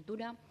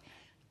Agricultura,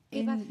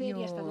 ¿qué va a hacer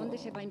y hasta dónde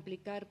se va a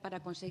implicar para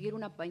conseguir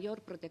una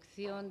mayor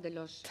protección de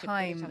los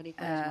sectores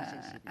agrícolas más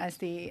sensibles? As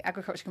the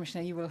Agriculture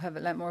Commissioner, you will have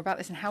learnt more about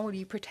this, and how will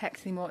you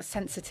protect the more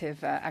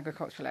sensitive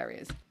agricultural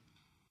areas?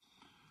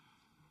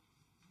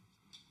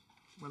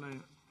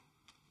 Well,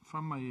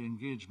 from my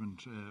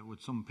engagement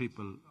with some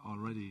people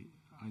already,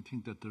 I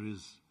think that there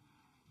is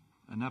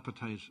an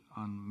appetite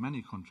on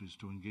many countries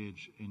to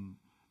engage in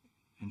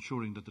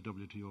ensuring that the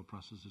WTO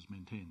process is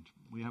maintained.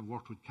 We have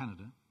worked with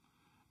Canada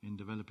in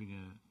developing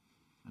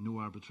a new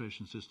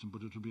arbitration system,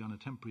 but it will be on a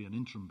temporary and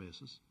interim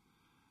basis.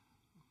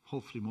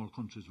 Hopefully more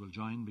countries will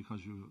join,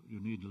 because you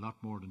need a lot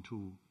more than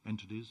two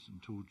entities and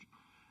two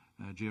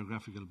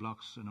geographical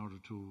blocks in order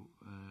to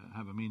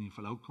have a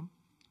meaningful outcome.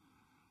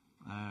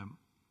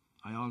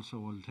 I also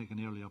will take an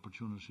early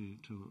opportunity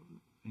to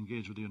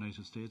engage with the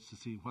United States to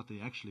see what they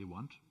actually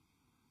want,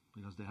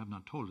 because they have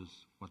not told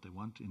us what they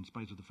want, in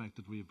spite of the fact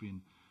that we have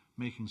been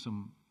making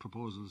some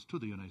proposals to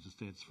the United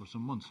States for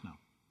some months now.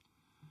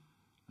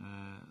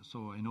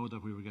 So I know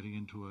that we were getting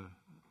into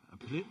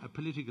a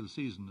political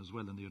season as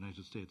well in the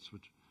United States,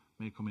 which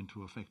may come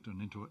into effect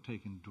and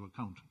take into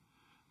account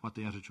what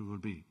the attitude will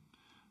be.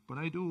 But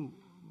I do,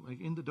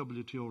 like in the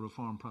WTO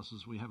reform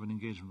process, we have an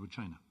engagement with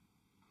China.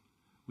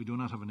 We do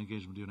not have an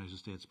engagement with the United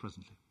States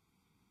presently.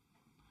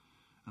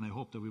 And I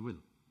hope that we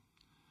will.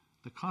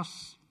 The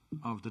costs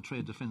of the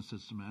trade defence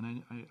system,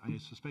 and I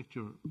suspect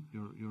you're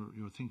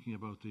thinking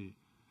about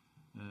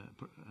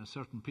a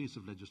certain piece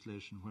of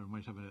legislation where it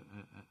might have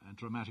a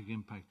dramatic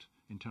impact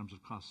in terms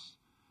of costs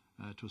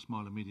to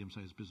small and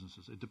medium-sized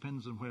businesses. It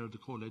depends on where the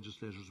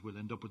co-legislators will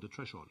end up with the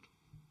threshold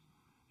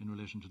in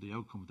relation to the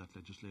outcome of that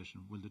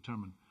legislation. Will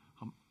determine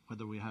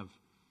whether we have,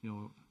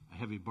 a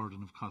heavy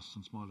burden of costs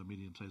on small and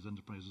medium-sized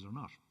enterprises or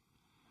not.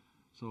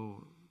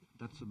 So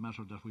that's a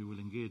matter that we will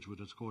engage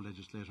with as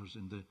co-legislators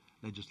in the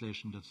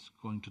legislation that's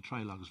going to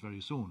trilogues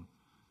very soon,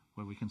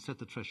 where we can set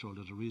the threshold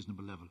at a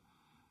reasonable level.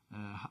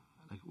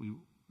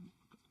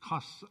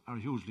 Costs are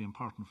hugely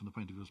important from the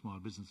point of view of small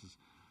businesses,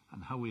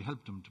 and how we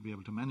help them to be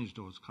able to manage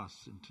those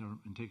costs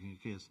in taking a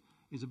case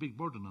is a big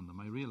burden on them.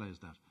 I realise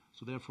that.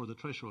 So therefore the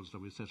thresholds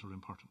that we set are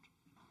important.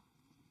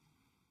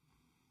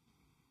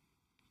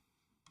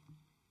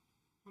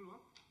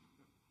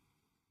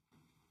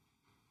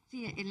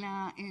 Sí,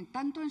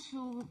 tanto en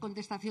su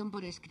contestación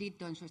por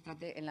escrito,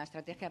 en la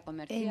estrategia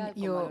comercial,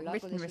 como a lo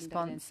largo de su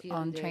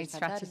intervención de esta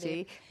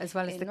tarde,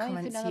 no ha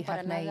mencionado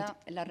para nada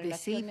las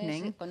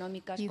relaciones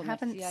económicas,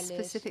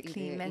 comerciales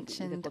y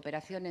de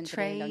cooperación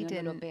entre la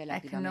Unión Europea y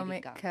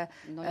Latinoamérica.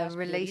 No las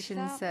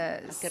prioriza, ¿a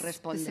qué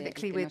responde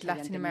que no se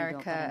hayan tenido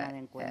para nada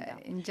en cuenta?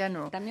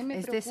 También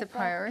me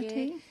preocupa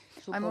que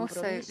su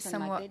compromiso en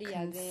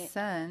materia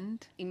de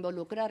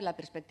involucrar la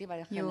perspectiva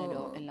de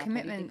género en la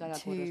política de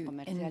acuerdos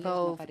comerciales me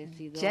ha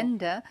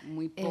parecido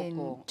muy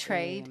poco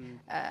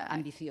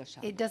ambiciosa.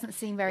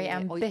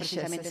 Hoy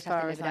precisamente se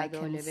ha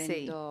celebrado el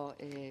evento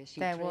She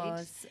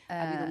Trade.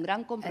 Ha habido un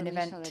gran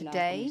compromiso de la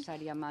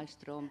comisaria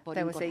Malmström por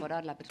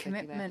incorporar la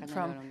perspectiva de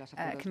género en los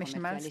acuerdos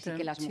comerciales y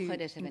que las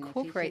mujeres se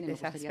beneficien. Me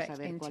gustaría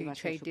saber cuál va a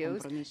ser su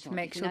compromiso.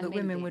 Y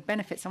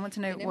finalmente,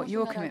 tenemos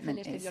un arancel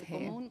exterior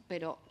común,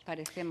 pero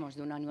carecemos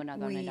de una unión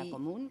aduanera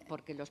común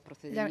porque los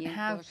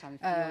procedimientos,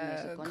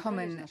 sanciones y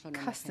controles no son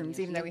customs,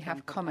 even though we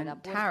have common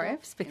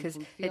tariffs, because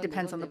it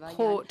depends on the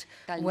port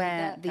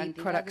where the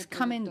products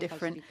come in,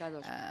 different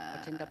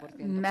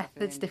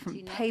methods,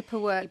 different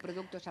paperwork.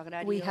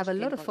 We have a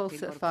lot of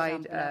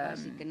falsified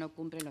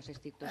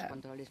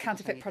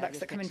counterfeit products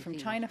that come in from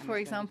China, for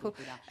example,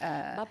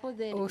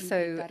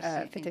 also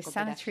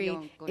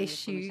phytosanitary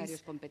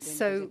issues.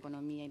 So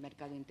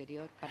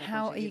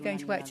how are you going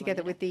to work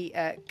together with the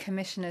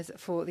commissioners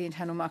for the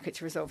internal market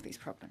to resolve these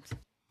problems?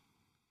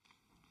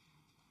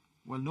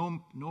 Well,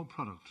 no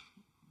product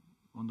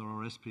under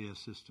our SPS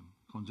system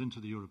comes into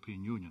the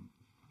European Union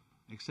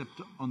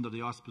except under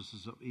the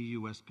auspices of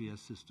EU SPS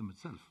system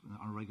itself,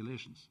 our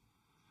regulations.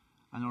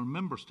 And our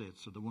member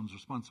states are the ones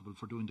responsible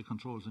for doing the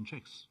controls and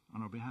checks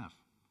on our behalf.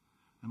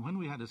 And when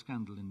we had a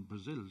scandal in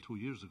Brazil 3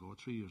 years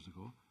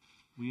ago,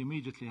 we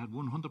immediately had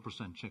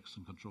 100% checks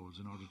and controls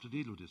in order to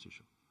deal with this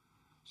issue.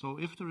 So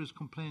if there is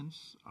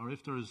complaints or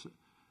if there is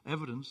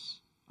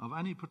evidence of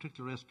any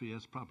particular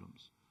SPS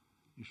problems,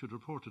 you should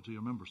report it to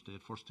your member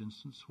state, first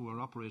instance, who are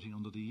operating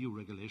under the EU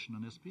regulation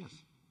on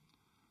SPS.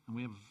 And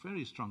we have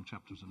very strong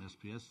chapters on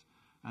SPS,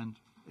 and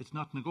it's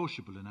not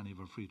negotiable in any of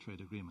our free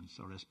trade agreements,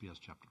 our SPS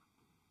chapter.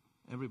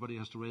 Everybody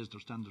has to raise their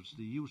standards to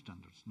the EU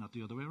standards, not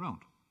the other way around.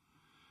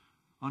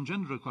 On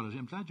gender equality,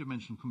 I'm glad you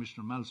mentioned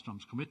Commissioner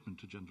Malmström's commitment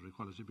to gender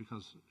equality,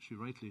 because she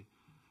rightly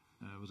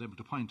was able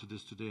to point to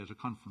this today at a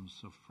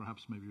conference of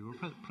perhaps maybe you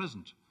were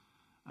present.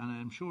 And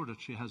I'm sure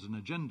that she has an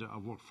agenda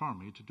of work for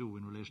me to do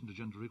in relation to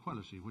gender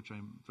equality, which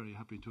I'm very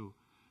happy to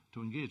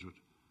engage with.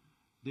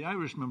 The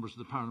Irish members of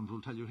the Parliament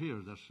will tell you here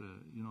that,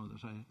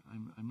 that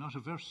I'm not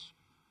averse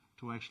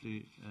to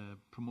actually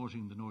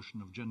promoting the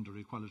notion of gender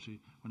equality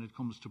when it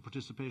comes to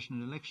participation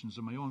in elections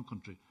in my own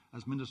country.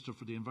 As Minister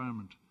for the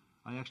Environment,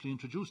 I actually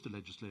introduced the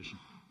legislation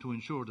to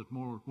ensure that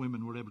more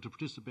women were able to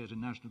participate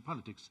in national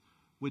politics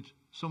with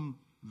some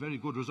very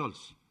good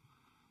results.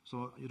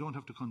 So you don't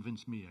have to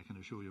convince me, I can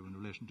assure you, in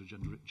relation to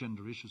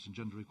gender issues and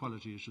gender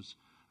equality issues.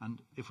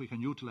 And if we can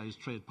utilise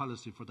trade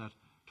policy for that,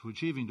 to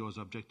achieving those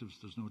objectives,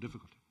 there's no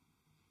difficulty.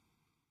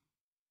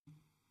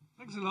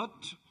 Thanks a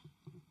lot.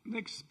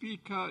 Next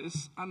speaker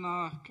is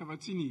Anna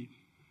Cavazzini.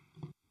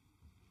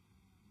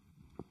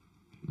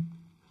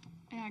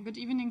 Good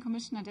evening,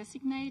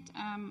 Commissioner-designate.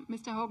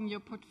 Mr. Hogan, your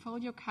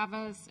portfolio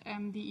covers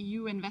the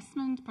EU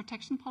investment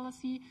protection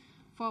policy,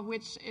 for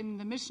which in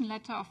the mission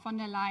letter of von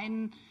der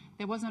Leyen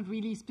there wasn't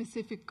really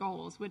specific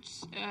goals,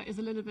 which is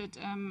a little bit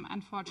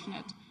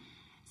unfortunate.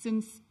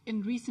 Since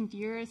in recent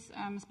years,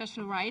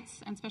 special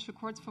rights and special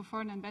courts for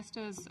foreign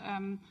investors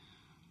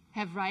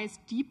have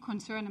raised deep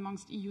concern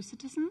amongst EU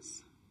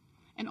citizens.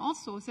 And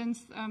also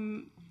since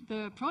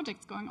the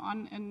projects going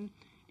on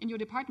in your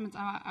departments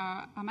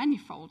are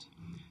manifold.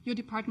 Your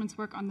departments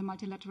work on the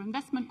Multilateral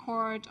Investment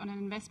Court, on an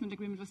investment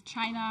agreement with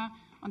China,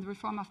 on the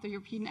reform of the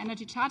European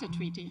Energy Charter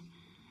Treaty.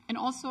 And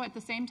also at the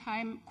same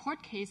time,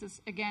 court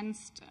cases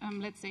against,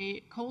 let's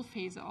say, coal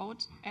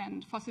phase-out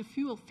and fossil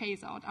fuel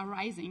phase-out are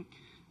rising.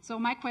 So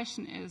my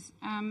question is,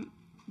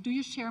 do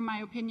you share my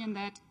opinion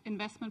that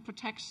investment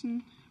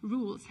protection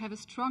rules have a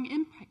strong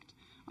impact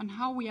on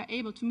how we are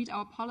able to meet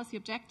our policy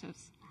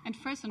objectives, and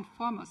first and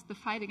foremost, the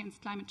fight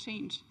against climate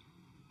change?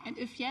 And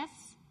if yes,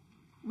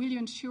 will you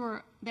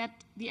ensure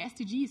that the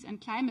SDGs and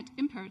climate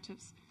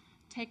imperatives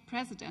take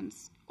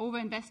precedence over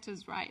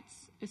investors'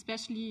 rights,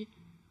 especially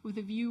with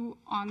a view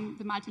on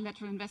the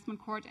Multilateral Investment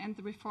Court and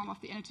the reform of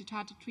the Energy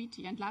Charter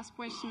Treaty? And last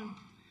question,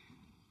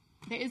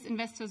 there is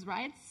investors'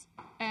 rights,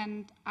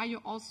 and are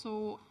you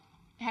also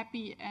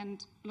happy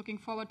and looking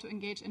forward to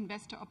engage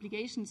investor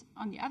obligations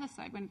on the other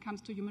side when it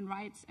comes to human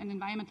rights and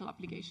environmental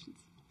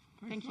obligations?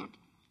 Thank you.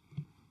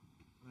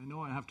 I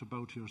know I have to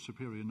bow to your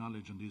superior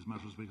knowledge in these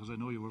matters, because I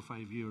know you were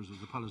 5 years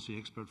as a policy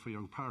expert for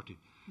your party.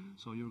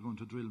 So you're going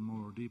to drill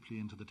more deeply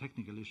into the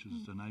technical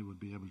issues than I would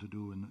be able to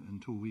do in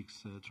 2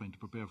 weeks trying to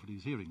prepare for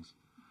these hearings.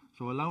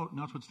 So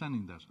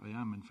notwithstanding that, I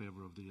am in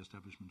favour of the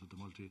establishment of the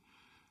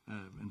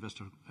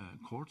multi-investor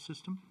court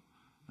system.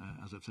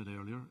 As I've said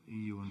earlier,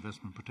 EU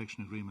investment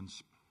protection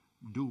agreements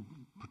do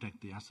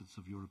protect the assets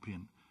of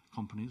European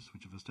companies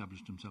which have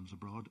established themselves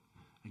abroad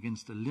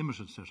against a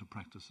limited set of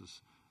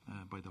practices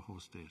by the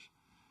host state.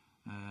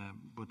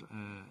 But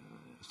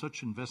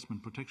such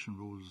investment protection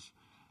rules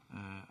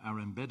are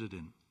embedded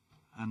in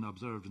and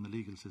observed in the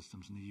legal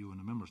systems in the EU and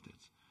the member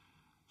states.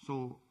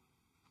 So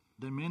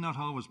they may not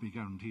always be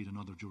guaranteed in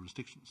other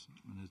jurisdictions,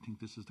 and I think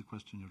this is the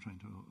question you're trying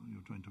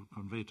to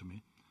convey to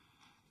me.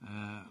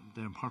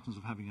 The importance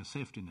of having a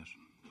safety net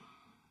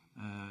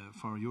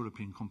for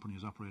European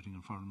companies operating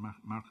in foreign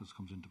markets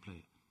comes into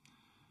play.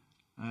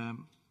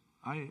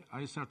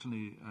 I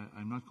certainly,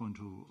 I'm not going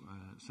to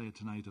say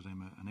tonight that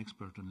I'm an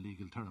expert in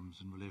legal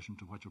terms in relation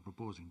to what you're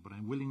proposing, but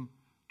I'm willing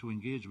to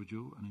engage with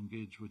you and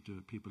engage with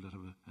the people that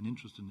have an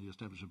interest in the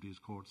establishment of these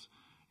courts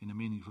in a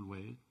meaningful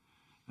way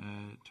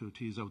to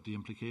tease out the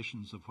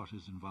implications of what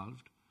is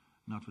involved,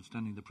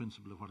 notwithstanding the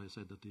principle of what I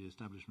said, that the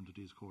establishment of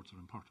these courts are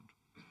important.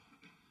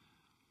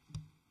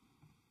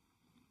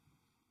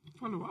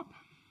 Follow-up?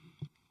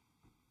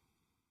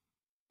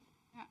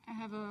 I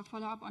have a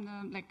follow-up on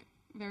a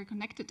very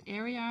connected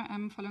area.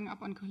 I'm following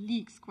up on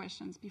colleagues'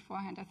 questions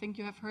beforehand. I think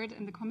you have heard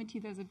in the committee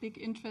there's a big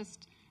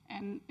interest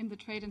in the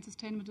Trade and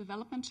Sustainable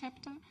Development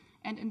chapter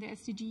and in the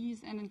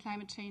SDGs and in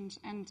climate change.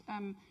 And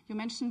you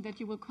mentioned that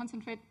you will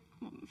concentrate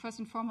first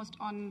and foremost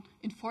on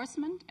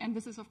enforcement, and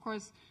this is of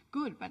course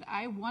good, but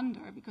I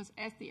wonder, because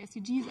as the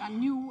SDGs are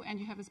new and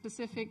you have a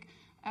specific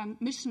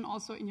mission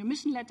also in your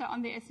mission letter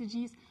on the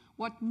SDGs,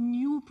 what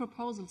new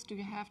proposals do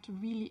you have to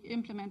really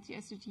implement the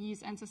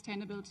SDGs and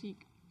sustainability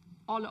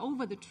all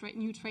over the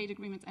new trade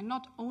agreements and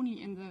not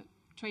only in the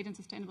Trade and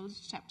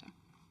Sustainability chapter?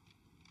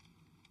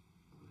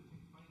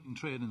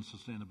 Trade and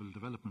sustainable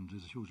development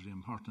is hugely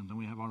important, and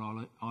we have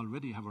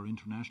already have our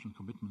international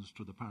commitments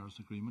to the Paris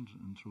Agreement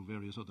and through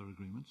various other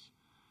agreements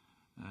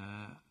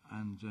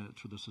and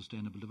through the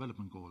Sustainable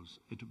Development Goals.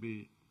 It would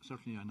be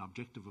certainly an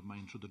objective of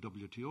mine through the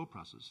WTO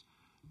process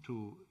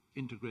to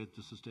integrate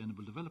the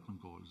Sustainable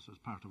Development Goals as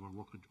part of our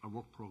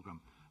work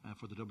programme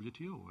for the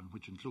WTO, and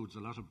which includes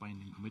a lot of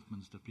binding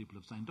commitments that people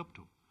have signed up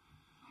to.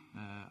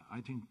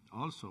 I think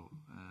also,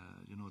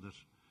 that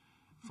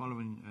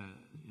following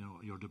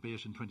your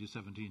debate in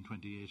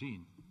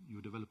 2017-2018,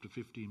 you developed a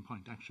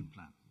 15-point action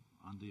plan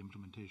on the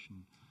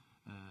implementation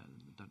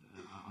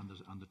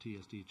on the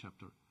TSD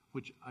chapter,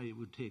 which I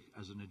would take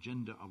as an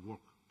agenda of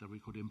work that we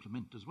could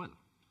implement as well.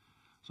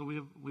 So we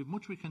have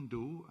much we can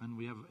do, and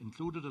we have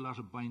included a lot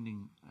of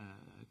binding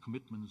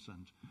commitments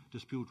and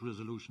dispute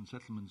resolution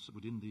settlements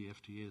within the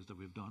FTAs that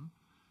we've done.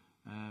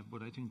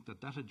 But I think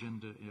that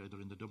agenda, either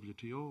in the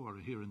WTO or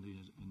here in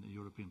the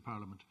European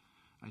Parliament,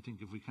 I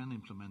think if we can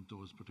implement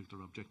those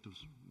particular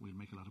objectives, we'll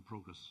make a lot of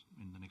progress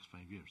in the next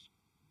 5 years.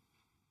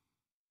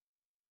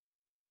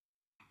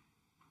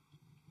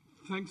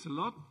 Thanks a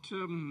lot.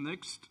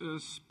 Next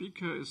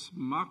speaker is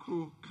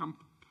Marco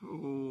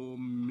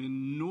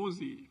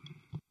Campomenosi.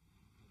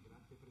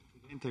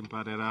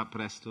 Imparerà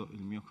presto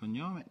il mio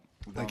cognome.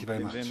 Thank you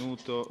very much.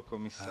 Benvenuto,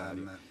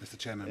 commissario. Mr.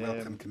 Chairman,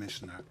 welcome,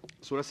 Commissioner.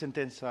 Sulla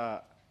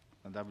sentenza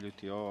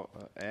WTO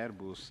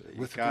Airbus, il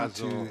With regard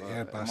caso to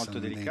Airbus molto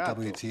and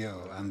delicato. the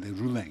WTO and the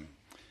ruling,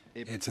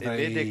 it's a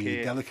vede very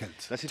che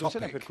delicate la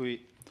situazione topic. per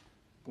cui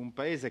un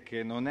paese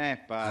che non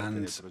è parte And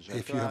del progetto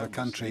if you have a Airbus,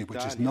 country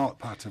which is l'Italia, not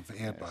part of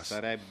Airbus,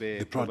 sarebbe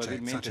the project, such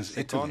probabilmente il as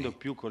secondo Italy,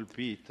 più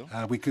colpito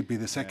we could be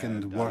the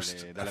second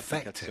worst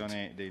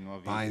dall'applicazione dei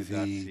nuovi affected by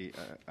dazi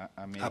the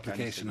americani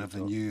application of the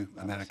new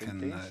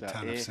American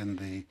tariffs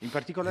in in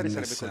particolare in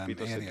sarebbe this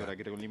colpito il settore area.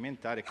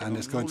 agroalimentare che And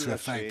non it's going to nulla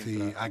affect the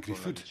c'entra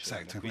agri-food con la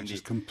sector, vicenda. which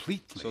is Quindi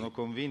completely sono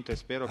convinto e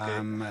spero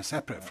che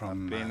separate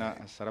from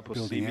appena sarà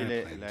building possibile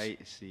airplanes. lei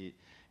si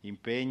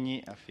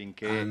impegni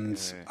affinché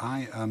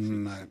I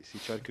am si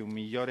cerchi un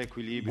migliore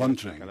equilibrio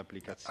wondering, tra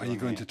l'applicazione are you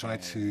going to try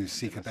to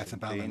seek a better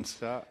balance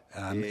sentenza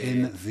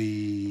in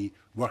the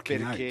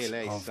working perché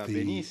lei out sa of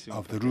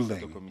benissimo the perché è stato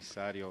ruling?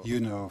 commissario You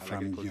know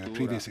from your all'agricoltura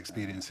previous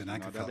experience in fino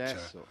ad agriculture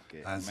adesso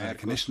che as a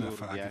Mercosur, Commissioner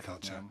for Vietnam,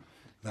 Agriculture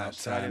that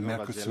Australia, Nuova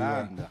Mercosur,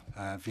 Zelanda,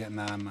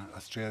 Vietnam, ma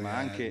Australia,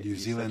 anche New gli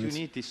Stati Zealand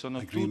Uniti sono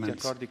tutti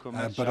agreements, accordi but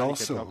commerciali che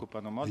also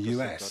preoccupano molto the il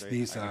US. settore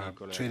These are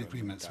agricolo e trade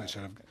agreements which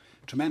are agroalimentare.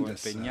 of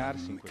tremendous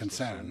impegnarsi in questo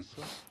concern.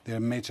 senso. There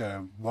are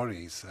major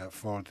worries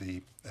for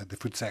the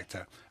food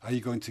sector. Are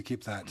you going to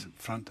keep that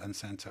front and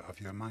center of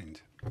your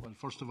mind? Well,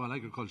 first of all,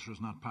 agriculture is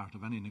not part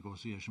of any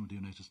negotiation with the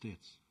United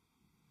States.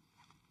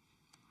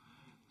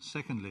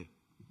 Secondly,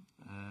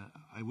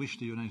 I wish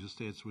the United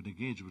States would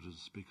engage with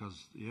us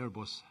because the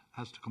Airbus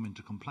has to come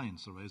into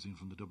compliance arising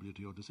from the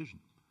WTO decision,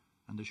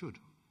 and they should.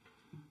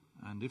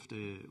 And if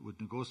they would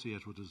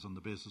negotiate with us on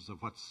the basis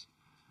of what's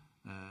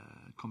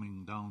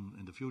coming down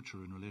in the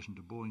future in relation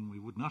to Boeing, we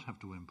would not have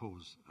to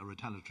impose a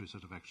retaliatory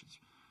set of actions.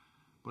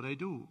 But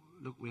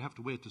we have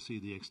to wait to see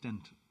the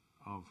extent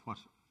of what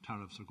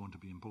tariffs are going to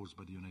be imposed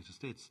by the United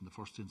States in the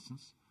first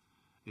instance,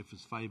 if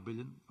it's 5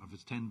 billion, or if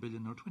it's 10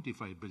 billion, or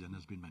 25 billion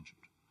has been mentioned.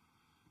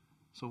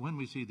 So when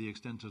we see the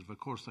extent of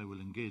course, I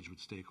will engage with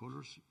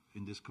stakeholders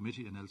in this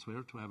committee and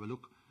elsewhere to have a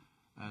look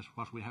at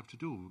what we have to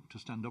do to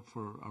stand up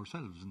for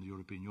ourselves in the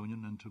European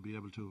Union and to be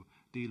able to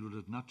deal with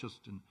it not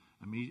just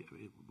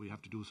we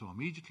have to do so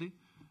immediately,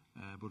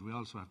 but we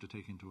also have to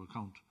take into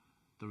account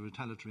the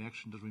retaliatory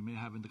action that we may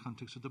have in the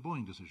context of the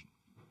Boeing decision.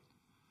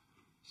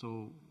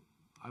 So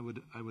I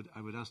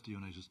would ask the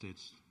United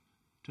States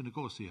to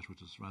negotiate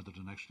with us rather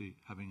than actually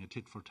having a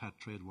tit-for-tat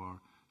trade war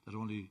that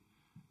only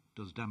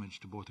does damage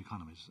to both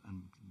economies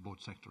and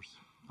both sectors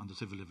on the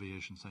civil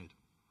aviation side.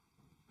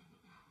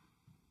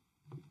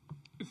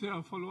 Is there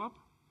a follow-up?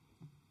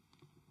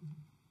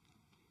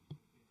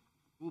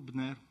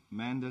 Hubner,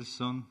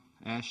 Mendelssohn,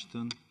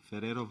 Ashton,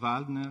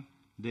 Ferrero-Waldner,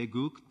 De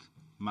Gucht,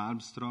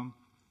 Malmström,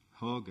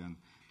 Hogan.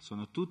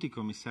 Sono tutti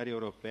commissari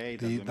europei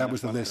dal 2004 that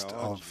was the list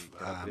of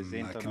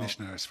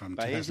commissioners from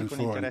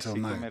 2004 until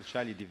now.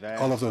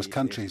 All of those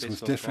countries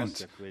with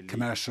different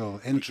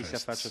commercial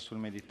interests,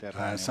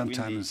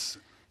 sometimes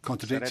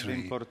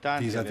contradictory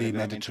vis-à-vis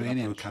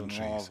Mediterranean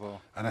countries.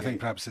 And I think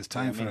perhaps it's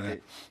time for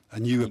a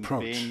new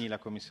approach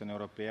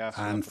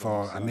and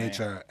for a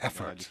major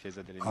effort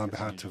on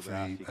behalf of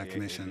the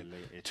Commission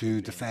to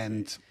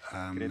defend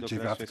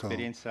geographical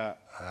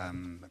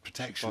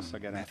protection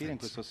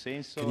methods.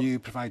 Can you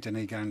provide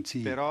any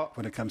guarantee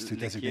when it comes to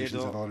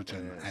designations of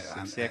origin,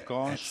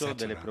 etc.?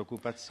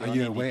 Are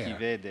you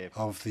aware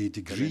of the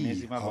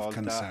degree of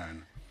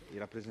concern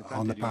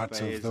on the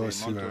part of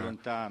those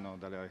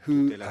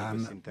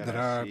there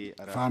are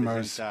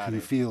farmers who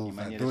feel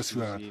that those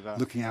who are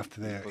looking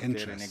after their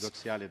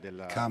interests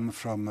come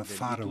from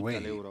far away,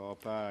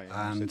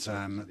 and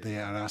they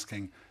are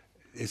asking,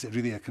 is it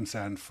really a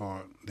concern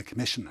for the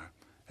Commissioner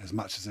as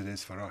much as it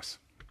is for us?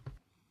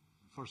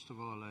 First of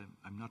all,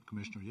 I'm not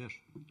Commissioner yet,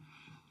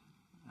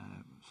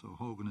 so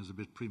Hogan is a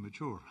bit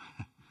premature.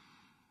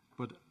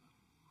 But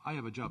I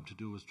have a job to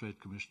do as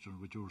Trade Commissioner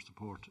with your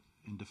support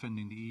in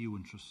defending the EU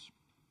interests.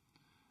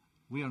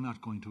 We are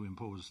not going to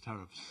impose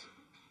tariffs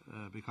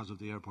because of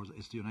the airports.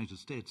 It's the United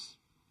States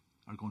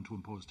are going to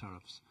impose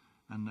tariffs.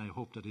 And I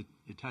hope that the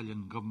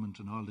Italian government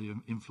and all the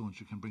influence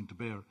you can bring to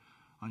bear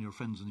on your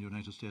friends in the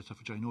United States, of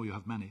which I know you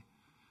have many,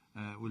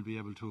 will be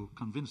able to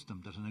convince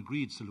them that an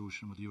agreed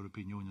solution with the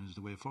European Union is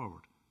the way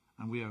forward.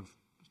 And we have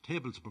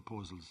tabled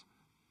proposals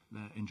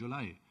in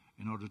July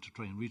in order to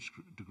try and reach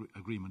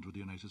agreement with the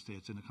United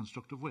States in a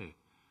constructive way.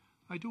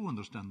 I do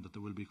understand that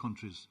there will be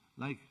countries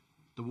like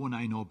the one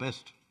I know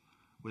best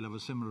will have a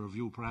similar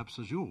view perhaps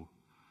as you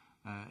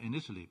in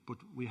Italy, but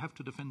we have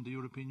to defend the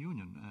European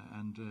Union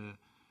and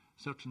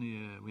certainly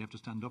we have to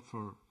stand up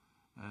for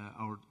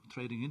our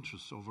trading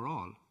interests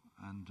overall,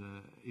 and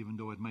even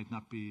though it might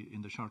not be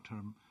in the short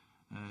term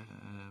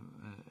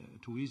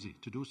too easy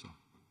to do so.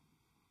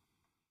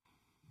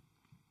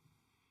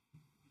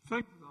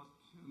 Thank you.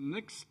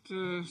 Next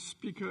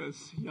speaker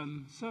is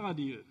Jan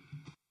Saradil.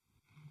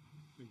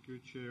 Thank you,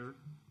 Chair.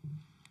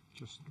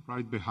 Just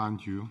right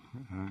behind you,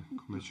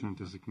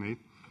 Commissioner-designate.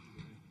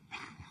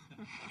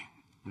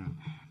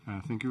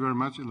 Thank you very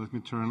much. And let me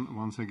turn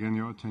once again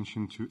your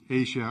attention to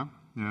Asia.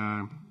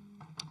 You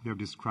have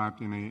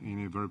described in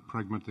a very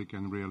pragmatic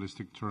and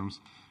realistic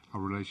terms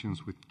our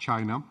relations with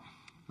China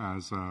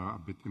as a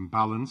bit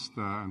imbalanced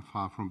and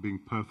far from being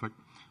perfect.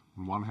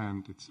 On one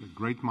hand, it's a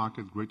great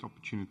market, great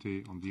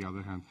opportunity. On the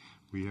other hand,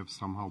 we have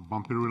somehow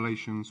bumpy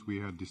relations. We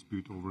had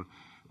dispute over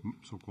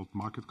so-called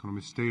market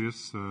economy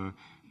status.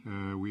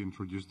 We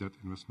introduced that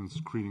investment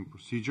screening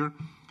procedure.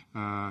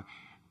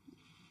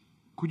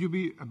 Could you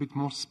be a bit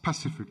more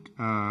specific?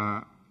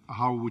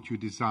 How would you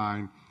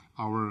design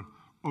our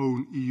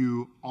own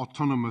EU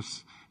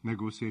autonomous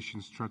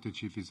negotiation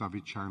strategy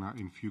vis-à-vis China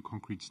in few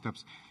concrete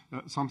steps?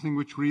 Something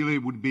which really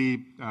would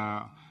be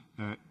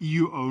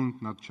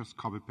EU-owned, not just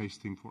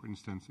copy-pasting, for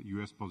instance, a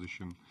US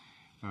position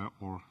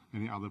or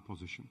any other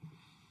position.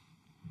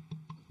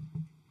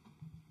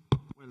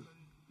 Well,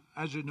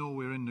 as you know,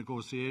 we're in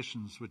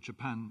negotiations with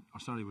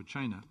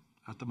China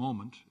at the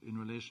moment in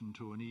relation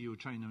to an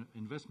EU-China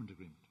investment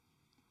agreement.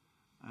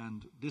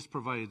 And this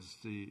provides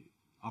the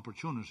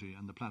opportunity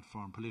and the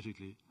platform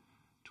politically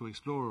to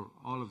explore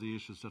all of the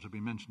issues that have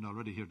been mentioned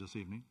already here this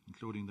evening,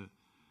 including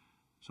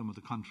some of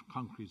the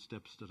concrete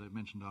steps that I've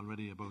mentioned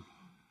already about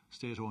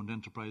state-owned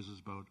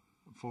enterprises, about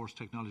forced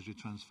technology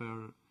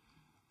transfer,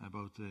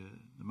 about the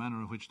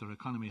manner in which their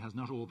economy has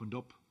not opened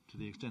up to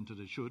the extent that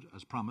it should,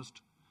 as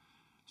promised.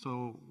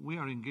 So we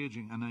are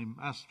engaging, and I'm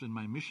asked in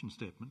my mission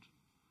statement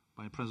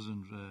by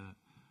President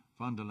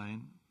von der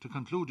Leyen to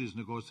conclude these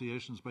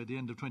negotiations by the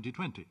end of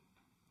 2020.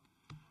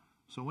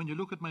 So when you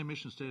look at my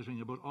mission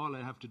statement about all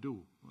I have to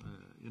do,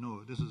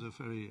 this is a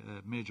very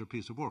major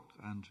piece of work,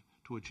 and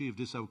to achieve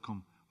this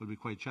outcome will be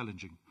quite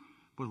challenging.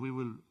 But we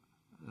will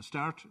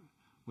start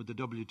with the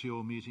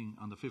WTO meeting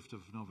on the 5th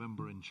of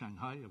November in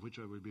Shanghai, of which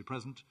I will be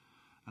present,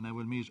 and I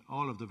will meet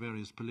all of the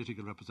various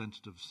political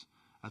representatives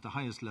at the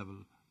highest level,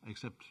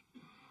 except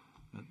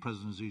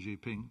President Xi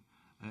Jinping,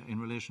 in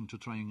relation to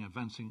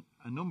advancing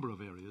a number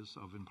of areas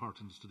of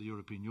importance to the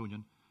European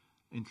Union,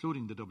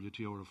 including the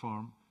WTO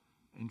reform,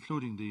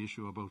 including the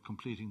issue about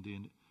completing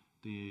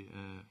the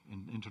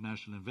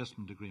international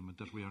investment agreement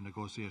that we are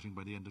negotiating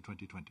by the end of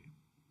 2020.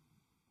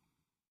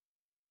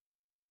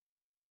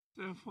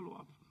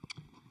 Follow-up.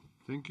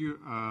 Thank you.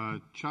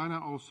 China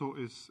also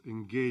is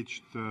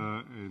engaged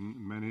in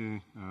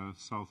many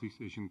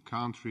Southeast Asian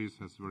countries,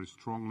 has very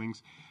strong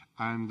links.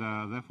 and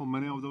therefore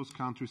many of those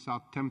countries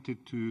are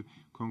tempted to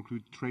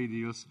conclude trade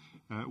deals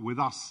with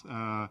us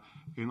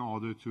in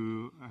order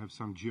to have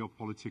some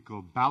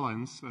geopolitical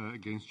balance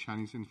against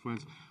Chinese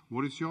influence.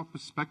 What is your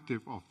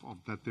perspective of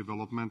that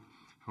development?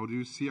 How do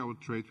you see our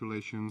trade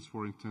relations,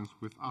 for instance,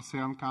 with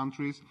ASEAN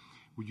countries?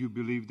 Would you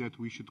believe that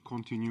we should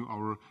continue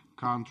our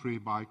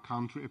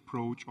country-by-country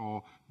approach,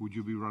 or would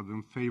you be rather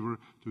in favor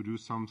to do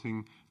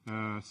something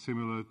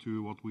similar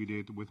to what we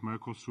did with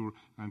Mercosur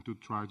and to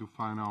try to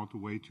find out a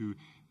way to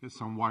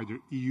some wider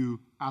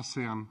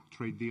EU-ASEAN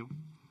trade deal?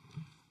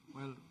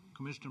 Well,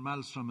 Commissioner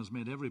Malmström has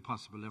made every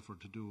possible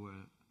effort to do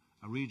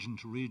a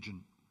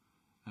region-to-region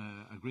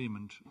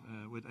agreement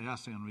with the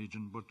ASEAN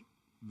region, but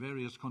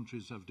various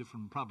countries have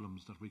different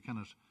problems that we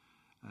cannot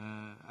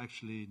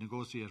actually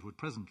negotiate with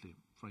presently.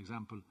 For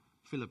example,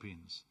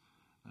 Philippines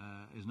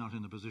is not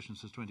in a position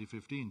since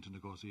 2015 to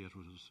negotiate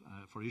with us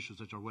for issues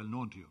that are well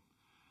known to you.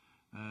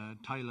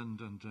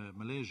 Thailand and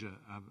Malaysia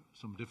have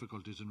some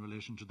difficulties in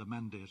relation to the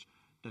mandate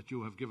that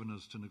you have given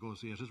us to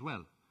negotiate as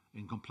well,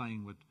 in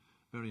complying with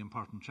very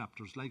important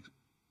chapters like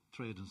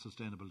trade and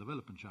sustainable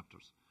development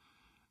chapters.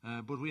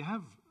 But we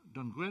have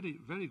done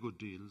very good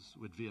deals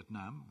with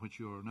Vietnam, which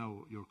your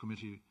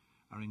committee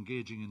are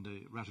engaging in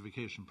the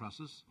ratification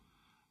process.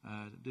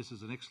 This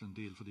is an excellent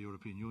deal for the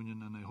European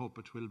Union, and I hope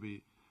it will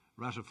be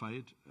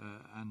ratified.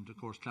 And of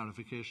course,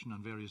 clarification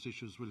on various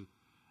issues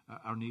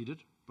are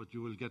needed, but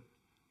you will get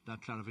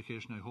that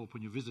clarification, I hope,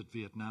 when you visit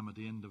Vietnam at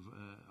the end of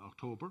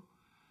October.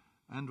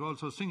 And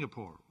also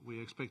Singapore. We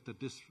expect that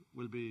this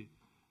will be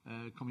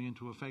coming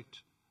into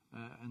effect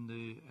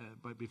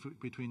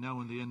between now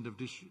and the end of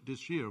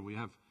this year. We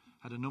have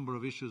had a number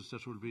of issues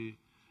that will be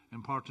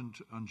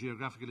important on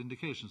geographical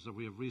indications that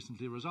we have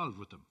recently resolved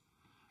with them.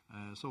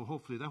 So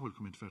hopefully that will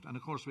come into effect. And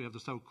of course we have the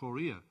South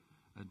Korea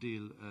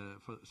deal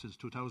since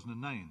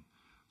 2009.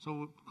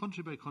 So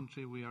country by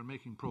country we are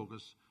making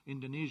progress.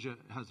 Indonesia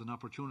has an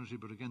opportunity,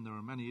 but again there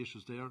are many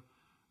issues there.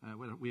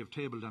 We have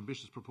tabled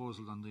ambitious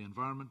proposals on the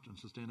environment and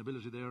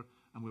sustainability there,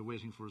 and we're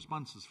waiting for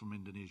responses from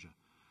Indonesia.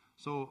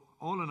 So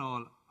all in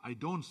all, I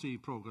don't see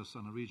progress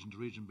on a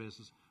region-to-region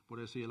basis, but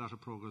I see a lot of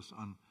progress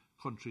on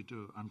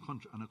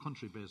a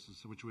country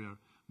basis, which we are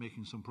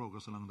making some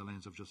progress along the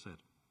lines I've just said.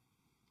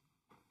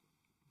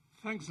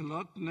 Thanks a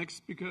lot. Next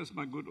speaker is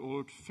my good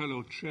old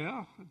fellow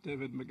chair,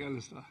 David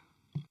McAllister.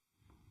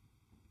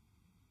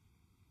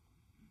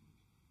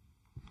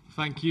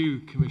 Thank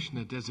you,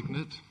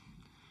 Commissioner-designate.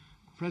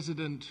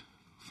 President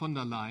von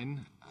der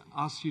Leyen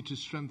asks you to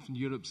strengthen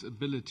Europe's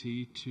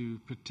ability to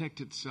protect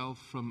itself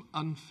from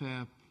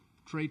unfair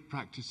trade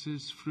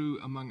practices through,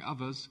 among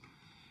others,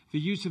 the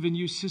use of a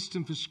new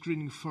system for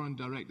screening foreign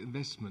direct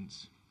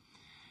investments.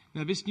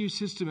 Now, this new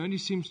system only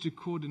seems to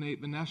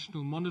coordinate the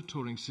national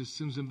monitoring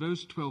systems in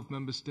those 12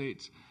 member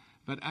states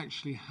that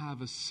actually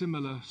have a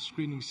similar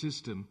screening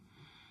system.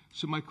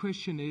 So my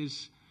question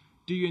is,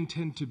 do you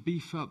intend to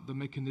beef up the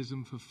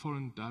mechanism for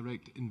foreign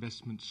direct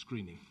investment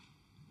screening?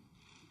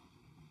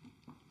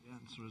 The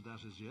answer to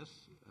that is yes.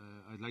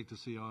 I'd like to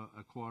see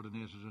a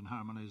coordinated and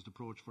harmonised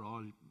approach for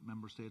all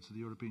member states of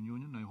the European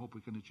Union. I hope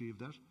we can achieve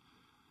that.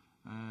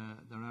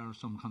 There are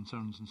some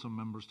concerns in some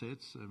member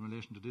states in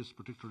relation to this,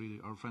 particularly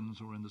our friends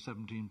who are in the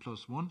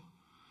 17+1.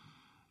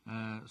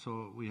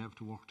 So we have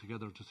to work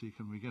together to see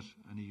can we get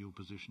an EU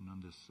position on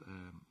this.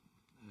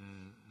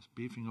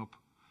 Beefing up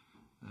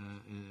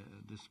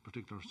this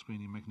particular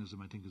screening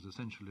mechanism, I think, is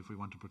essential if we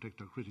want to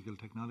protect our critical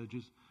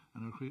technologies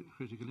and our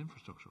critical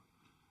infrastructure.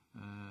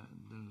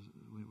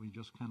 We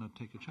just cannot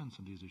take a chance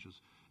on these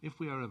issues. If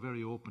we are a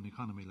very open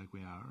economy like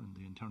we are, and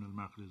the internal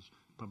market is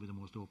probably the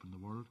most open in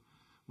the world,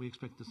 we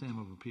expect the same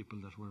of the people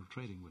that we're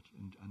trading with.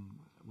 And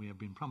we have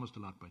been promised a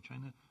lot by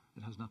China.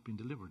 It has not been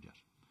delivered yet.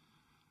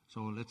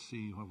 So let's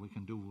see what we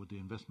can do with the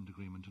investment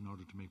agreement in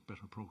order to make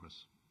better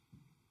progress.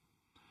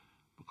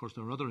 Of course,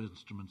 there are other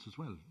instruments as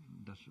well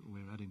that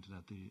we're adding to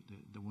that.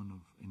 The one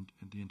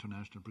of the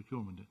international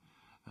procurement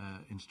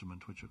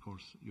instrument, which of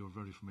course you're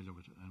very familiar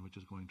with and which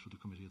is going through the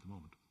committee at the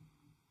moment.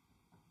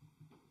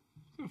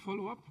 A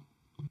follow-up?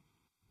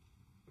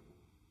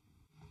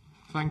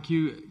 Thank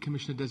you,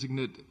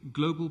 Commissioner-designate.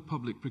 Global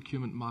public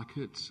procurement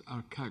markets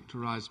are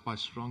characterised by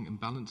strong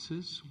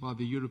imbalances. While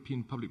the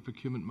European public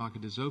procurement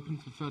market is open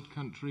for third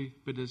country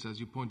bidders,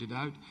 as you pointed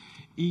out,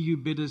 EU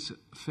bidders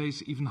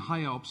face even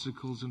higher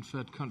obstacles in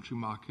third country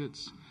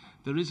markets.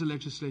 There is a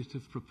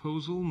legislative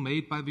proposal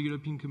made by the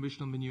European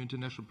Commission on the new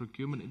international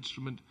procurement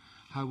instrument.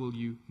 How will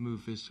you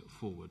move this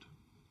forward?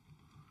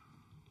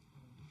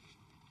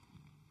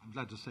 I'm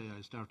glad to say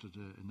I started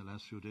in the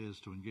last few days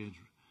to engage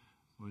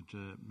with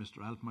Mr.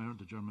 Altmaier,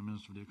 the German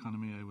Minister of the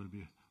Economy. I will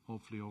be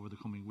hopefully over the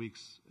coming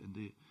weeks in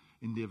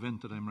the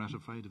event that I'm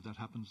ratified, if that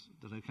happens,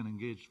 that I can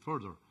engage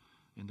further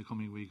in the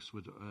coming weeks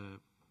with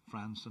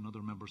France and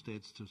other member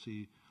states to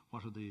see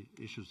what are the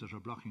issues that are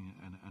blocking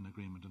an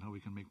agreement and how we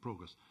can make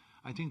progress.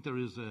 I think there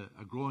is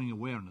a growing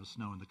awareness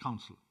now in the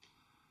Council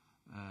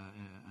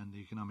and the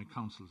economic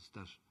councils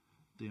that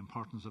the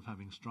importance of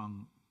having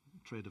strong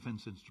trade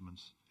defence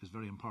instruments is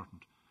very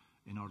important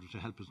in order to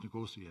help us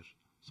negotiate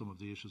some of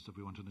the issues that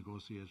we want to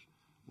negotiate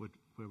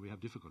where we have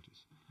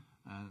difficulties.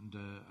 And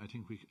I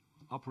think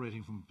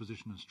operating from a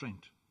position of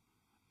strength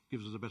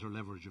gives us a better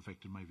leverage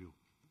effect, in my view.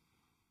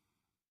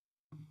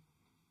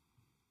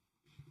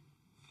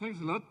 Thanks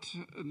a lot.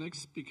 Next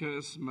speaker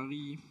is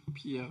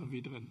Marie-Pierre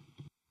Védrenne.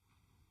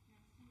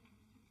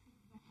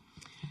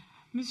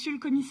 Monsieur le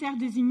commissaire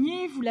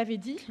désigné, vous l'avez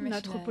dit,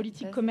 notre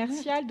politique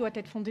commerciale doit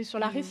être fondée sur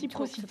la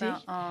réciprocité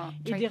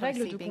et des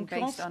règles de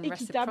concurrence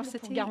équitables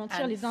pour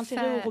garantir les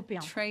intérêts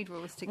européens.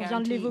 On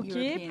vient de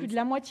l'évoquer, plus de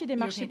la moitié des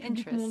marchés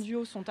publics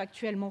mondiaux sont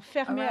actuellement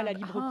fermés à la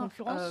libre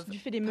concurrence du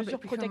fait des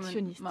mesures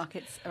protectionnistes.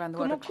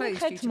 Comment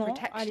concrètement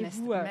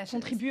allez-vous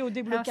contribuer au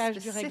déblocage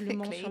du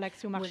règlement sur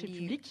l'accès aux marchés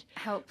publics?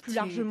 Plus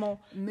largement,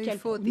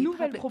 quelles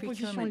nouvelles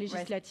propositions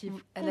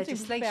législatives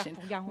comptez-vous faire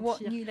pour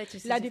garantir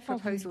la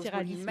défense du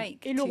multilatéralisme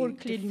et le rôle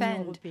clé de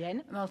l'Union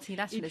européenne,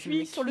 et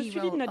puis sur le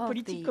suivi de notre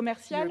politique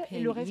commerciale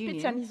et le respect de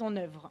sa mise en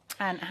œuvre,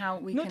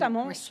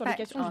 notamment sur les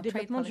questions du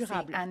développement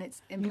durable.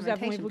 Nous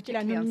avons évoqué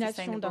la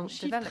nomination d'un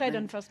Chief Trade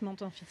Enforcement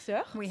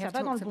Officer, ça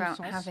va dans le bon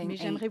sens, mais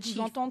j'aimerais vous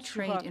entendre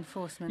sur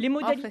les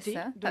modalités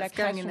de la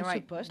création de ce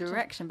poste.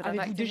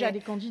 Avez-vous déjà des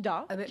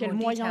candidats? Quels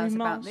moyens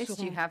humains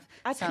seront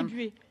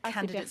attribués à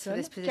ces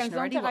personnes? Quelles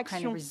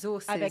interactions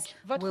avec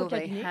votre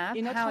cabinet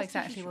et notre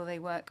institution?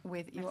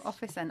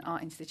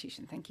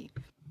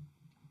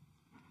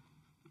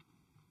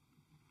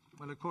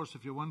 Well, of course,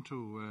 if you want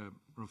to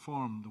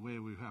reform the way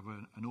we have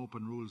an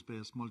open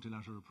rules-based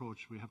multilateral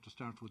approach, we have to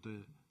start with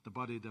the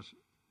body that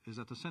is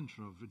at the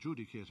centre of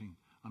adjudicating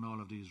on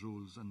all of these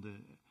rules and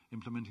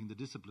implementing the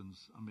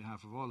disciplines on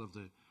behalf of all of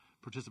the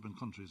participant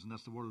countries, and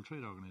that's the World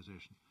Trade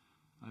Organization.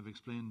 I've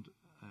explained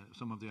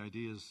some of the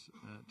ideas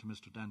to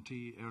Mr.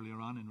 Danty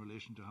earlier on in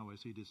relation to how I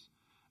see this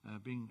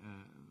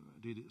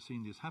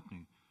seeing this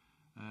happening.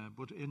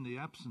 But in the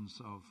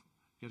absence of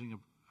getting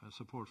a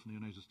support from the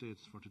United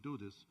States to do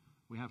this,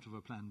 we have to have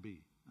a plan B,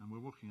 and we're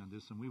working on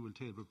this, and we will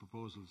table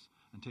proposals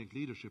and take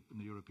leadership in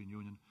the European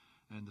Union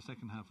in the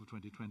second half of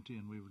 2020,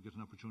 and we will get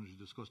an opportunity to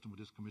discuss them with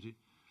this committee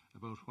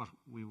about what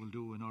we will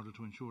do in order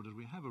to ensure that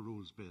we have a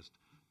rules-based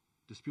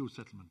dispute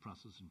settlement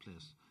process in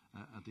place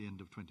at the end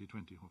of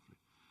 2020, hopefully.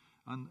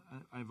 And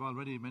I've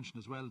already mentioned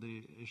as well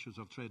the issues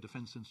of trade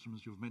defence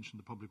instruments. You've mentioned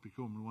the public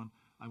procurement one.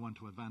 I want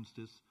to advance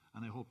this,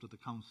 and I hope that the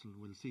Council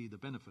will see the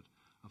benefit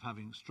of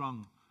having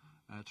strong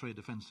trade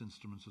defence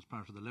instruments as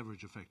part of the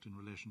leverage effect in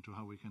relation to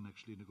how we can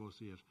actually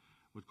negotiate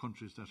with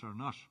countries that are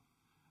not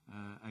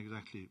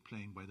exactly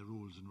playing by the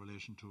rules in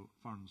relation to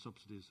foreign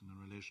subsidies and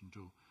in relation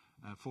to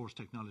forced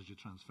technology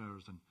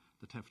transfers and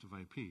the theft of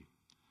IP.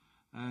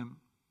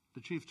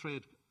 The Chief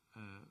Trade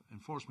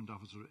Enforcement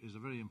Officer is a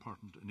very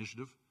important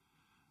initiative.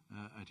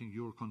 I think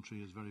your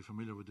country is very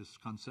familiar with this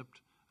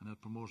concept and has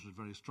promoted it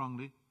very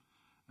strongly.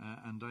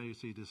 And I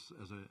see this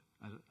as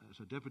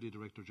a Deputy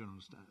Director General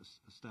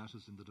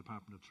status in the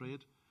Department of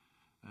Trade,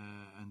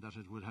 and that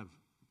it would have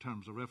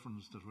terms of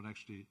reference that would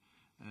actually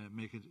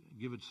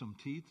give it some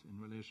teeth in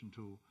relation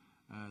to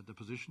the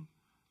position,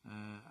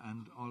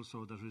 and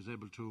also that it is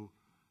able to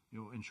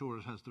ensure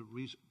it has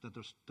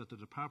that the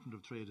Department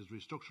of Trade is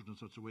restructured in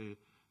such a way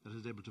that it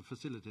is able to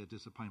facilitate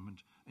this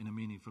appointment in a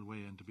meaningful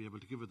way and to be able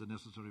to give it the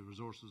necessary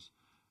resources,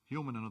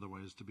 human and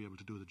otherwise, to be able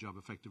to do the job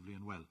effectively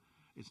and well.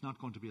 It's not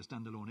going to be a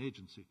standalone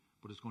agency,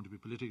 but it's going to be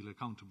politically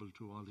accountable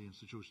to all the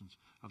institutions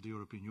of the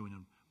European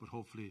Union, but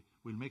hopefully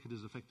we'll make it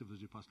as effective as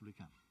you possibly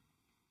can.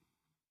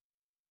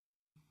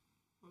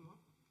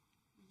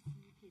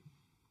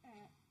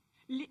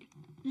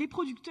 Les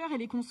producteurs et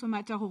les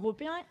consommateurs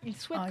européens, ils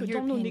souhaitent que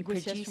dans nos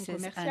négociations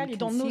commerciales et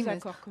dans nos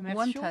accords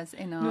commerciaux,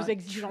 nos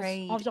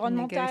exigences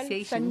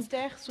environnementales,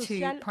 sanitaires,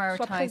 sociales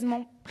soient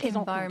pleinement prises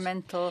en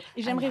compte.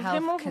 Et j'aimerais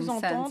vraiment vous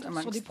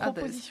entendre sur des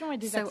propositions et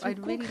des actions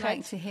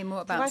concrètes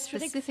pour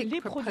assurer que les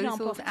produits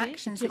importés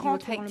qui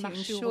rentrent dans le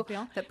marché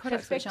européen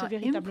respectent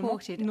véritablement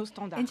nos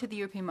standards.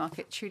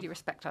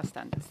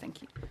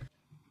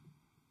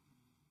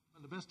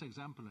 The best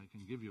example I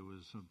can give you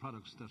is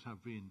products that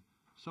have been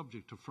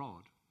subject to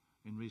fraud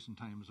in recent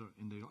times.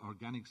 In the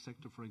organic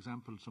sector, for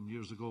example, some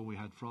years ago we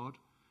had fraud,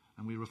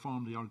 and we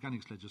reformed the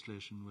organics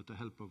legislation with the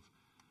help of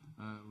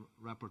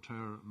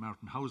Rapporteur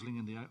Martin Häusling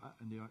in the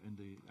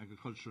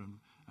Agriculture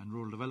and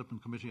Rural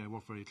Development Committee. I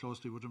worked very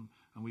closely with him,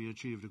 and we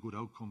achieved a good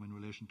outcome in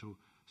relation to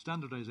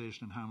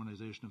standardisation and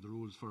harmonisation of the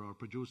rules for our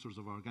producers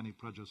of organic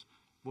produce,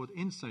 both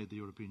inside the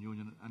European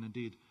Union and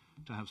indeed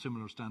to have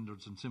similar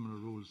standards and similar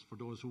rules for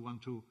those who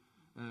want to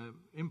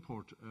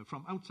import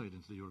from outside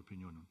into the European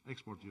Union,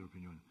 export to the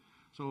European Union.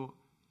 So,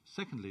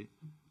 secondly,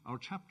 our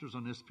chapters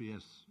on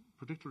SPS,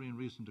 particularly in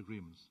recent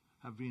agreements,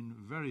 have been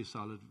very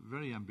solid,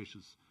 very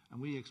ambitious, and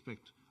we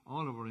expect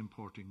all of our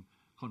importing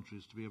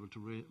countries to be able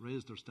to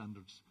raise their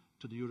standards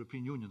to the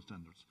European Union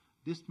standards.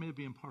 This may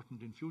be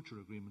important in future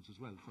agreements as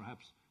well,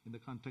 perhaps in the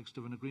context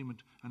of an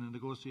agreement and a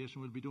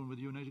negotiation we'll be doing with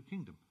the United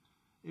Kingdom.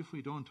 If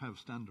we don't have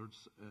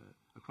standards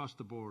across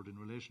the board in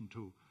relation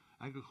to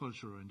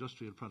agriculture or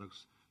industrial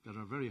products that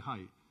are very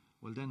high,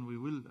 well then we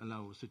will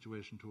allow a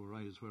situation to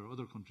arise where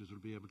other countries will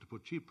be able to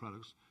put cheap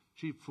products,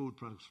 cheap food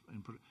products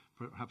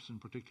perhaps in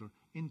particular,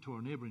 into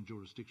our neighbouring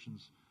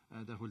jurisdictions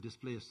that will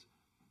displace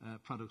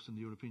products in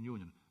the European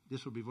Union.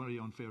 This would be very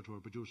unfair to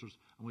our producers,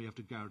 and we have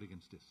to guard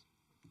against this.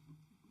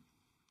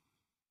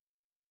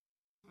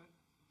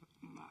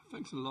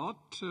 Thanks a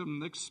lot.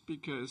 Next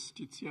speaker is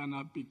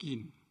Tiziana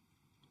Begin.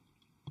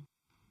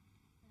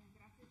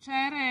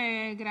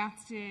 Chair,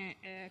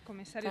 grazie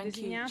commissario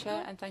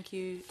designato.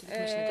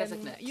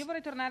 Io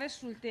vorrei tornare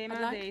sul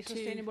tema dei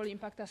Sustainable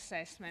Impact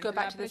Assessment.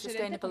 La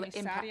precedente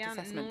commissaria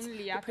non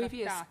li ha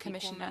trattati come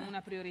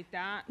una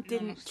priorità,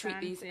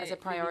 nonostante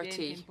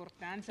l'evidente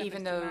importanza per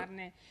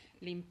stimarne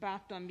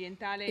l'impatto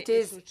ambientale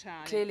e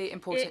sociale. E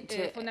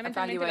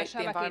fondamentalmente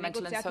lasciava che i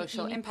negoziati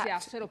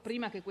iniziassero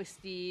prima che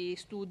questi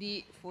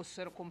studi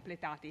fossero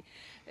completati.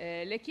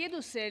 Le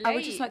chiedo se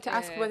lei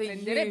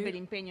prenderebbe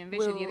l'impegno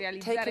invece di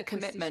realizzare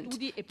questi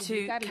studi e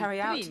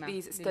pubblicarli prima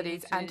dell'inizio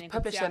dei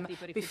negoziati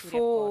per i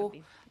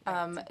futuri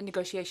accordi.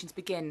 Negotiations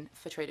begin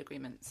for trade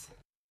agreements.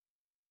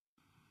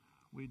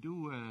 We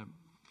do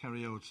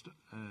carry out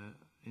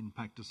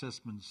impact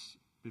assessments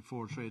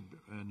before trade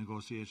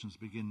negotiations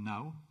begin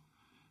now.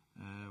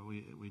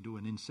 We do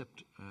an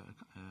inception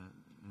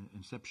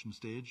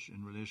stage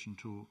in relation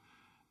to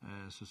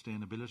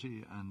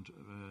sustainability and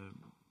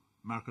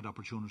market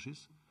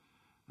opportunities.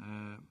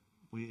 I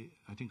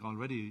think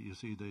already you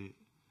see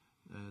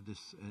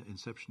this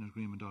inception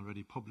agreement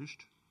already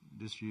published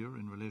this year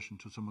in relation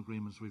to some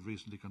agreements we've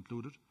recently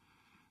concluded.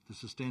 The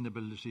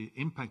sustainability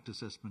impact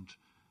assessment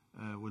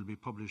will be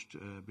published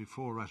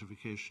before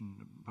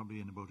ratification,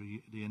 probably in about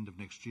the end of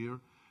next year.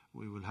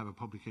 We will have a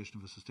publication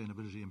of a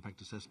sustainability impact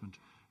assessment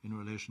in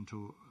relation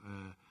to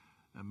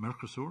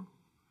Mercosur.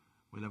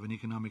 We'll have an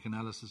economic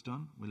analysis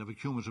done. We'll have a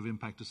cumulative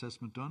impact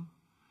assessment done.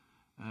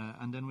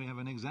 And then we have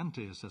an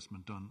ex-ante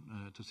assessment done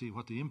to see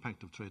what the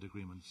impact of trade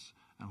agreements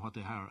and what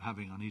they are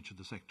having on each of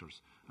the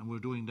sectors. And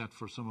we're doing that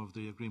for some of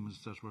the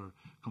agreements that were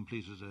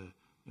completed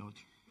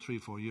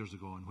 3-4 years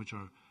ago and which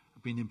are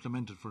being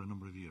implemented for a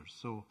number of years.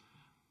 So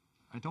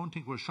I don't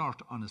think we're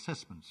short on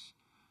assessments.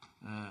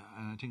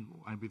 And I think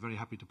I'd be very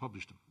happy to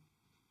publish them.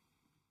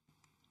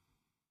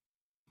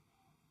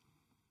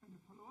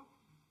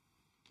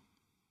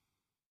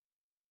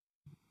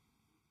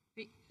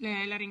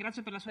 La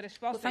ringrazio per la sua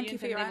risposta. Io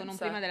intendevo non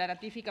prima della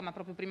ratifica, ma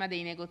proprio prima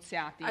dei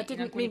negoziati.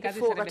 In alcuni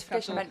casi sarebbe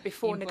stato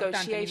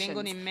importante. Mi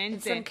vengono in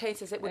mente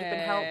se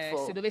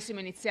dovessimo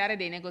iniziare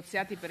dei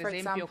negoziati, per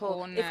esempio,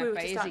 con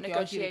paesi che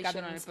oggi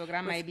ricadono nel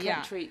programma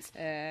EBA,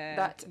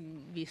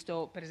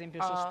 visto per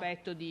esempio il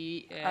sospetto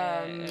di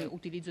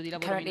utilizzo di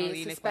lavoro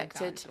minorile e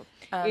quant'altro.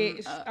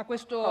 E a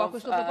questo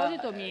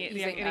proposito mi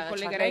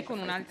ricollegherei con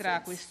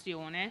un'altra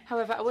questione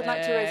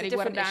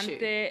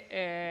riguardante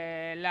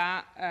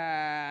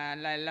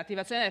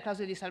l'attivazione delle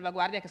clausole di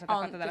salvaguardia che è stata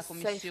fatta dalla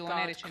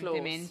Commissione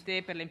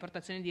recentemente per le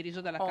importazioni di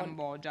riso dalla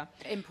Cambogia.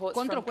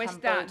 Contro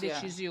questa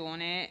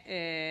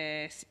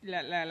decisione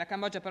la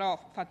Cambogia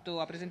però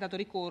ha presentato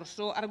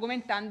ricorso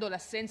argomentando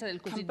l'assenza del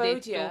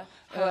cosiddetto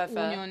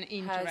union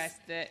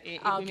interest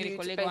e qui mi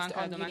ricollego anche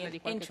alla domanda di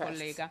qualche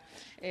collega.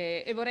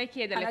 E vorrei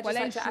chiederle qual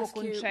è il suo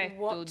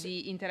concetto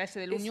di interesse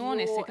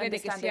dell'Unione e se crede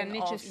che sia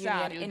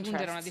necessario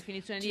giungere a una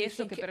definizione di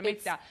esso che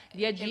permetta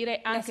di agire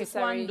anche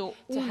quando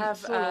un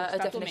solo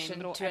Stato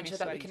membro è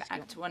messo a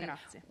rischio.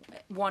 Grazie.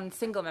 One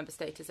single member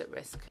state is at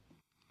risk.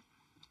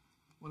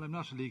 Well, I'm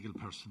not a legal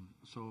person,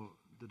 so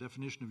the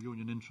definition of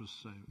union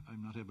interests,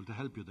 I'm not able to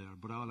help you there,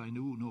 but all I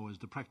do know is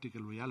the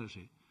practical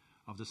reality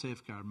of the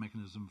safeguard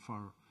mechanism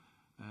for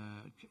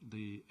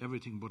the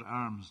everything but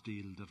arms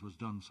deal that was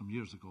done some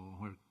years ago,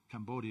 where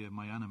Cambodia and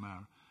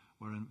Myanmar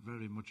were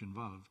very much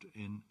involved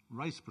in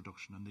rice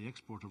production and the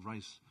export of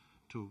rice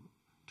to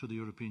the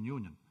European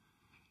Union.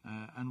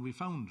 And we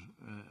found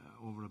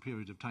over a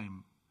period of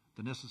time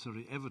the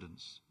necessary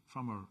evidence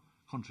from our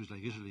countries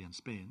like Italy and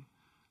Spain,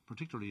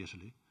 particularly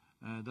Italy,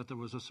 that there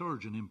was a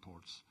surge in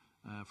imports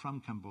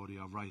from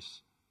Cambodia of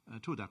rice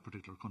to that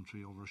particular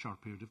country over a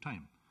short period of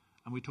time.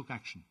 And we took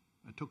action.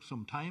 It took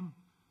some time,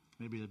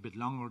 maybe a bit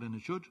longer than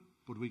it should,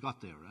 but we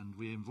got there. And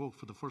we invoked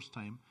for the first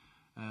time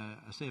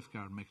a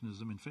safeguard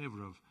mechanism in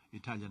favour of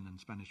Italian and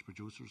Spanish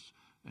producers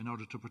in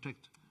order to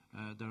protect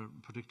their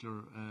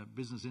particular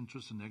business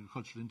interests and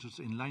agricultural interests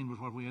in line with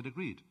what we had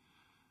agreed.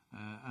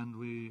 And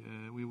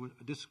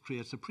this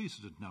creates a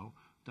precedent now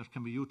that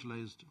can be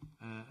utilised,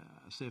 a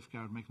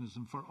safeguard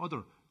mechanism for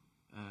other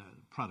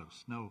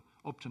products. Now,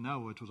 up to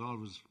now, it was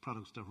always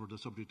products that were the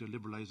subject of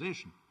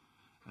liberalisation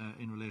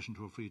in relation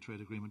to a free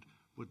trade agreement,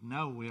 but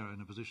now we are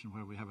in a position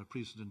where we have a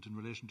precedent in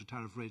relation to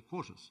tariff rate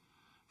quotas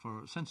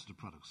for sensitive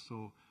products.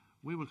 So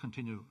we will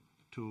continue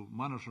to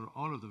monitor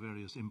all of the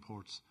various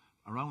imports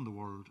around the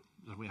world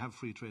that we have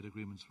free trade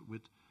agreements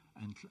with,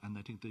 and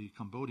I think the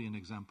Cambodian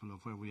example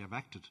of where we have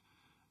acted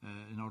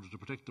in order to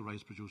protect the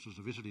rice producers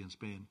of Italy and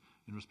Spain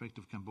in respect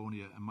of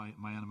Cambodia and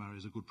Myanmar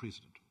is a good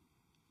precedent.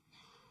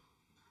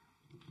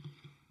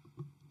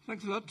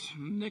 Thanks a lot.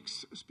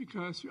 Next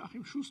speaker is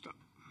Joachim Schuster.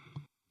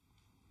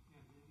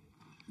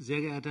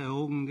 Sehr geehrter Herr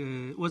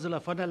Hogan, Ursula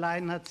von der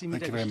Leyen hat Sie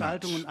mit der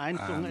Gestaltung und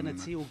Einführung einer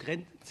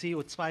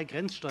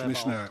CO2-Grenzsteuer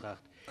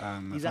beauftragt.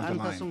 Dieser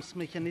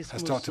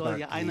Anpassungsmechanismus soll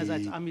ja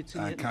einerseits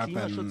ambitionierten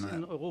Klimaschutz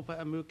in Europa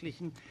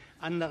ermöglichen,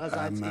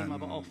 andererseits eben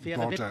aber auch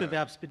faire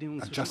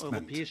Wettbewerbsbedingungen zwischen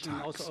europäischen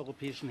und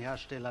außereuropäischen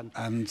Herstellern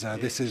schaffen.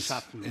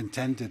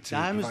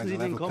 Daher müssen Sie in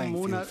den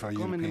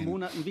kommenden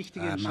Monaten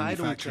wichtige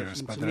Entscheidungen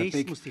treffen.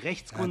 Zunächst muss die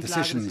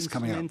Rechtsgrundlage des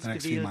Instruments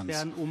gewählt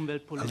werden,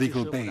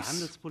 umweltpolitische oder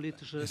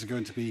handelspolitische.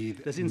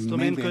 Das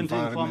Instrument könnte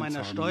in Form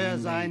einer Steuer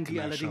sein,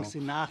 die allerdings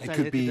den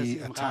Nachteil hätte, dass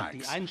im Rat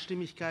die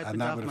Einstimmigkeit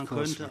bedarf. Man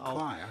könnte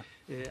auch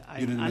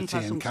einen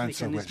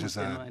Anpassungsmechanismus,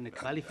 der nur eine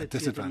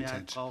qualifizierte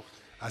Mehrheit braucht,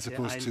 as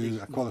opposed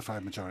to a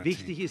qualified majority.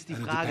 Wichtig ist die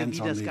Frage, wie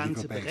das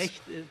Ganze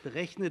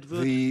berechnet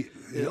wird, it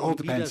all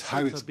und wie das depends how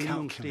in it's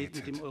Verbindung steht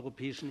mit dem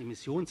europäischen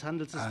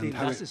Emissionshandelssystem. and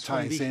how Das it ist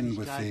schon ties in wichtig,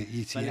 with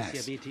the ETS, weil es ja which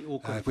is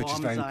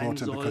WTO-konform very sein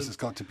important because it's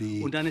soll. got to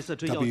be Und dann ist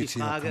natürlich auch die WTO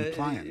Frage,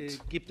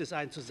 compliant. gibt es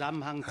einen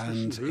Zusammenhang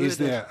And zwischen Höhe is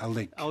there der a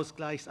link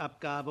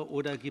Ausgleichsabgabe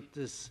oder gibt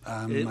es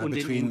und den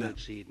between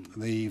Umweltschäden?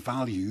 the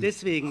value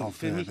Deswegen of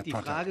für mich the die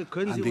product Frage,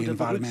 können Sie and the unter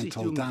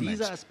environmental Berücksichtigung damage?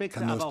 dieser Aspekte,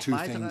 Can aber those auch two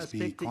weiterer things be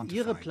Aspekte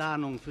Ihre quantified?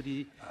 Planung für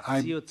die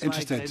I'm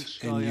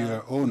interested in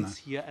your own uns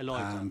hier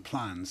erläutern?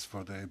 plans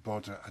for the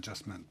border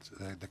adjustment,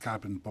 the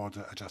carbon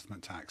border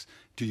adjustment tax.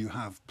 Do you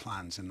have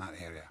plans in that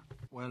area?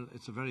 Well,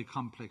 it's a very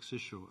complex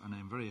issue, and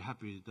I'm very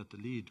happy that the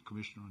lead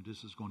commissioner on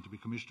this is going to be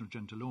Commissioner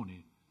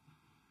Gentiloni,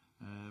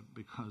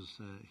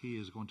 because he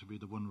is going to be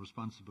the one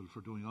responsible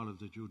for doing all of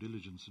the due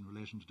diligence in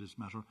relation to this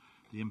matter,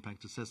 the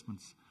impact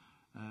assessments,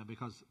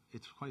 because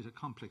it's quite a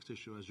complex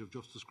issue, as you've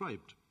just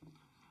described.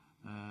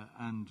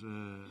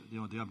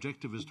 The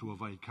objective is to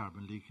avoid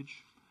carbon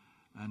leakage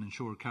and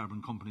ensure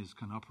carbon companies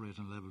can operate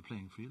on a level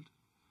playing field.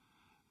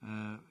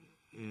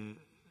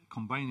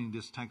 Combining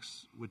this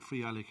tax with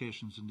free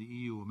allocations in the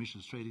EU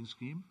emissions trading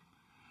scheme,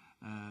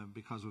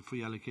 because with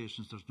free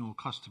allocations there's no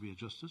cost to be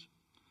adjusted.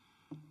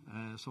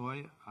 So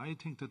I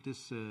think that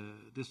this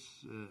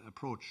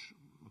approach,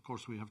 of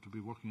course we have to be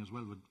working as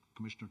well with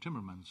Commissioner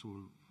Timmermans, who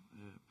will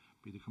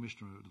be the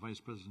Commissioner, the Vice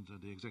President,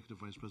 the Executive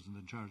Vice President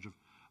in charge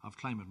of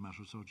climate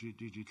matters, so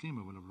DG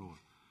Klima will have a role.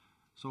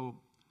 So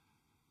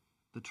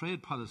the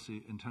trade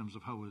policy in terms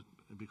of how it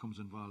becomes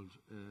involved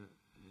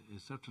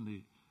is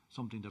certainly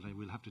something that I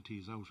will have to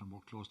tease out and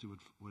work closely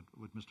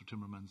with Mr.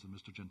 Timmermans and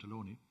Mr.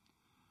 Gentiloni.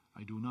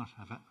 I do not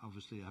have,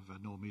 obviously, I've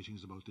had no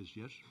meetings about this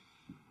yet.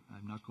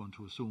 I'm not going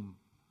to assume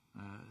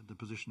the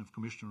position of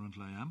Commissioner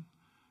until I am,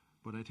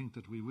 but I think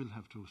that we will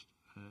have to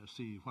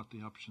see what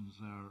the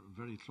options are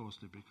very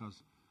closely,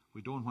 because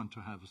we don't want to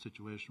have a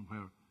situation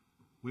where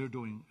we're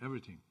doing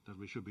everything that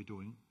we should be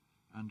doing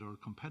and our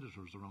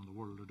competitors around the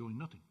world are doing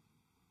nothing.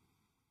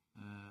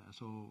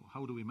 So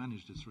how do we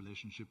manage this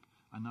relationship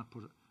and not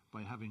put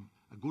by having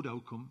a good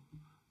outcome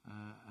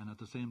and at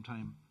the same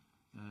time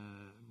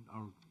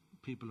our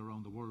people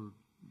around the world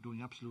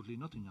doing absolutely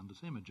nothing on the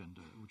same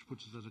agenda, which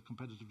puts us at a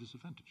competitive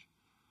disadvantage.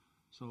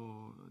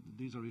 So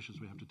these are issues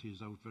we have to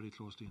tease out very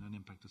closely in an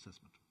impact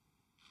assessment.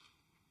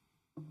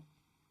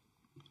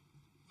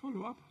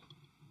 Follow up.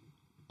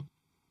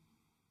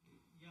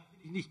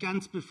 Nicht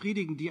ganz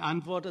befriedigend, die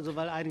Antwort, also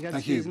weil eine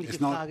ganz wesentliche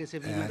Frage ist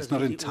ja, wie man das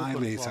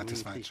WTO-konform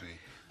hinkriegt.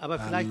 Aber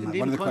vielleicht in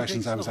dem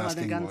Kontext noch mal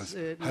eine ganz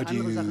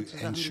andere Sache zu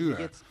sagen, die ich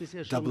jetzt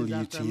bisher schon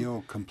gesagt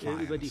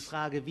habe, über die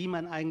Frage, wie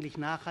man eigentlich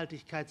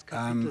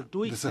Nachhaltigkeitskapitel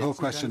durchsetzen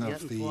kann. Sie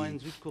hatten vorhin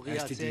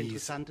Südkorea als sehr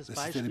interessantes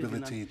Beispiel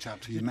genannt.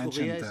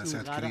 Südkorea ist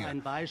nun gerade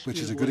ein Beispiel,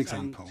 wo es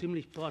ein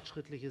ziemlich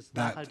fortschrittliches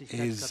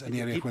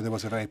Nachhaltigkeitskapitel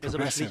gibt, das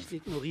aber schlicht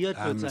ignoriert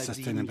wird seit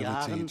 7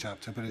 Jahren.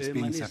 Man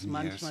ist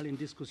manchmal in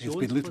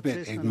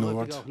Diskussionsprozessen, man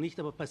häufig auch nicht,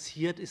 aber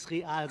passiert ist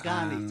real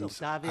gar nichts. Auch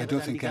da wäre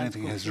dann die ganz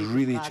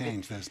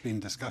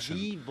konkrete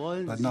Frage,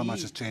 but not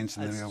much has changed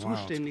in the real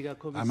world.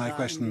 And my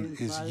question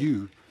is,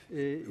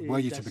 were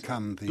you to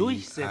become the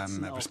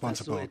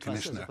responsible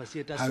commissioner,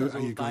 how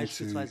are you going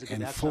to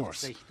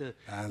enforce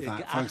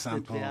that, for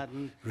example,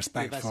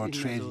 respect for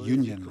trade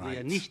union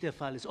rights,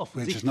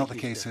 which is not the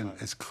case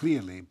is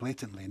clearly,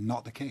 blatantly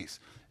not the case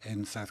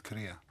in South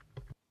Korea?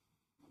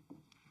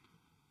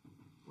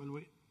 Well,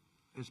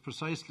 it's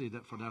precisely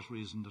that for that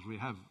reason that we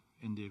have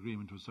in the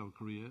agreement with South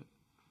Korea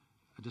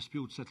a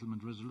dispute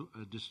settlement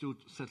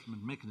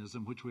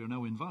mechanism which we are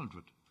now involved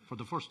with. For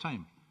the first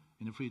time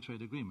in a free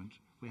trade agreement,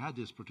 we had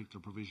this particular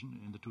provision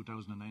in the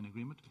 2009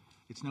 agreement.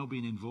 It's now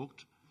been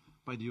invoked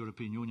by the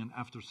European Union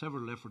after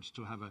several efforts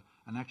to have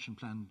an action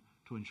plan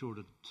to ensure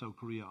that South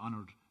Korea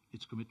honoured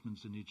its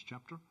commitments in each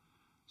chapter.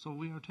 So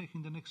we are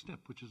taking the next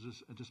step, which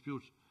is a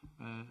dispute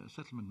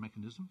settlement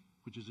mechanism,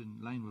 which is in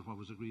line with what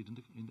was agreed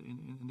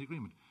in the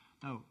agreement.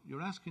 Now,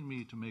 you're asking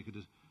me to make it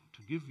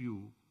to give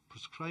you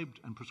prescribed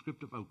and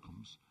prescriptive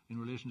outcomes in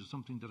relation to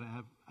something that I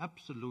have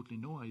absolutely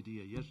no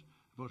idea yet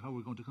about how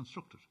we're going to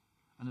construct it.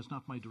 And it's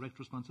not my direct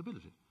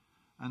responsibility.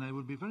 And I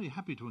will be very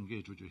happy to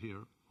engage with you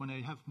here when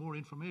I have more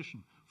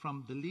information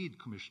from the lead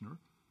commissioner,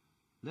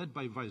 led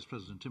by Vice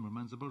President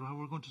Timmermans, about how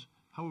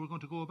we're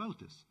going to go about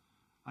this.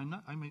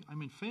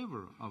 I'm in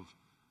favour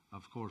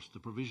of course,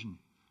 the provision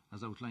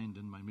as outlined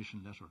in my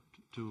mission letter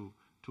to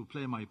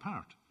play my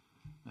part.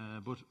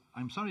 But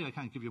I'm sorry I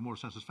can't give you more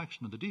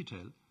satisfaction on the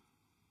detail,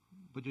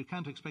 But you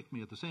can't expect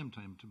me at the same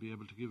time to be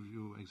able to give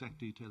you exact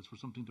details for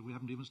something that we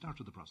haven't even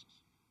started the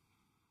process.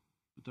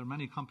 But there are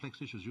many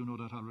complex issues, you know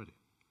that already.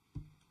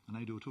 And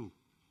I do too.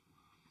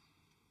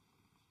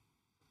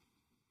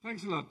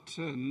 Thanks a lot.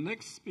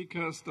 Next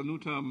speaker is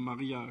Danuta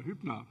Maria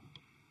Hübner.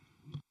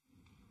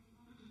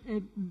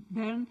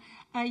 Bernd,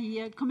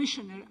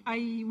 Commissioner,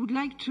 I would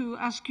like to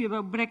ask you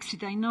about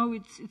Brexit. I know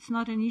it's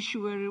not an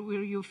issue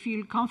where you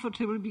feel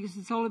comfortable because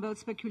it's all about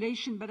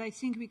speculation, but I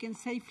think we can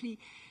safely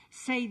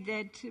say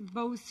that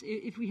both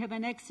if we have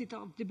an exit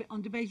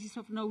on the basis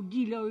of no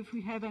deal, or if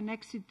we have an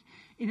exit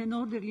in an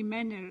orderly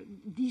manner,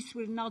 this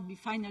will not be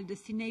final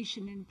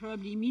destination, and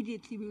probably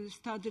immediately we will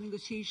start the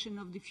negotiation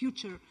of the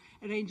future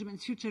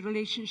arrangements, future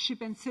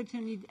relationship, and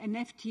certainly an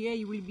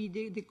FTA will be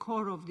the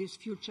core of this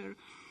future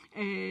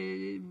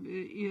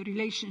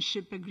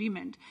relationship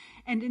agreement.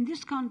 And in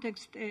this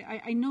context,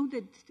 I know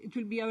that it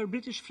will be our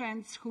British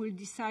friends who will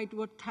decide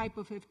what type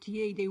of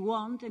FTA they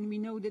want, and we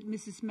know that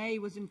Mrs. May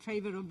was in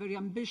favor of very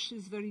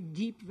ambitious, very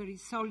deep, very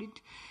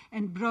solid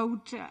and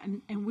broad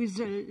and with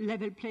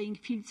level playing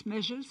fields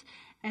measures,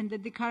 and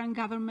that the current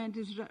government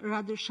is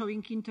rather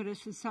showing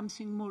interest in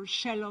something more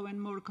shallow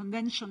and more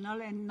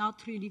conventional and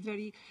not really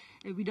very,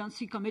 we don't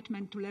see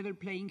commitment to level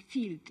playing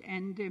field.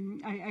 And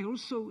I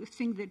also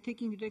think that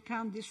taking into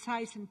account the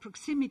size and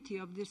proximity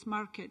of this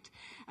market,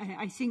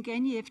 I think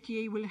any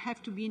FTA will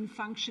have to be in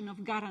function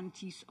of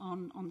guarantees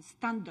on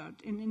standard.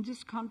 And in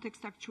this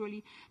context,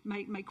 actually,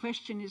 my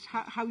question is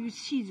how you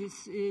see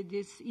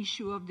this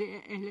issue of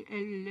the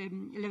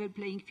level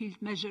playing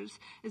field measures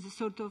as a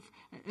sort of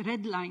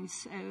red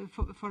lines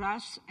for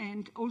us,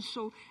 and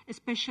also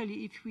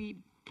especially if we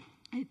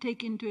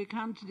take into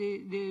account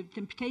the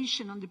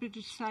temptation on the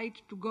British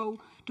side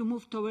to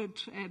move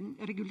toward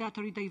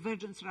regulatory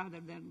divergence rather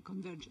than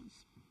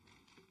convergence.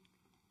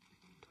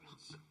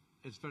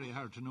 It's very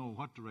hard to know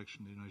what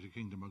direction the United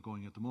Kingdom are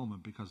going at the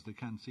moment, because they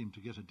can't seem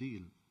to get a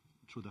deal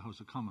through the House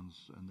of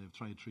Commons, and they've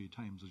tried 3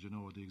 times, as you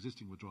know, the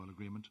existing withdrawal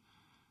agreement.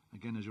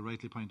 Again, as you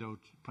rightly point out,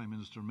 Prime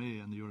Minister May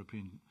and the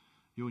European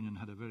Union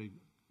had a very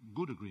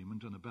good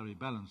agreement and a very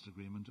balanced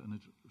agreement, and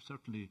it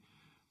certainly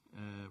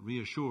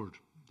reassured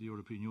the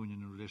European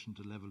Union in relation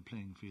to level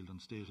playing field on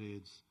state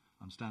aids,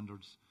 on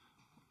standards,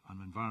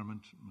 on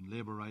environment, on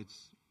labour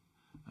rights,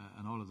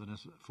 and all of the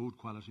food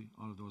quality,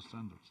 all of those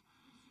standards.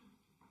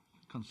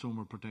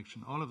 Consumer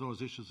protection, all of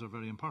those issues are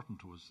very important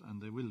to us,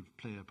 and they will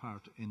play a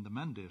part in the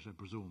mandate, I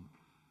presume,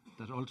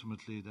 that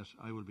ultimately that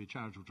I will be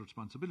charged with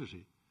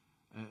responsibility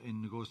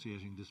in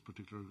negotiating this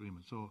particular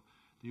agreement. So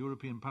the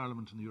European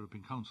Parliament and the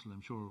European Council,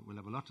 I'm sure, will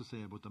have a lot to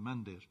say about the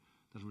mandate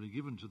that will be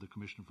given to the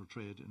Commissioner for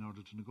Trade in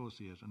order to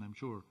negotiate, and I'm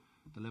sure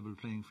the level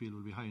playing field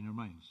will be high in your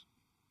minds.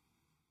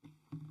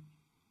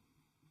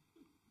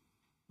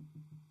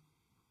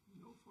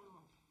 No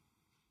follow-up.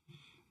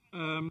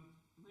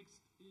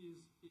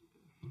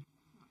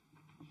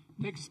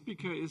 Next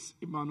speaker is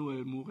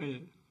Emmanuel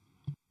Morel.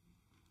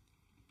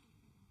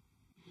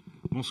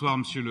 Bonsoir,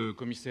 Monsieur le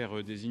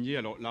Commissaire désigné.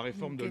 Alors, la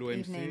réforme de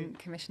l'OMC,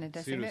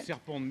 c'est le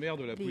serpent de mer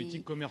de la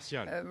politique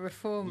commerciale.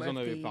 Vous en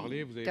avez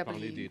parlé, vous avez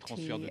parlé des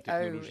transferts de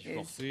technologies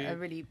forcés,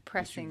 des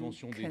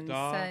subventions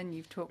d'État,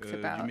 du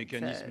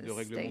mécanisme de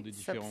règlement des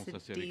différends, ça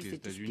c'est avec les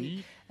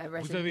États-Unis.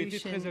 Vous avez été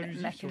très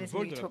allusif sur le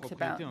vol de la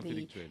propriété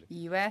intellectuelle.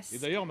 Et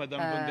d'ailleurs,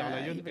 Madame von der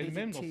Leyen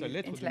elle-même, dans sa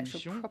lettre de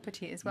mission,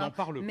 n'en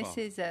parle pas.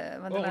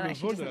 Or, le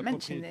vol de la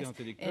propriété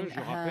intellectuelle, je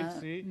rappelle,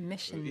 c'est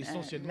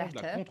essentiellement de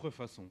la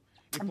contrefaçon.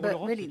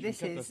 But really,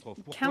 this is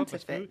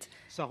counterfeit,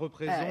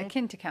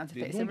 akin to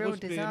counterfeit. It's a real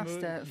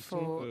disaster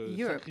for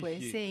Europe.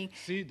 We're seeing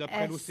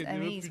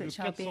SMEs which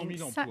are being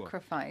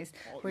sacrificed.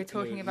 We're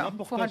talking about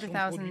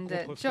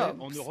 400,000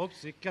 jobs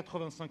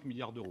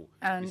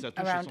and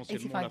around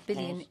 85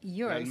 billion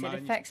euros. It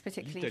affects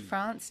particularly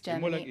France,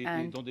 Germany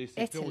and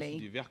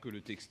Italy.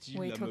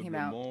 We're talking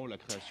about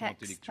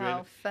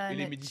textile,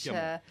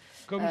 furniture,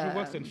 Comme je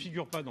vois que ça ne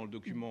figure pas dans le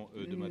document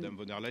de Madame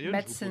von der Leyen, je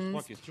vous pose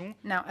 3 questions.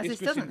 Est-ce que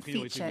c'est une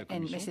priorité de la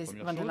Commission,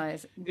 première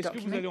chose? Est-ce que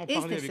vous allez en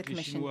parler avec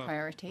les Chinois?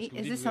 Parce que vous dites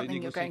que vous allez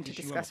négocier avec les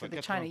Chinois, enfin 80% de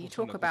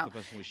la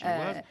contrefaçon est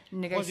chinoise.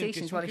 Troisième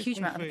question,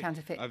 qu'est-ce qu'on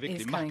fait avec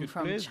les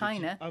marketplaces de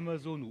type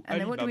Amazon ou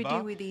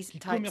Alibaba qui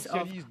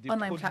commercialisent des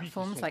produits qui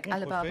sont contrefaits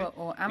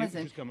et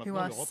que jusqu'à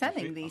maintenant l'Europe fait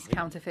rien?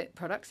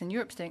 Products, and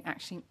Europe's doing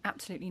actually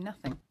absolutely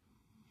nothing.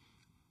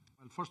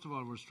 Well, first of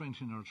all, we're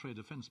strengthening our trade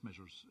defence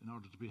measures in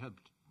order to be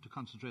helped to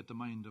concentrate the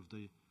mind of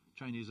the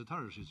Chinese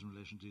authorities in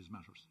relation to these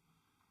matters.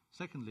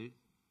 Secondly,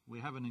 we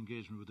have an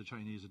engagement with the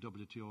Chinese at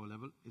WTO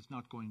level. It's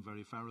not going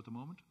very far at the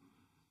moment.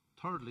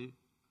 Thirdly,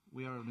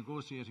 we are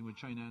negotiating with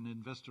China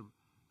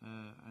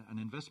an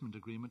investment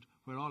agreement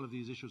where all of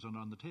these issues are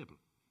on the table.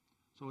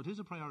 So it is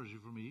a priority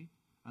for me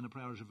and a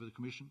priority for the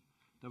Commission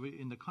that we,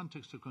 in the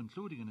context of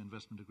concluding an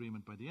investment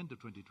agreement by the end of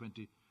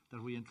 2020,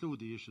 that we include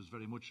the issues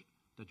very much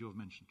that you have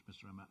mentioned,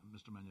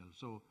 Mr. Manuel.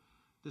 So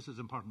this is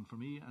important for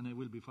me, and I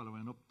will be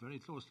following up very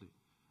closely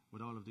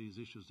with all of these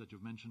issues that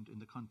you've mentioned in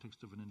the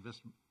context of an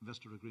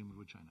investor agreement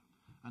with China.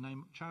 And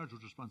I'm charged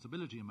with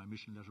responsibility in my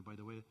mission letter, by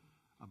the way,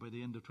 by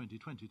the end of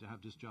 2020 to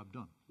have this job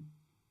done.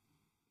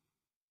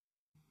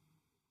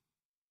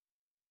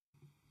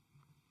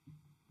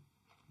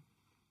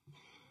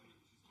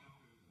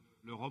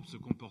 l'Europe se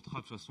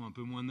comportera de façon un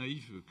peu moins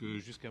naïve que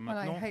jusqu'à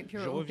maintenant. Je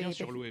reviens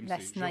sur l'OMC.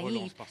 Je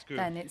relance parce que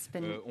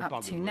on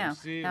parle de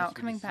l'OMC,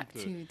 on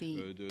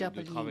sollicite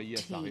de travailler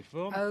à sa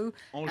réforme.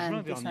 En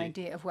juin dernier,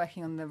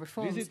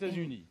 les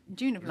États-Unis,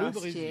 le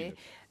Brésil,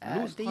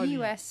 l'Australie,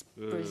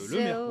 le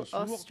Mercosur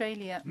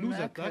nous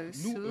attaquent,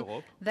 nous,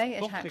 Europe,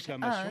 portent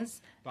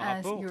réclamation par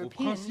rapport au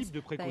principe de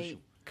précaution.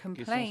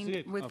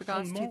 Complained with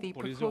regards to the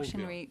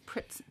precautionary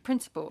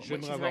principle,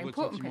 which is a very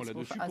important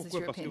principle for us as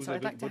Europeans. So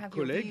I'd like to have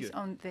your views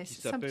on this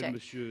subject.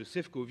 M.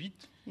 Sefcovic,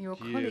 qui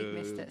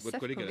est votre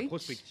collègue à la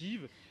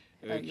prospective,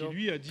 qui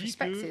lui a dit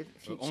que,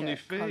 en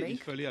effet, il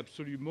fallait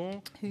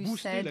absolument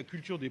booster la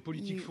culture des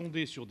politiques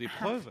fondées sur des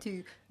preuves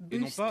et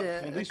non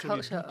pas fondées sur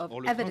les doutes.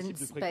 Or, le principe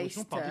de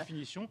précaution, par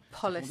définition, est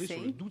fondé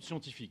sur le doute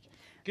scientifique.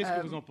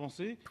 Qu'est-ce que vous en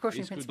pensez?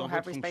 Est-ce que dans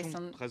votre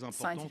fonction très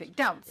importante,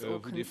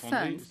 vous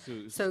défendez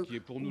ce qui est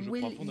pour nous, je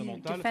crois,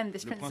 fondamental,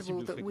 le principe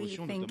de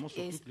précaution, notamment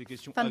sur toutes les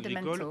questions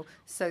agricoles,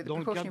 dans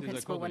le cadre des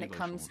accords de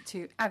libre-échange?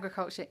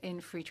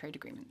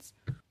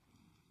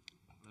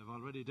 I've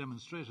already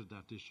demonstrated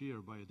that this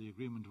year by the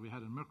agreement we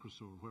had in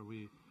Mercosur, where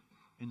we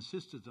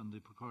insisted on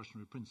the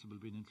precautionary principle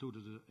being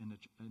included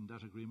in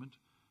that agreement.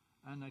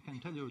 And I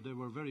can tell you they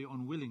were very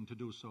unwilling to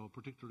do so,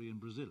 particularly in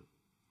Brazil.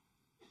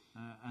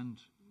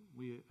 And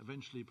we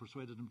eventually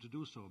persuaded them to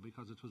do so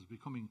because it was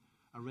becoming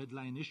a red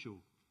line issue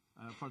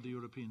for the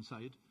European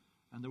side.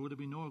 And there would have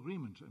been no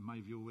agreement, in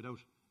my view, without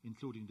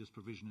including this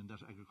provision in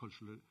that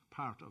agricultural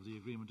part of the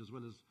agreement, as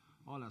well as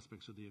all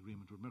aspects of the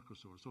agreement with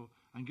Mercosur. So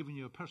I'm giving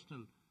you a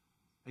personal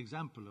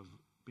example of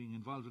being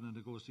involved in a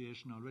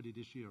negotiation already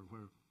this year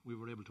where we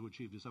were able to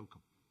achieve this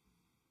outcome.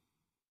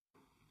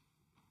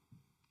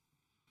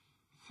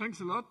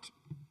 Thanks a lot.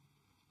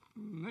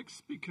 Next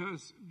speaker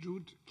is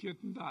Jude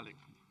Kirton-Darling.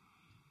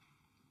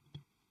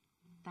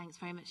 Thanks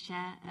very much,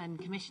 Chair and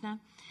Commissioner.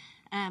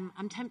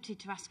 I'm tempted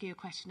to ask you a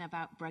question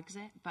about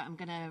Brexit, but I'm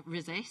going to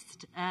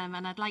resist.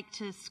 And I'd like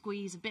to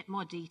squeeze a bit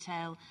more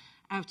detail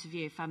out of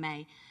you, if I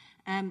may.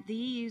 The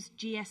EU's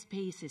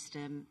GSP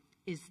system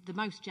is the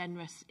most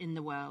generous in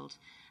the world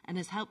and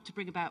has helped to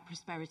bring about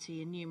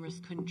prosperity in numerous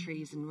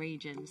countries and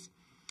regions.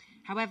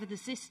 However, the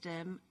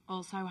system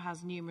also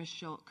has numerous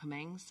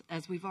shortcomings,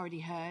 as we've already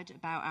heard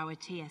about our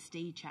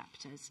TSD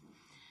chapters.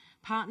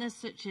 Partners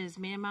such as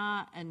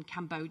Myanmar and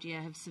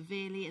Cambodia have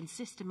severely and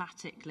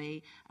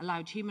systematically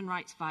allowed human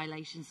rights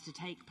violations to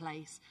take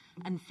place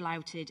and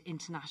flouted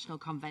international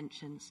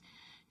conventions.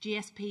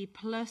 GSP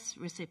Plus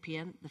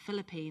recipient, the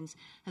Philippines,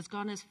 has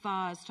gone as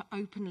far as to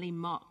openly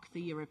mock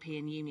the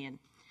European Union.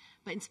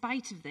 But in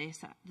spite of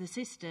this, the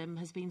system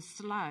has been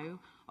slow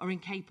or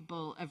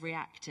incapable of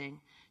reacting,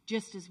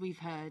 just as we've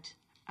heard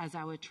as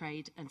our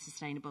trade and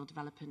sustainable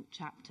development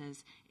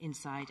chapters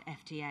inside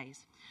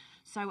FTAs.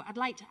 So I'd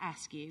like to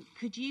ask you,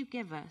 could you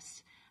give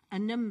us a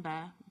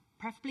number,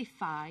 preferably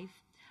 5,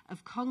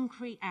 of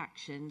concrete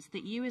actions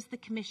that you as the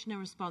Commissioner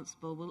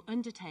responsible will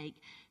undertake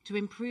to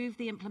improve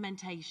the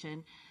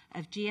implementation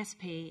of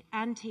GSP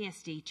and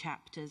TSD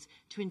chapters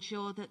to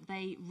ensure that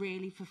they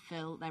really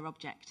fulfil their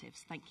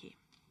objectives? Thank you.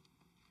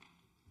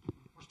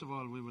 First of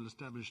all, we will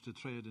establish the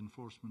Trade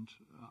Enforcement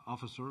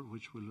Officer,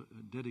 which will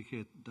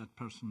dedicate that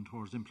person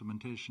towards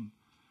implementation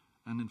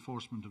and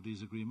enforcement of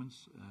these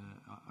agreements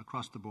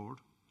across the board.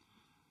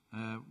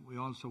 We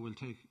also will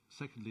take,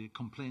 secondly,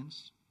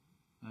 complaints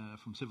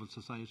from civil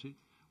society,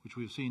 which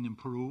we've seen in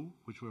Peru,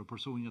 which we're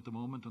pursuing at the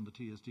moment on the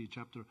TSD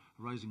chapter,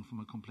 arising from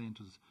a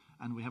complaint.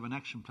 And we have an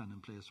action plan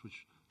in place,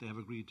 which they have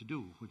agreed to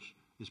do, which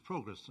is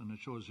progress. And it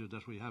shows you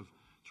that we have,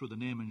 through the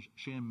name and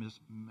shame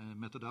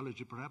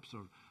methodology perhaps,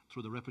 or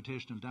through the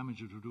reputational damage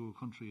to do a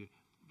country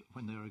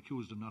when they are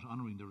accused of not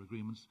honouring their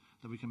agreements,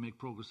 that we can make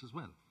progress as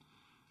well.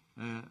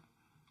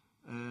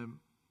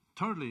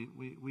 Thirdly,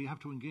 we have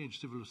to engage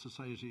civil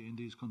society in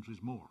these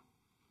countries more.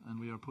 And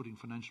we are putting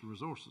financial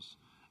resources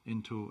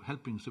into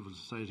helping civil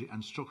society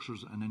and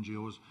structures and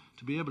NGOs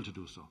to be able to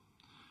do so.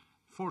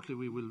 Fourthly,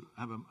 we will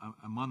have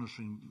a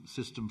monitoring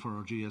system for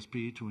our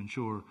GSP to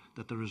ensure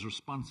that there is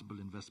responsible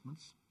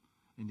investments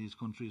in these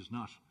countries,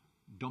 not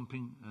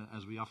dumping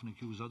as we often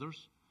accuse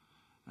others.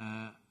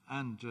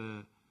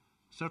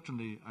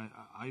 Certainly,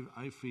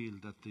 I feel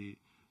that the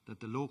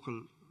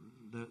local,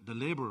 the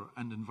labour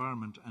and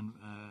environment and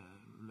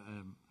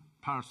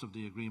parts of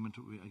the agreement,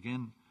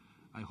 again,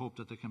 I hope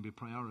that they can be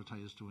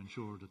prioritised to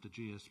ensure that the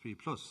GSP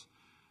Plus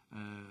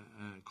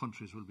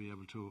countries will be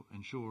able to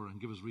ensure and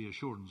give us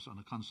reassurance on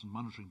a constant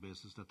monitoring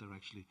basis that they're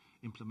actually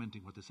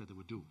implementing what they said they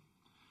would do.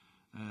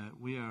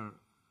 We are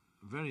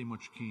very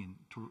much keen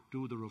to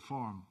do the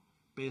reform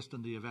based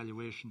on the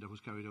evaluation that was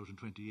carried out in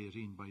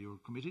 2018 by your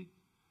committee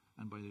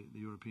and by the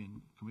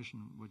European Commission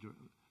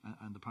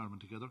and the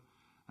Parliament together,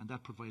 and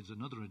that provides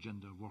another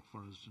agenda of work for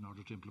us in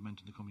order to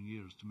implement in the coming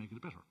years to make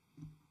it better.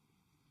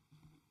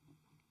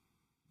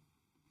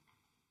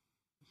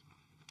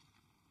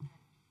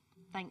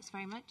 Thanks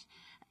very much.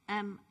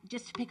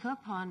 Just to pick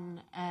up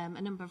on a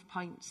number of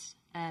points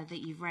that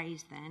you've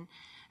raised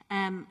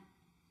then,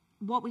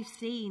 what we've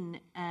seen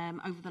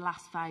over the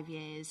last 5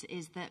 years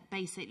is that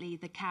basically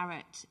the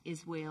carrot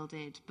is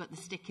wielded, but the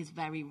stick is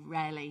very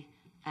rarely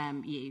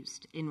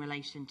used in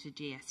relation to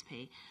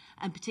GSP,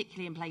 and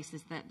particularly in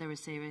places that there are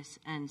serious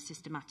and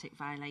systematic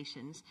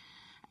violations.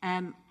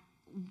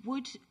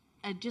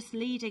 Just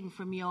leading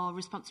from your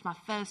response to my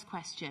first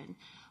question,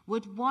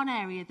 would one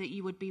area that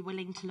you would be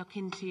willing to look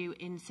into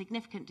in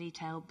significant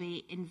detail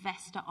be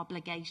investor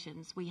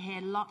obligations? We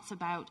hear lots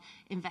about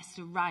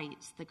investor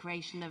rights, the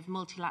creation of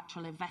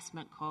multilateral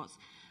investment courts,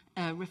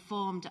 a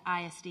reformed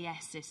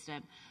ISDS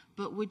system.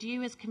 But would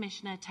you as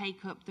Commissioner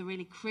take up the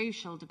really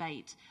crucial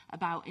debate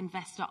about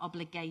investor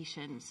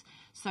obligations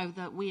so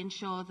that we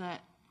ensure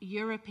that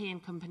European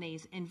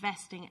companies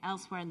investing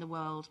elsewhere in the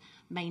world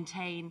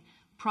maintain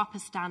proper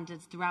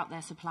standards throughout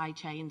their supply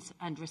chains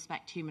and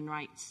respect human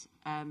rights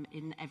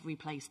in every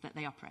place that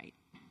they operate?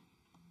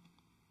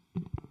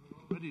 We're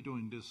already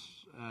doing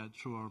this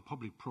through our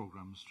public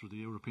programmes, through the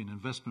European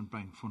Investment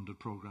Bank funded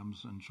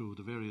programmes and through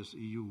the various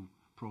EU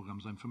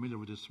programmes. I'm familiar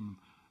with this from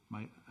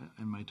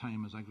in my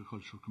time as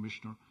Agricultural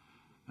Commissioner,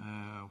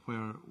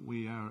 where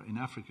we are in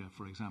Africa,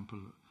 for example.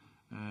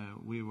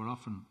 We were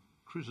often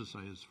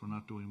criticised for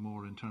not doing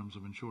more in terms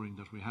of ensuring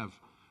that we have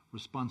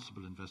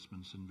responsible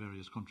investments in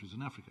various countries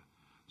in Africa.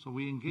 So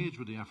we engage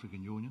with the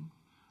African Union,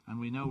 and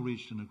we now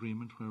reached an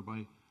agreement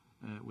whereby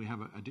we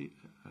have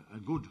a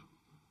good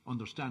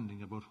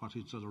understanding about what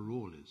each other's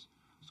role is.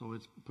 So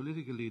it's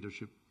political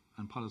leadership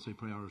and policy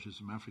priorities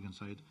from the African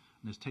side,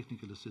 and it's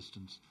technical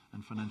assistance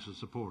and financial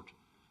support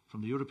from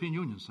the European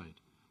Union side,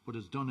 but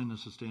it's done in a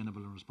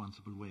sustainable and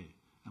responsible way.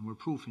 And we're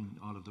proofing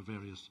all of the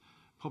various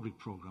public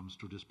programmes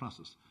through this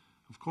process.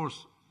 Of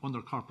course,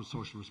 under corporate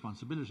social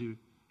responsibility,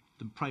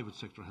 the private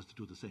sector has to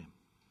do the same.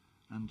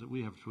 And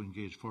we have to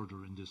engage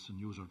further in this and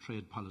use our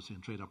trade policy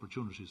and trade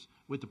opportunities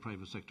with the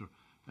private sector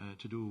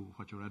to do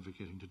what you're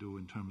advocating to do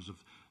in terms of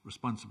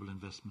responsible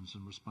investments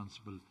and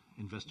responsible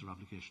investor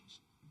obligations.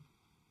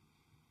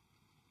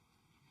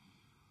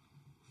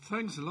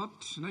 Thanks a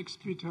lot. Next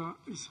speaker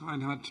is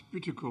Reinhard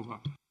Bütikofer.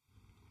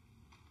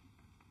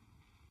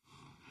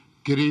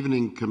 Good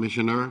evening,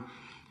 Commissioner.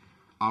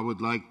 I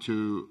would like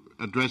to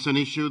address an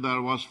issue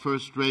that was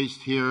first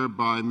raised here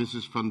by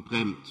Mrs. van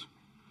Bremt.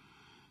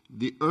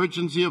 The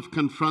urgency of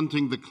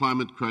confronting the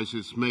climate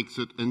crisis makes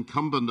it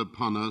incumbent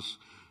upon us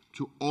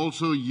to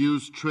also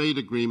use trade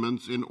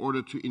agreements in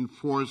order to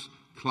enforce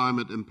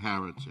climate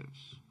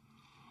imperatives.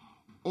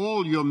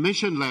 All your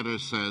mission letter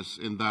says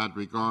in that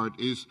regard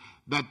is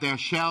that there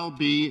shall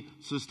be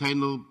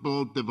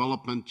sustainable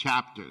development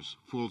chapters,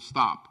 full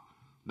stop.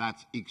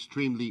 That's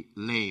extremely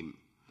lame.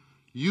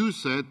 You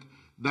said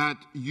that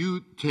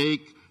you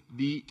take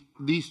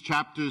these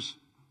chapters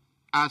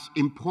as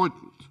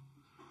important.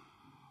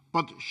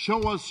 But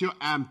show us your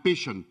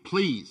ambition,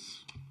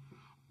 please.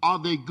 Are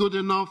they good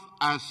enough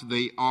as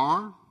they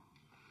are?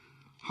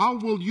 How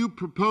will you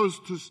propose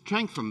to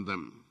strengthen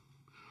them?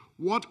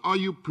 What are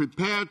you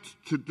prepared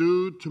to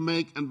do to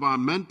make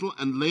environmental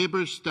and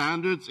labor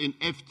standards in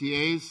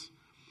FTAs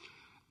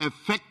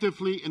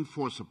effectively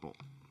enforceable?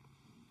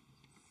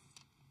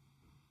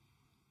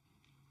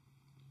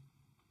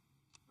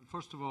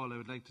 First of all, I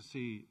would like to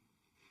see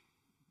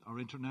our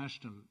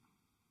international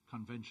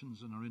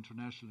conventions and our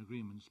international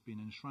agreements being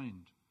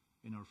enshrined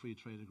in our free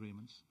trade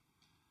agreements,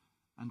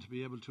 and to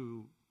be able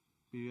to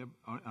be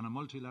on a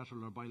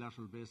multilateral or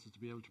bilateral basis to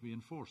be able to be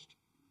enforced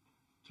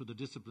to the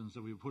disciplines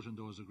that we put in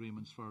those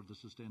agreements for the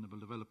sustainable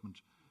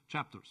development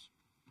chapters.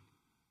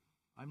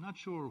 I'm not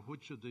sure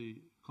which of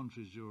the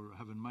countries you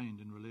have in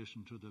mind in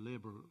relation to the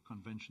labour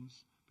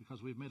conventions,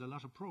 because we've made a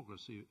lot of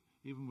progress,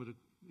 even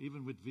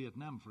with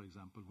Vietnam, for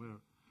example, where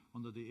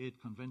under the 8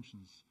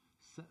 conventions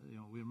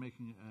we're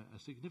making a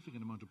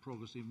significant amount of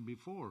progress even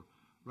before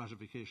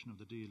ratification of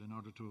the deal in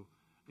order to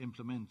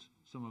implement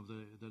some of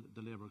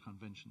the labour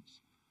conventions.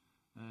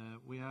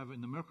 We have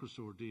in the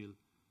Mercosur deal,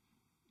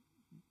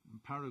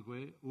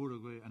 Paraguay,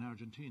 Uruguay and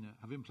Argentina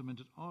have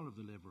implemented all of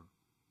the labour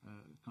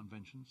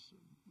conventions.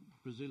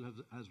 Brazil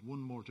has one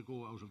more to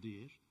go out of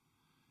the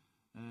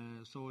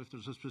 8. So if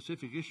there's a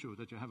specific issue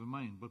that you have in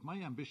mind, but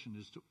my ambition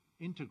is to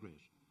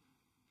integrate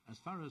as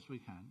far as we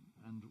can,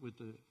 and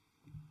with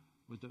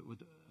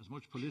as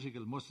much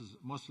political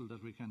muscle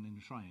that we can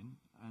enshrine,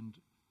 and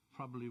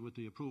probably with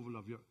the approval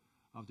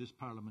of this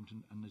Parliament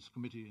and this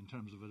committee in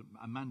terms of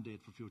a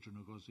mandate for future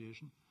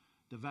negotiation,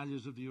 the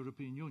values of the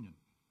European Union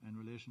in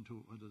relation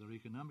to whether they're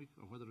economic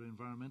or whether they're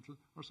environmental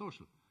or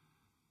social.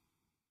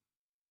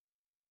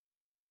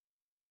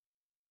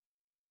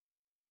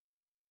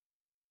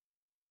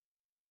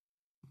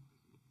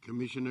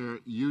 Commissioner,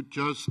 you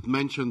just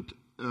mentioned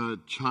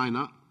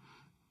China.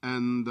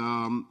 And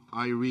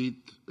I read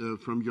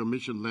from your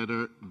mission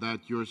letter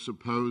that you're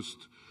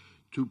supposed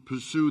to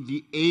pursue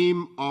the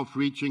aim of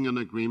reaching an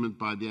agreement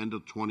by the end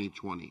of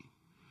 2020.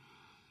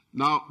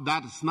 Now,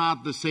 that's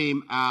not the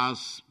same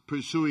as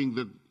pursuing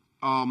the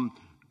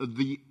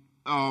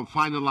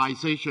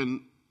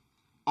finalization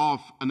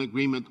of an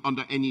agreement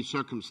under any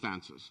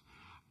circumstances.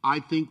 I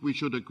think we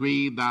should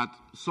agree that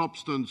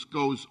substance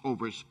goes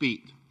over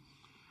speed.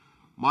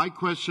 My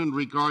question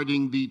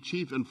regarding the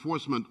Chief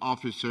Enforcement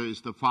Officer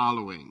is the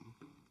following.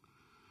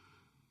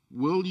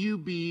 Will you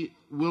be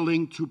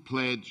willing to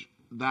pledge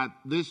that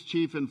this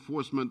Chief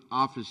Enforcement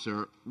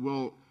Officer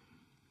will,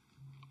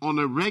 on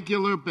a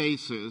regular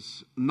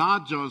basis,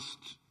 not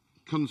just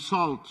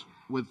consult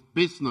with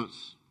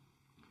business,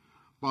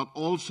 but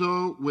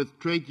also with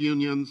trade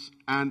unions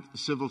and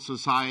civil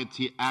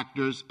society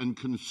actors and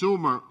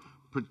consumer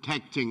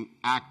protecting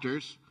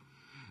actors?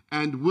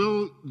 And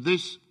will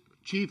this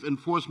Chief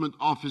Enforcement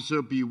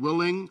Officer be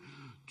willing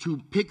to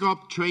pick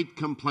up trade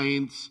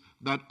complaints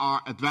that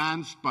are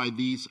advanced by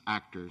these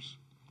actors?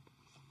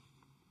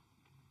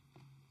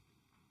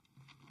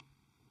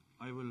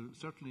 I will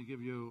certainly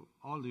give you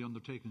all the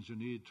undertakings you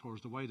need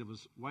towards the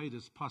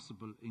widest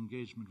possible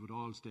engagement with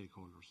all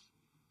stakeholders.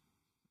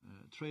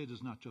 Trade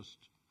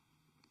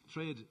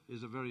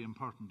is a very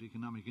important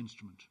economic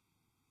instrument,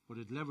 but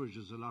it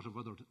leverages a lot of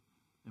other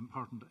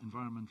important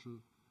environmental,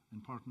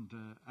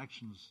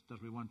 actions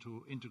that we want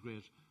to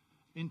integrate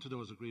into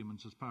those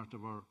agreements as part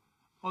of our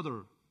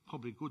other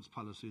public goods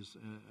policies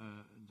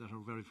that are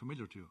very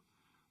familiar to you.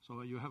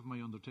 So you have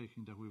my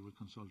undertaking that we will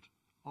consult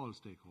all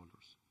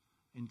stakeholders,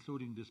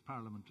 including this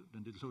Parliament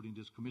and including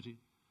this committee,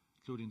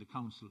 including the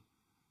Council.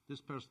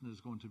 This person is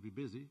going to be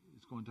busy.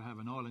 It's going to have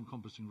an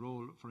all-encompassing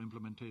role for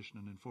implementation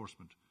and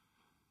enforcement.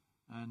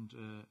 And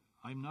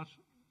I'm not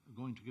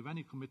going to give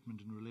any commitment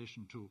in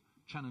relation to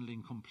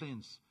channeling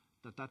complaints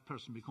that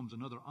person becomes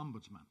another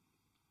ombudsman.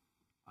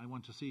 I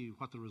want to see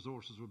what the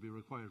resources will be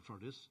required for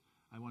this.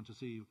 I want to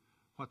see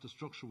what the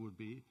structure would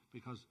be,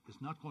 because it's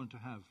not going to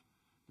have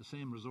the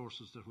same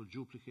resources that will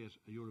duplicate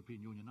a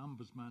European Union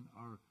ombudsman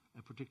or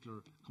a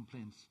particular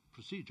complaints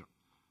procedure.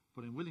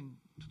 But I'm willing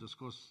to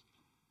discuss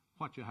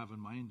what you have in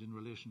mind in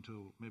relation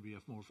to maybe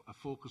a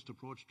focused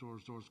approach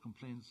towards those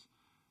complaints,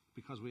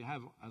 because we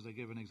have, as I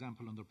gave an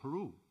example under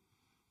Peru,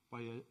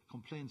 by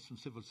complaints from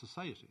civil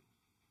society,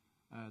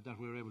 that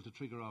we were able to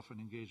trigger off an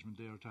engagement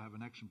there to have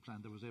an action plan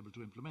that was able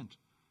to implement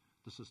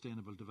the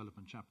Sustainable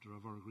Development chapter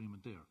of our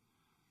agreement there.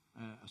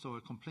 So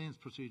a complaints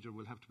procedure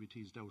will have to be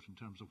teased out in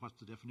terms of what's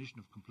the definition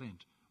of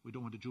complaint. We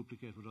don't want to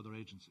duplicate with other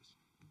agencies.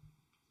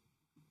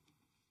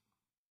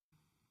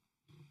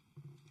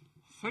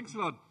 Thanks a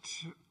lot.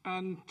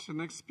 And the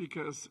next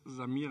speaker is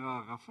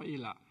Samira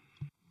Rafaela.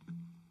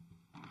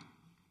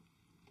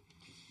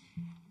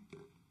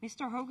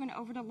 Mr. Hogan,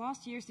 over the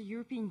last years, the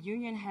European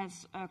Union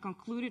has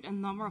concluded a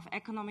number of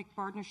economic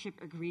partnership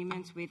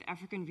agreements with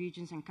African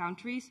regions and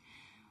countries.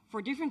 For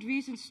different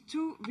reasons,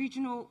 2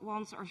 regional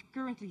ones are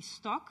currently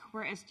stuck,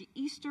 whereas the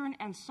Eastern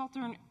and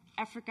Southern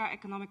Africa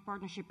Economic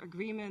Partnership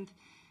Agreement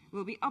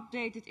will be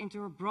updated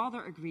into a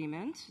broader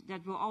agreement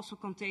that will also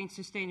contain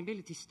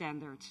sustainability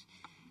standards.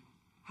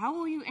 How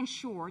will you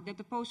ensure that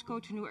the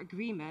post-Cotonou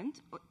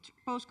agreement,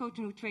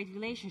 post-Cotonou trade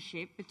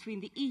relationship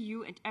between the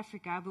EU and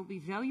Africa will be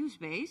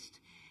values-based,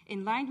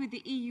 in line with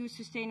the EU's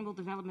Sustainable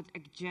Development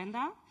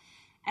Agenda,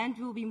 and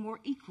will be more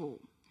equal?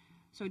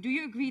 So do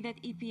you agree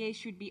that EPA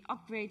should be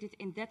upgraded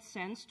in that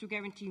sense to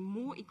guarantee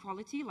more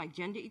equality, like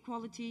gender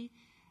equality,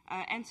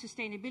 and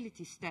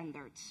sustainability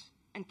standards?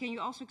 And can you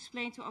also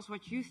explain to us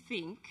what you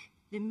think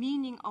the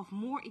meaning of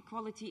more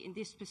equality in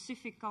this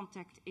specific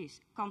context is?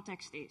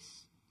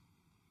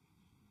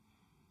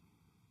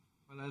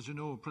 Well, as you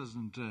know,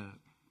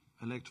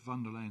 President-elect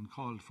von der Leyen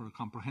called for a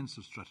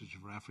comprehensive strategy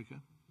for Africa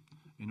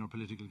in our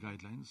political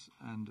guidelines,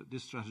 and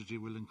this strategy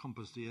will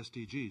encompass the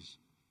SDGs,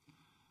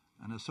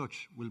 and as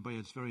such will by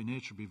its very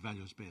nature be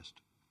values-based,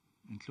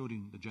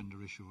 including the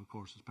gender issue, of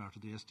course, as part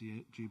of the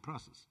SDG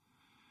process.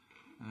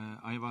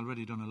 I have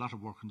already done a lot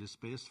of work in this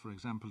space, for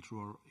example, through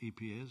our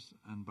EPAs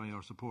and by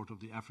our support of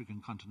the African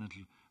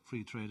Continental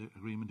Free Trade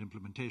Agreement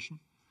implementation,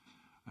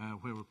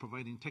 where we're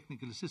providing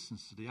technical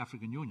assistance to the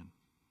African Union.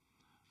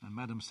 And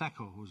Madam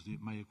Sacco, who's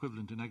my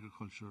equivalent in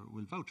agriculture,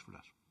 will vouch for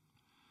that.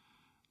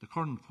 The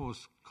current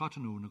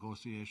post-Cotonou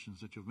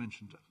negotiations that you've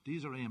mentioned,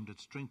 these are aimed at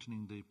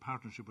strengthening the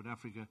partnership with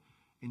Africa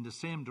in the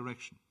same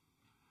direction,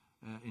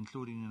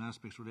 including in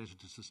aspects related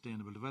to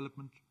sustainable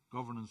development,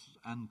 governance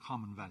and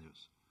common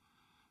values.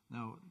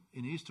 Now,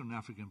 in Eastern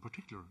Africa in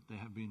particular, they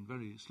have been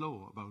very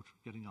slow about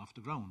getting off the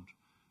ground,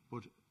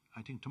 but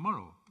I think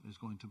tomorrow is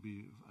going to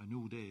be a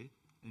new day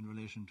in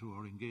relation to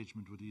our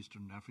engagement with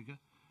Eastern Africa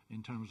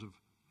in terms of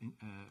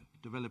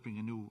developing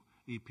a new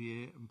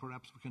EPA, and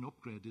perhaps we can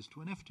upgrade this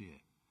to an FTA,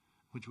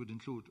 which would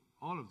include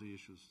all of the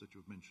issues that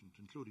you've mentioned,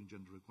 including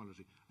gender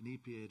equality. An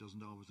EPA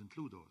doesn't always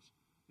include those,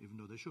 even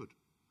though they should.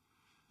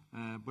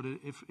 But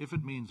if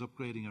it means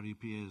upgrading our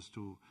EPAs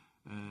to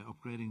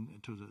upgrading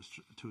to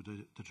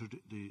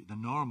the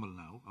normal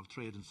now of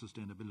trade and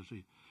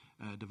sustainability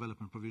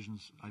development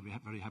provisions, I'd be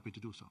very happy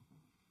to do so.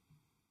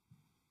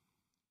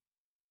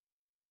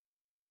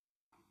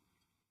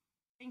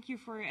 Thank you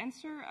for your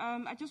answer.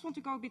 I just want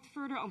to go a bit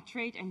further on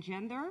trade and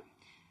gender.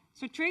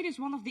 So trade is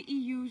one of the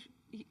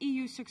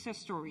EU success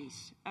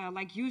stories,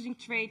 like using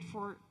trade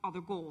for other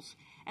goals.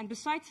 And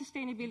besides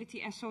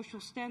sustainability and social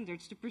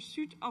standards, the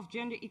pursuit of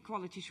gender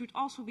equality should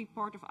also be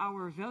part of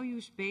our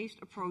values-based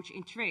approach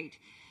in trade.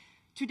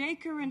 Today,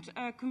 current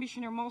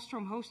Commissioner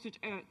Malmström hosted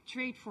a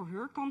Trade for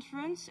Her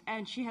conference,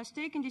 and she has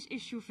taken this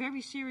issue very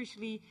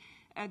seriously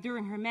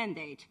during her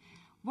mandate.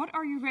 What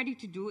are you ready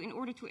to do in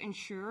order to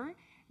ensure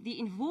the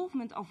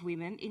involvement of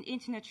women in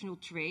international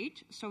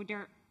trade so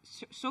their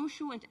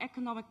social and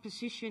economic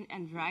position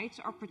and rights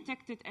are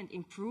protected and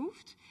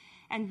improved?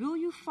 And will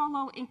you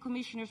follow in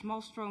Commissioner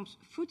Malmström's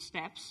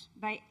footsteps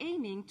by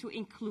aiming to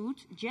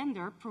include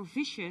gender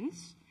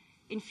provisions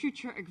in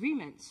future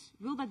agreements?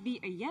 Will that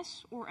be a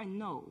yes or a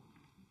no?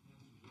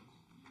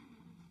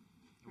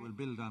 I will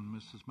build on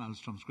Mrs.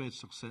 Malmström's great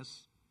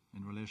success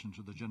in relation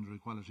to the gender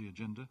equality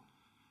agenda.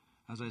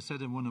 As I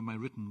said in one of my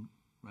written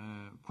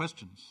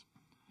questions,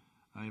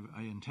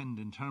 I intend,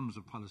 in terms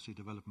of policy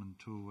development,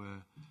 to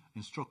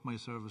instruct my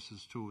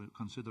services to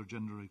consider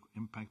gender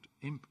impact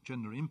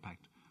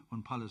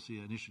when policy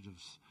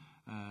initiatives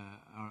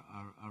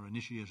are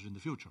initiated in the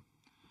future.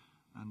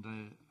 And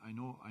I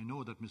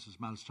know that Mrs.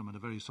 Malmström had a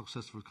very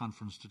successful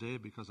conference today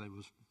because I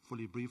was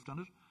fully briefed on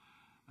it.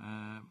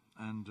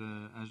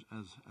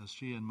 As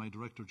she and my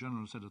Director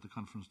General said at the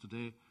conference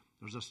today,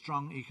 there's a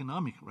strong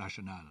economic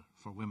rationale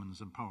for women's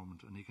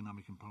empowerment and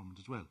economic empowerment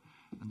as well.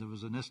 And there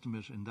was an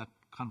estimate in that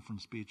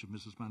conference speech of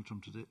Mrs.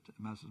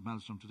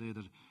 Malmström today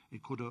that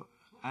it could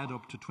add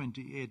up to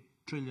 $28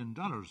 trillion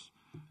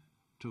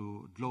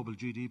to global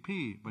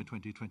GDP by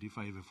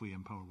 2025 if we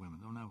empower women.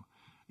 Now,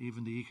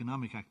 even the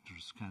economic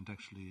actors can't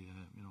actually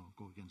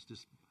go against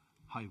this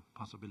high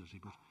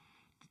possibility, but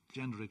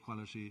gender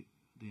equality,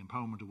 the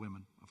empowerment of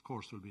women, of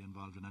course, will be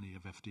involved in any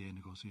of FTA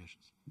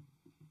negotiations.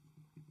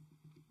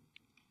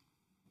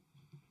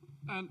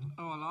 And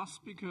our last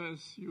speaker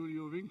is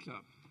Julio Winkler.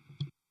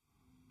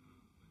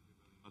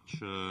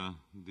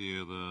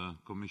 Dear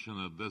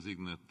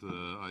Commissioner-designate,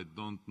 I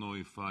don't know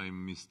if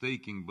I'm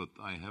mistaken, but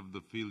I have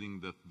the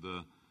feeling that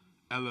the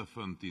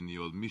elephant in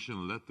your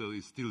mission letter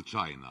is still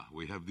China.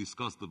 We have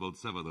discussed about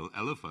several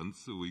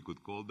elephants, we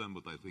could call them,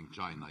 but I think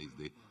China is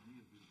the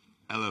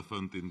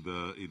elephant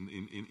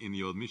in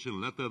your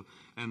mission letter.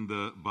 And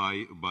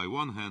by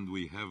one hand,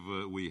 we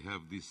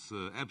have this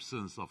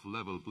absence of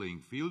level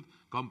playing field.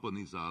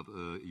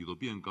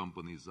 European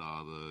companies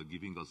are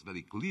giving us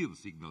very clear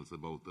signals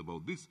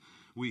about this.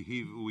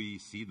 We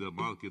see the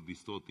market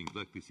distorting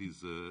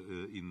practices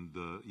in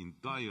the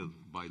entire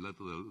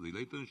bilateral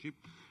relationship.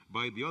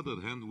 By the other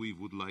hand, we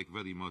would like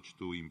very much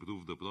to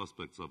improve the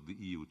prospects of the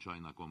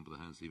EU-China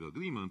Comprehensive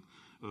Agreement,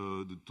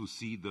 to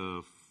see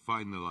the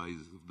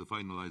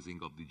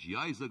finalizing of the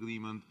GIs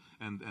agreement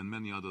and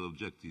many other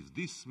objectives.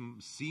 This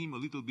seem a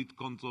little bit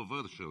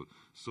controversial.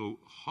 So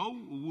how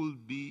will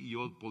be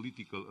your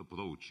political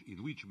approach?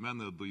 In which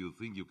manner do you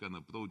think you can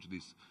approach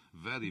this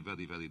very,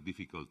 very, very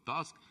difficult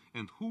task?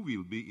 And who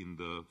will be in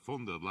the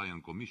von der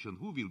Leyen Commission?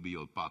 Who will be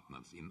your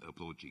partners in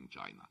approaching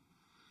China?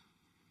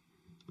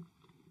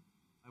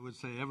 I would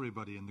say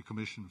everybody in the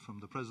Commission, from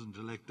the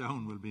President-elect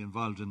down, will be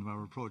involved in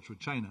our approach with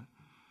China.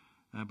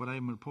 But I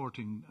am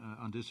reporting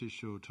on this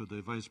issue to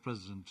the Vice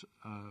President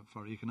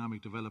for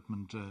Economic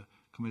Development,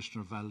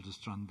 Commissioner Valdis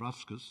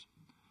Dombrovskis.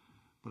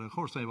 But of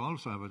course I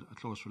also have a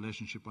close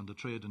relationship on the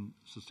trade and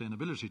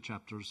sustainability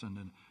chapters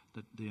and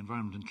the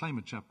environment and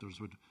climate chapters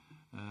with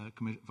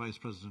Vice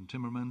President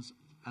Timmermans.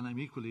 And I'm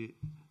equally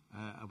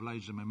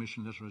obliged in my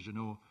mission letter, as you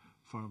know,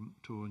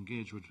 to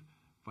engage with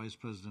Vice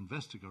President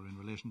Vestager in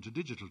relation to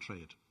digital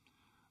trade.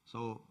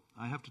 So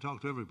I have to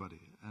talk to everybody,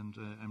 and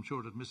I'm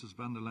sure that Mrs.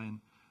 van der Leyen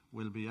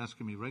will be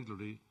asking me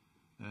regularly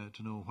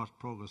to know what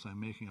progress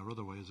I'm making or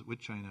otherwise with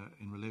China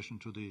in relation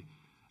to the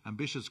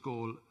ambitious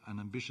goal and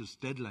ambitious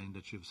deadline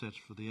that you've set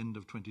for the end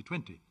of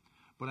 2020.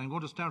 But I'm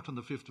going to start on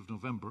the 5th of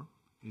November.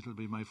 It'll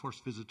be my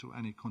first visit to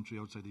any country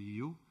outside the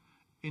EU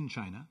in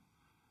China,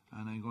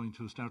 and I'm going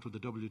to start with the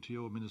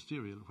WTO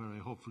ministerial, where I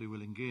hopefully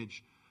will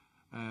engage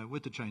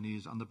with the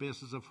Chinese on the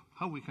basis of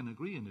how we can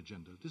agree an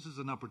agenda. This is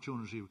an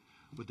opportunity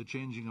with the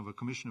changing of a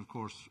commission, of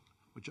course,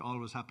 which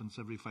always happens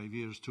every 5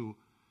 years, to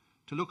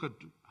look at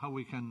how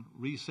we can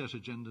reset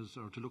agendas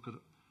or to look at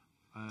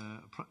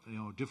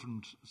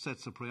different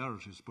sets of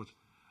priorities. But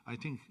I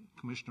think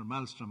Commissioner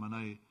Malmström and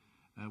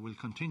I will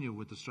continue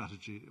with the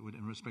strategy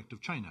in respect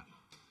of China,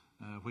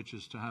 which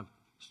is to have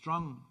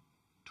strong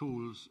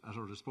tools at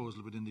our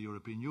disposal within the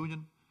European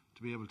Union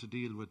to be able to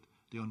deal with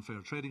the unfair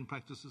trading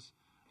practices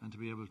and to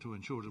be able to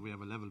ensure that we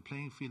have a level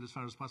playing field as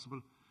far as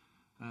possible.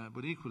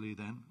 But equally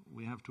then,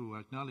 we have to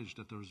acknowledge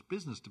that there is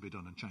business to be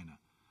done in China.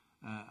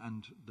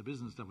 And the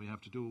business that we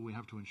have to do, we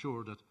have to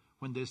ensure that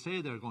when they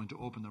say they're going to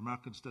open their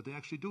markets, that they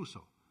actually do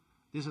so.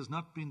 This has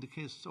not been the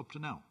case up to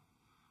now.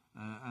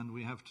 And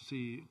we have to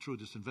see through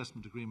this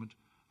investment agreement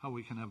how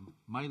we can have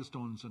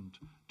milestones and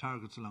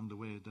targets along the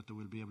way that they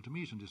will be able to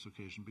meet on this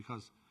occasion,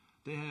 because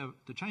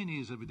the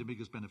Chinese have been the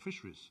biggest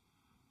beneficiaries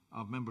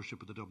of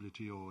membership of the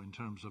WTO in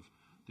terms of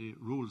the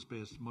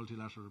rules-based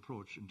multilateral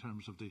approach, in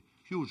terms of the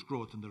huge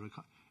growth in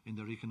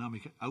their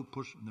economic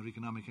output and their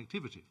economic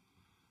activity.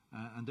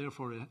 And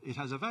therefore it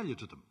has a value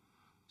to them.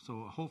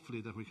 So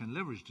hopefully that we can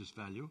leverage this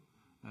value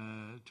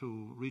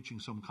to reaching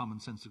some common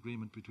sense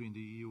agreement between the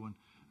EU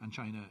and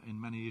China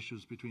in many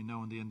issues between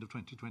now and the end of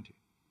 2020.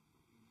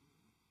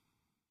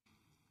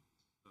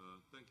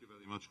 Thank you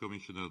very much,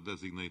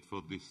 Commissioner-designate,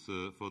 for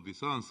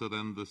this answer.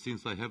 And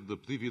since I have the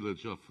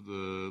privilege of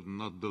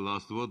not the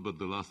last word, but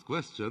the last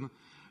question,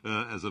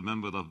 as a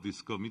member of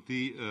this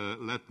committee,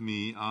 let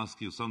me ask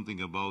you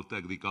something about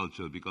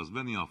agriculture, because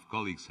many of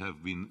colleagues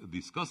have been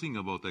discussing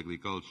about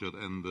agriculture,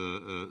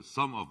 and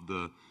some of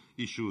the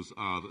issues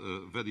are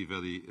very,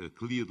 very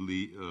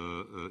clearly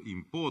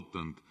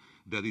important.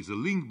 There is a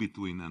link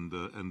between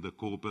and the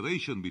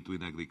cooperation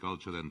between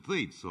agriculture and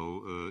trade.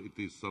 So it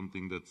is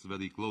something that's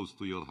very close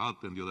to your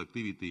heart and your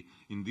activity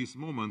in this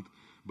moment.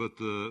 But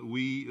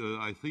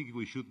I think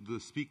we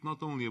should speak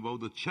not only about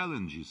the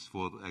challenges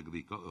for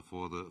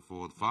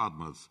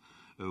farmers,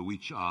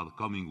 which are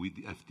coming with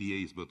the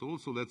FTAs, but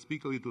also let's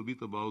speak a little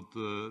bit about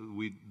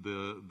with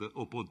the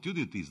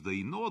opportunities, the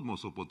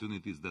enormous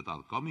opportunities that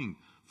are coming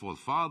for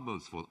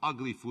farmers, for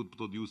agri-food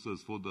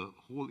producers, for the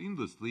whole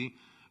industry,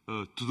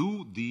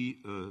 through the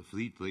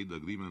free trade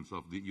agreements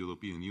of the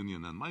European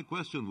Union. And my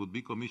question would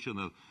be,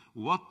 Commissioner,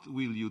 what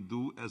will you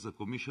do as a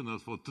Commissioner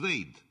for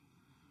Trade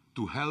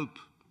to help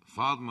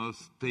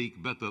farmers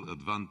take better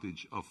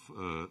advantage of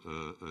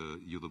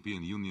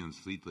European Union's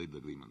free trade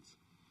agreements?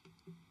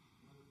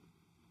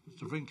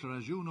 Mr. Winkler,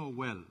 as you know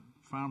well,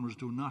 farmers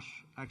do not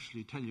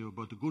actually tell you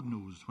about the good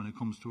news when it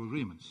comes to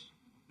agreements.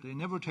 They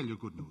never tell you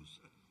good news.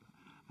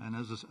 And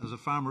as a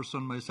farmer's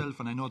son myself,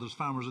 and I know there's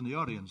farmers in the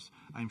audience,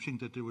 I think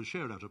that they will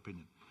share that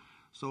opinion.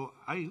 So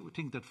I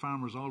think that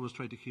farmers always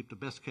try to keep the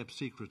best kept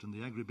secret, and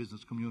the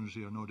agribusiness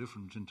community are no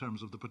different in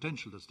terms of the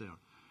potential that's there.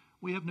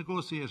 We have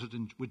negotiated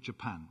with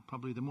Japan,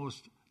 probably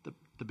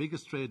the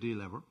biggest trade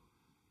deal ever,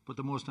 but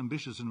the most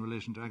ambitious in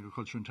relation to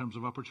agriculture in terms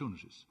of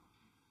opportunities.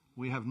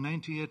 We have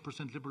 98%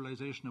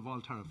 liberalisation of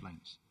all tariff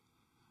lines.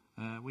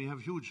 We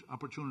have huge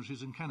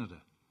opportunities in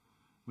Canada.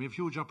 We have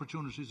huge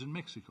opportunities in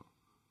Mexico.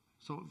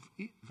 So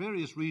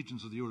various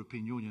regions of the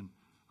European Union,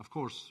 of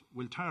course,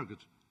 will target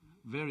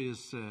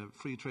various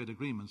free trade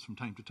agreements from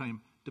time to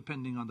time,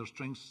 depending on their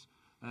strengths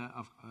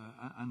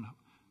and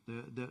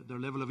their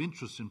level of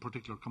interest in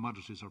particular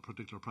commodities or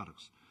particular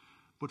products.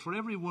 But for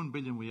every 1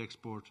 billion we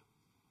export,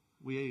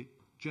 we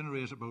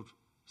generate about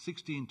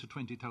 16 to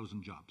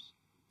 20,000 jobs.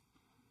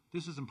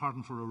 This is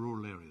important for our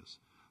rural areas.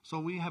 So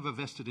we have a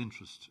vested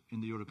interest in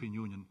the European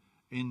Union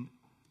in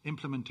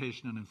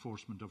implementation and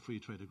enforcement of free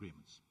trade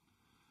agreements.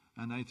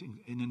 And I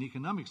think in an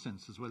economic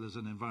sense as well as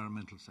an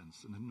environmental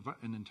sense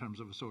and in terms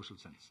of a social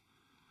sense.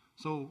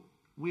 So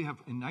we have,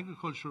 in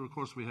agriculture, of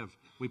course,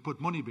 we put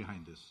money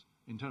behind this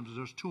in terms of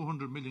there's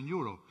 €200 million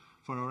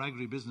for our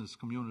agribusiness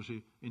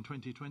community in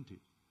 2020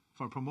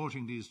 for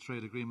promoting these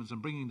trade agreements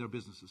and bringing their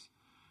businesses.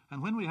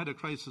 And when we had a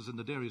crisis in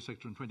the dairy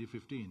sector in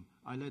 2015,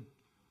 I led,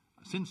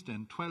 since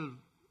then, 12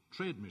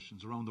 trade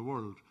missions around the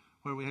world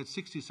where we had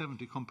 60,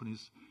 70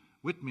 companies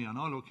with me on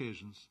all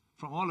occasions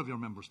from all of your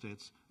member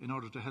states in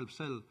order to help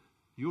sell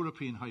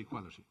European high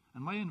quality.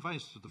 And my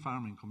advice to the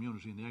farming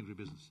community and the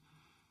agribusiness,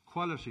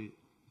 quality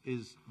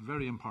is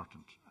very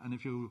important. And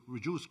if you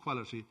reduce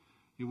quality,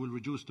 you will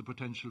reduce the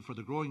potential for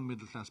the growing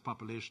middle class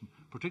population,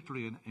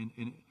 particularly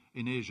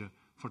in Asia,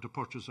 to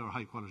purchase our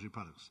high quality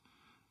products.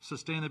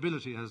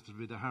 Sustainability has to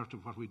be the heart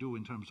of what we do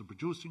in terms of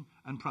producing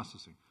and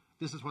processing.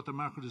 This is what the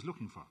market is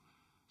looking for.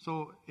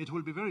 So it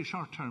will be very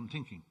short-term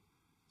thinking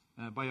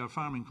by our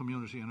farming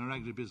community and our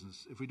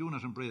agribusiness if we do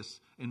not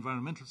embrace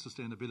environmental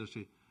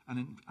sustainability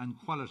and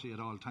quality at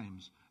all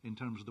times in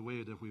terms of the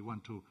way that we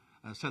want to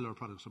sell our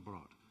products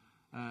abroad.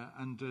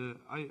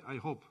 I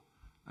hope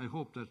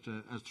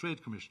that as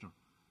Trade Commissioner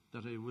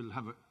that I will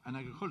have an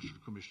Agricultural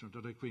Commissioner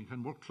that I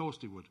can work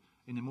closely with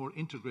in a more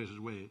integrated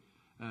way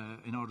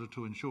in order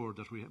to ensure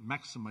that we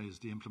maximise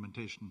the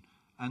implementation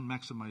and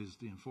maximise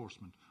the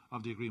enforcement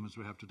of the agreements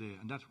we have today,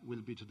 and that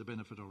will be to the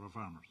benefit of our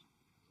farmers.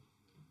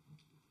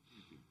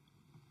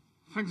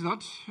 Thanks a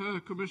lot,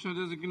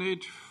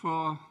 Commissioner-designate,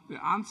 for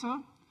the answer.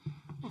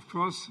 Of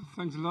course,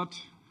 thanks a lot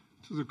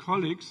to the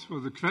colleagues for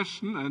the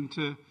question.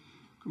 And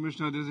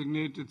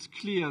Commissioner-designate, it's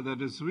clear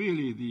that it's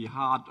really the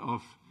heart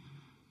of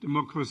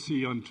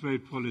democracy on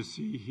trade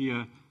policy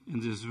here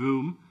in this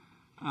room.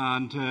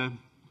 And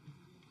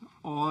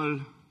all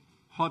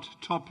hot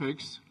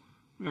topics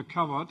were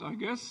covered, I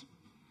guess.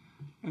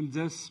 And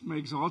this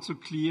makes also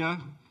clear,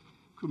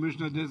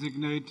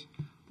 Commissioner-designate,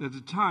 that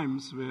the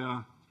times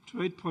where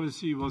trade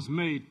policy was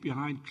made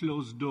behind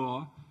closed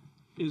door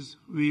is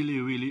really,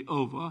 really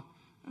over,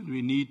 and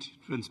we need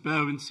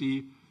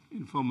transparency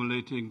in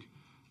formulating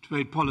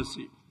trade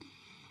policy.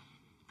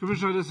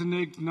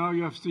 Commissioner-designate, now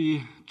you have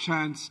the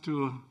chance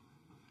to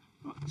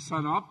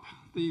sum up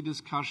the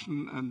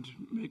discussion and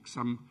make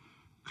some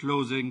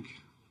closing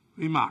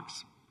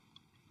remarks.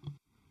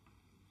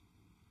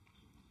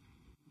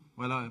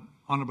 Well,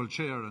 Honourable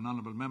Chair and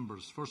Honourable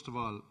Members, first of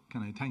all,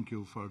 can I thank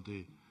you for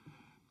the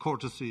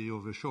courtesy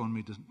you have shown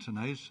me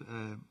tonight,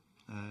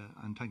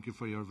 and thank you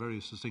for your very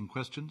succinct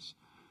questions.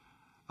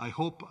 I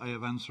hope I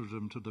have answered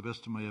them to the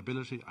best of my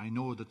ability. I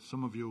know that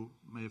some of you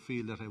may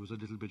feel that I was a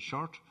little bit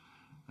short,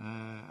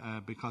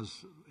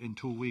 because in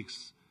 2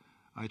 weeks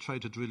I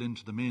tried to drill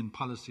into the main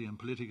policy and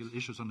political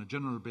issues on a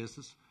general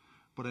basis,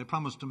 but I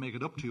promise to make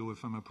it up to you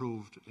if I'm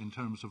approved in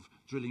terms of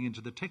drilling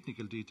into the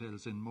technical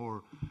details in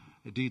more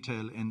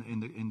detail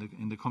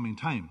in the coming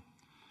time.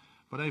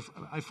 But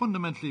I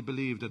fundamentally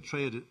believe that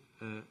trade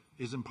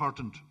is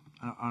important.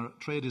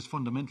 Trade is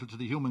fundamental to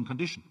the human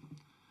condition.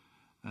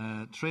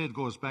 Trade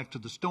goes back to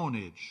the Stone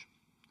Age.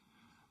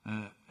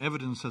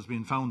 Evidence has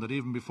been found that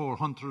even before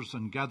hunters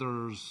and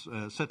gatherers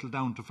settled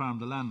down to farm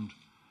the land,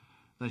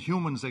 that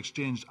humans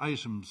exchanged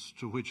items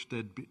to which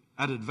they'd be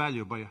added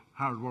value by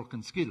hard work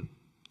and skill.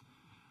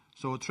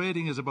 So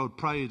trading is about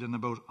pride and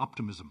about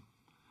optimism.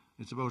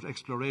 It's about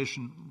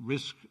exploration,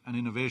 risk and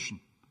innovation.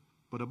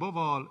 But above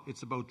all,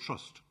 it's about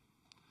trust.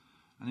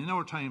 And in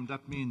our time,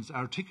 that means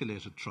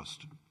articulated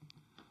trust.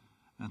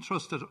 And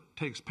trust that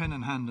takes pen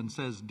in hand and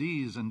says,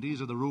 these and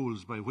these are the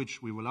rules by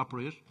which we will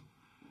operate,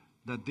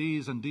 that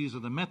these and these are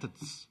the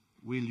methods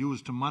we'll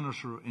use to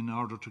monitor in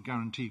order to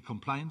guarantee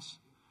compliance.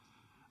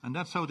 And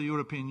that's how the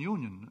European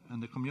Union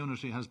and the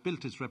community has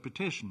built its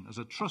reputation as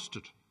a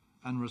trusted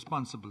and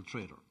responsible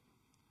trader.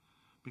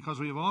 Because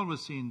we have always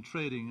seen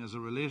trading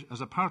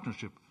as a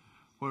partnership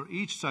where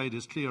each side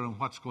is clear on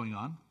what's going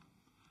on.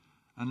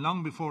 And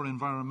long before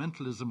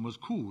environmentalism was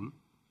cool,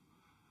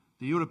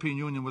 the European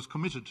Union was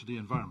committed to the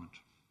environment.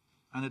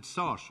 And it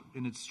sought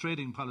in its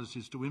trading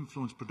policies to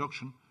influence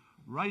production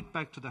right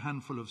back to the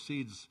handful of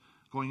seeds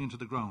going into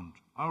the ground.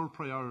 Our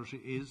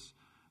priority is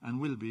and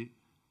will be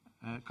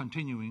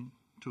continuing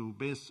to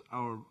base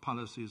our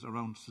policies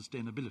around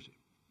sustainability.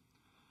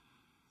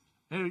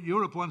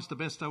 Europe wants the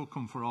best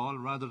outcome for all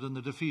rather than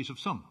the defeat of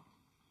some.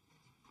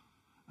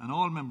 And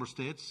all member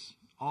states,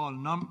 all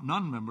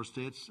non-member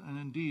states, and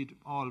indeed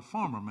all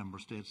former member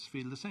states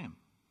feel the same.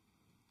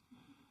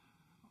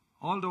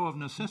 Although of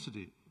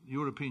necessity,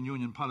 European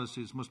Union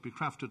policies must be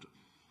crafted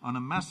on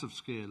a massive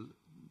scale,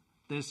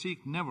 they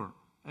seek never,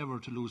 ever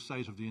to lose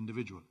sight of the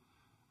individual.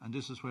 And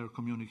this is where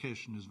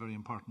communication is very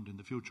important in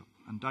the future,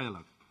 and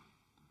dialogue.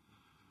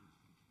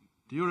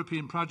 The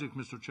European project,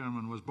 Mr.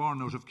 Chairman, was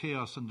born out of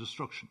chaos and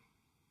destruction.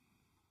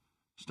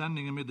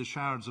 Standing amid the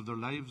shards of their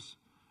lives,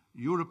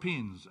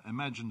 Europeans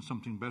imagined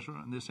something better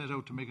and they set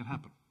out to make it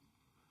happen.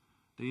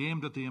 They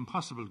aimed at the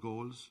impossible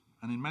goals,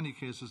 and in many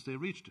cases they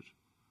reached it.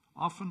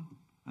 Often,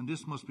 and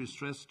this must be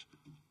stressed,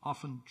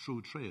 often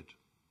through trade.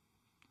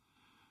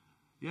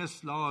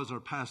 Yes, laws are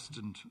passed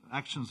and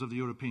actions of the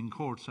European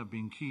courts have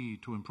been key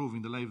to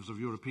improving the lives of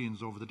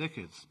Europeans over the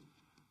decades.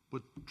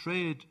 But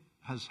trade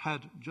has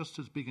had just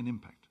as big an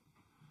impact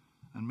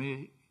and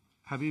may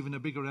have even a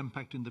bigger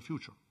impact in the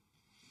future.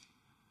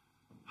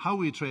 How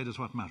we trade is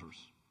what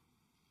matters.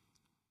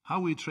 How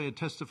we trade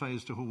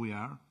testifies to who we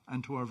are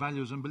and to our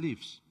values and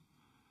beliefs.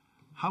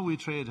 How we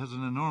trade has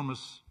an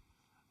enormous,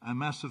 a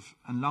massive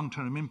and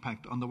long-term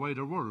impact on the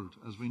wider world,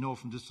 as we know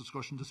from this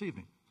discussion this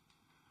evening.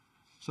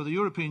 So the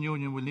European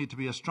Union will need to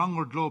be a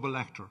stronger global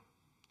actor,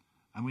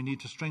 and we need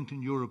to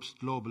strengthen Europe's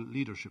global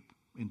leadership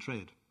in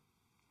trade.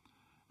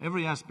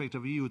 Every aspect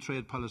of EU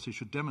trade policy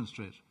should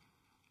demonstrate,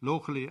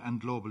 locally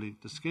and globally,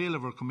 the scale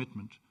of our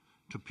commitment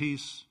to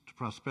peace, to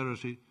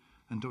prosperity,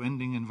 and to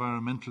ending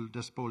environmental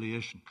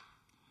despoliation.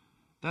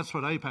 That's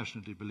what I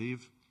passionately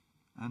believe,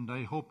 and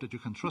I hope that you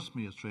can trust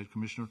me as Trade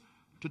Commissioner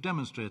to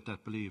demonstrate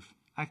that belief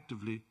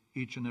actively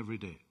each and every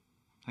day.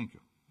 Thank you.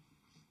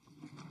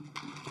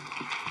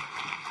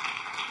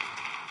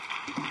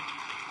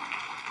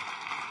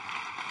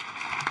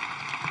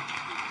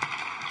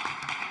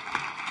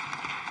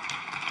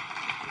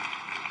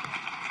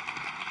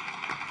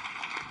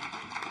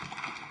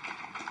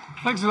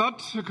 Thanks a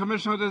lot,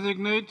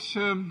 Commissioner-designate.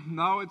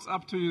 Now it's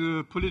up to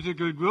the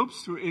political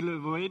groups to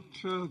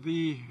elaborate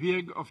the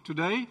hearing of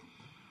today.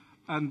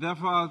 And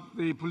therefore,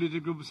 the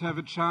political groups have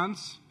a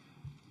chance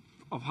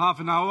of half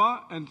an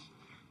hour, and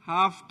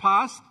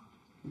 5:30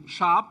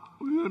 sharp,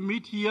 we will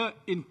meet here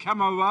in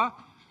camera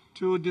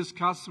to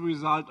discuss the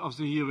result of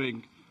the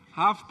hearing.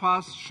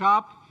 5:30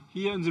 sharp,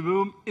 here in the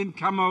room in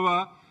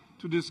camera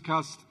to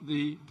discuss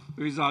the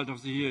result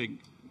of the hearing.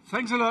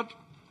 Thanks a lot.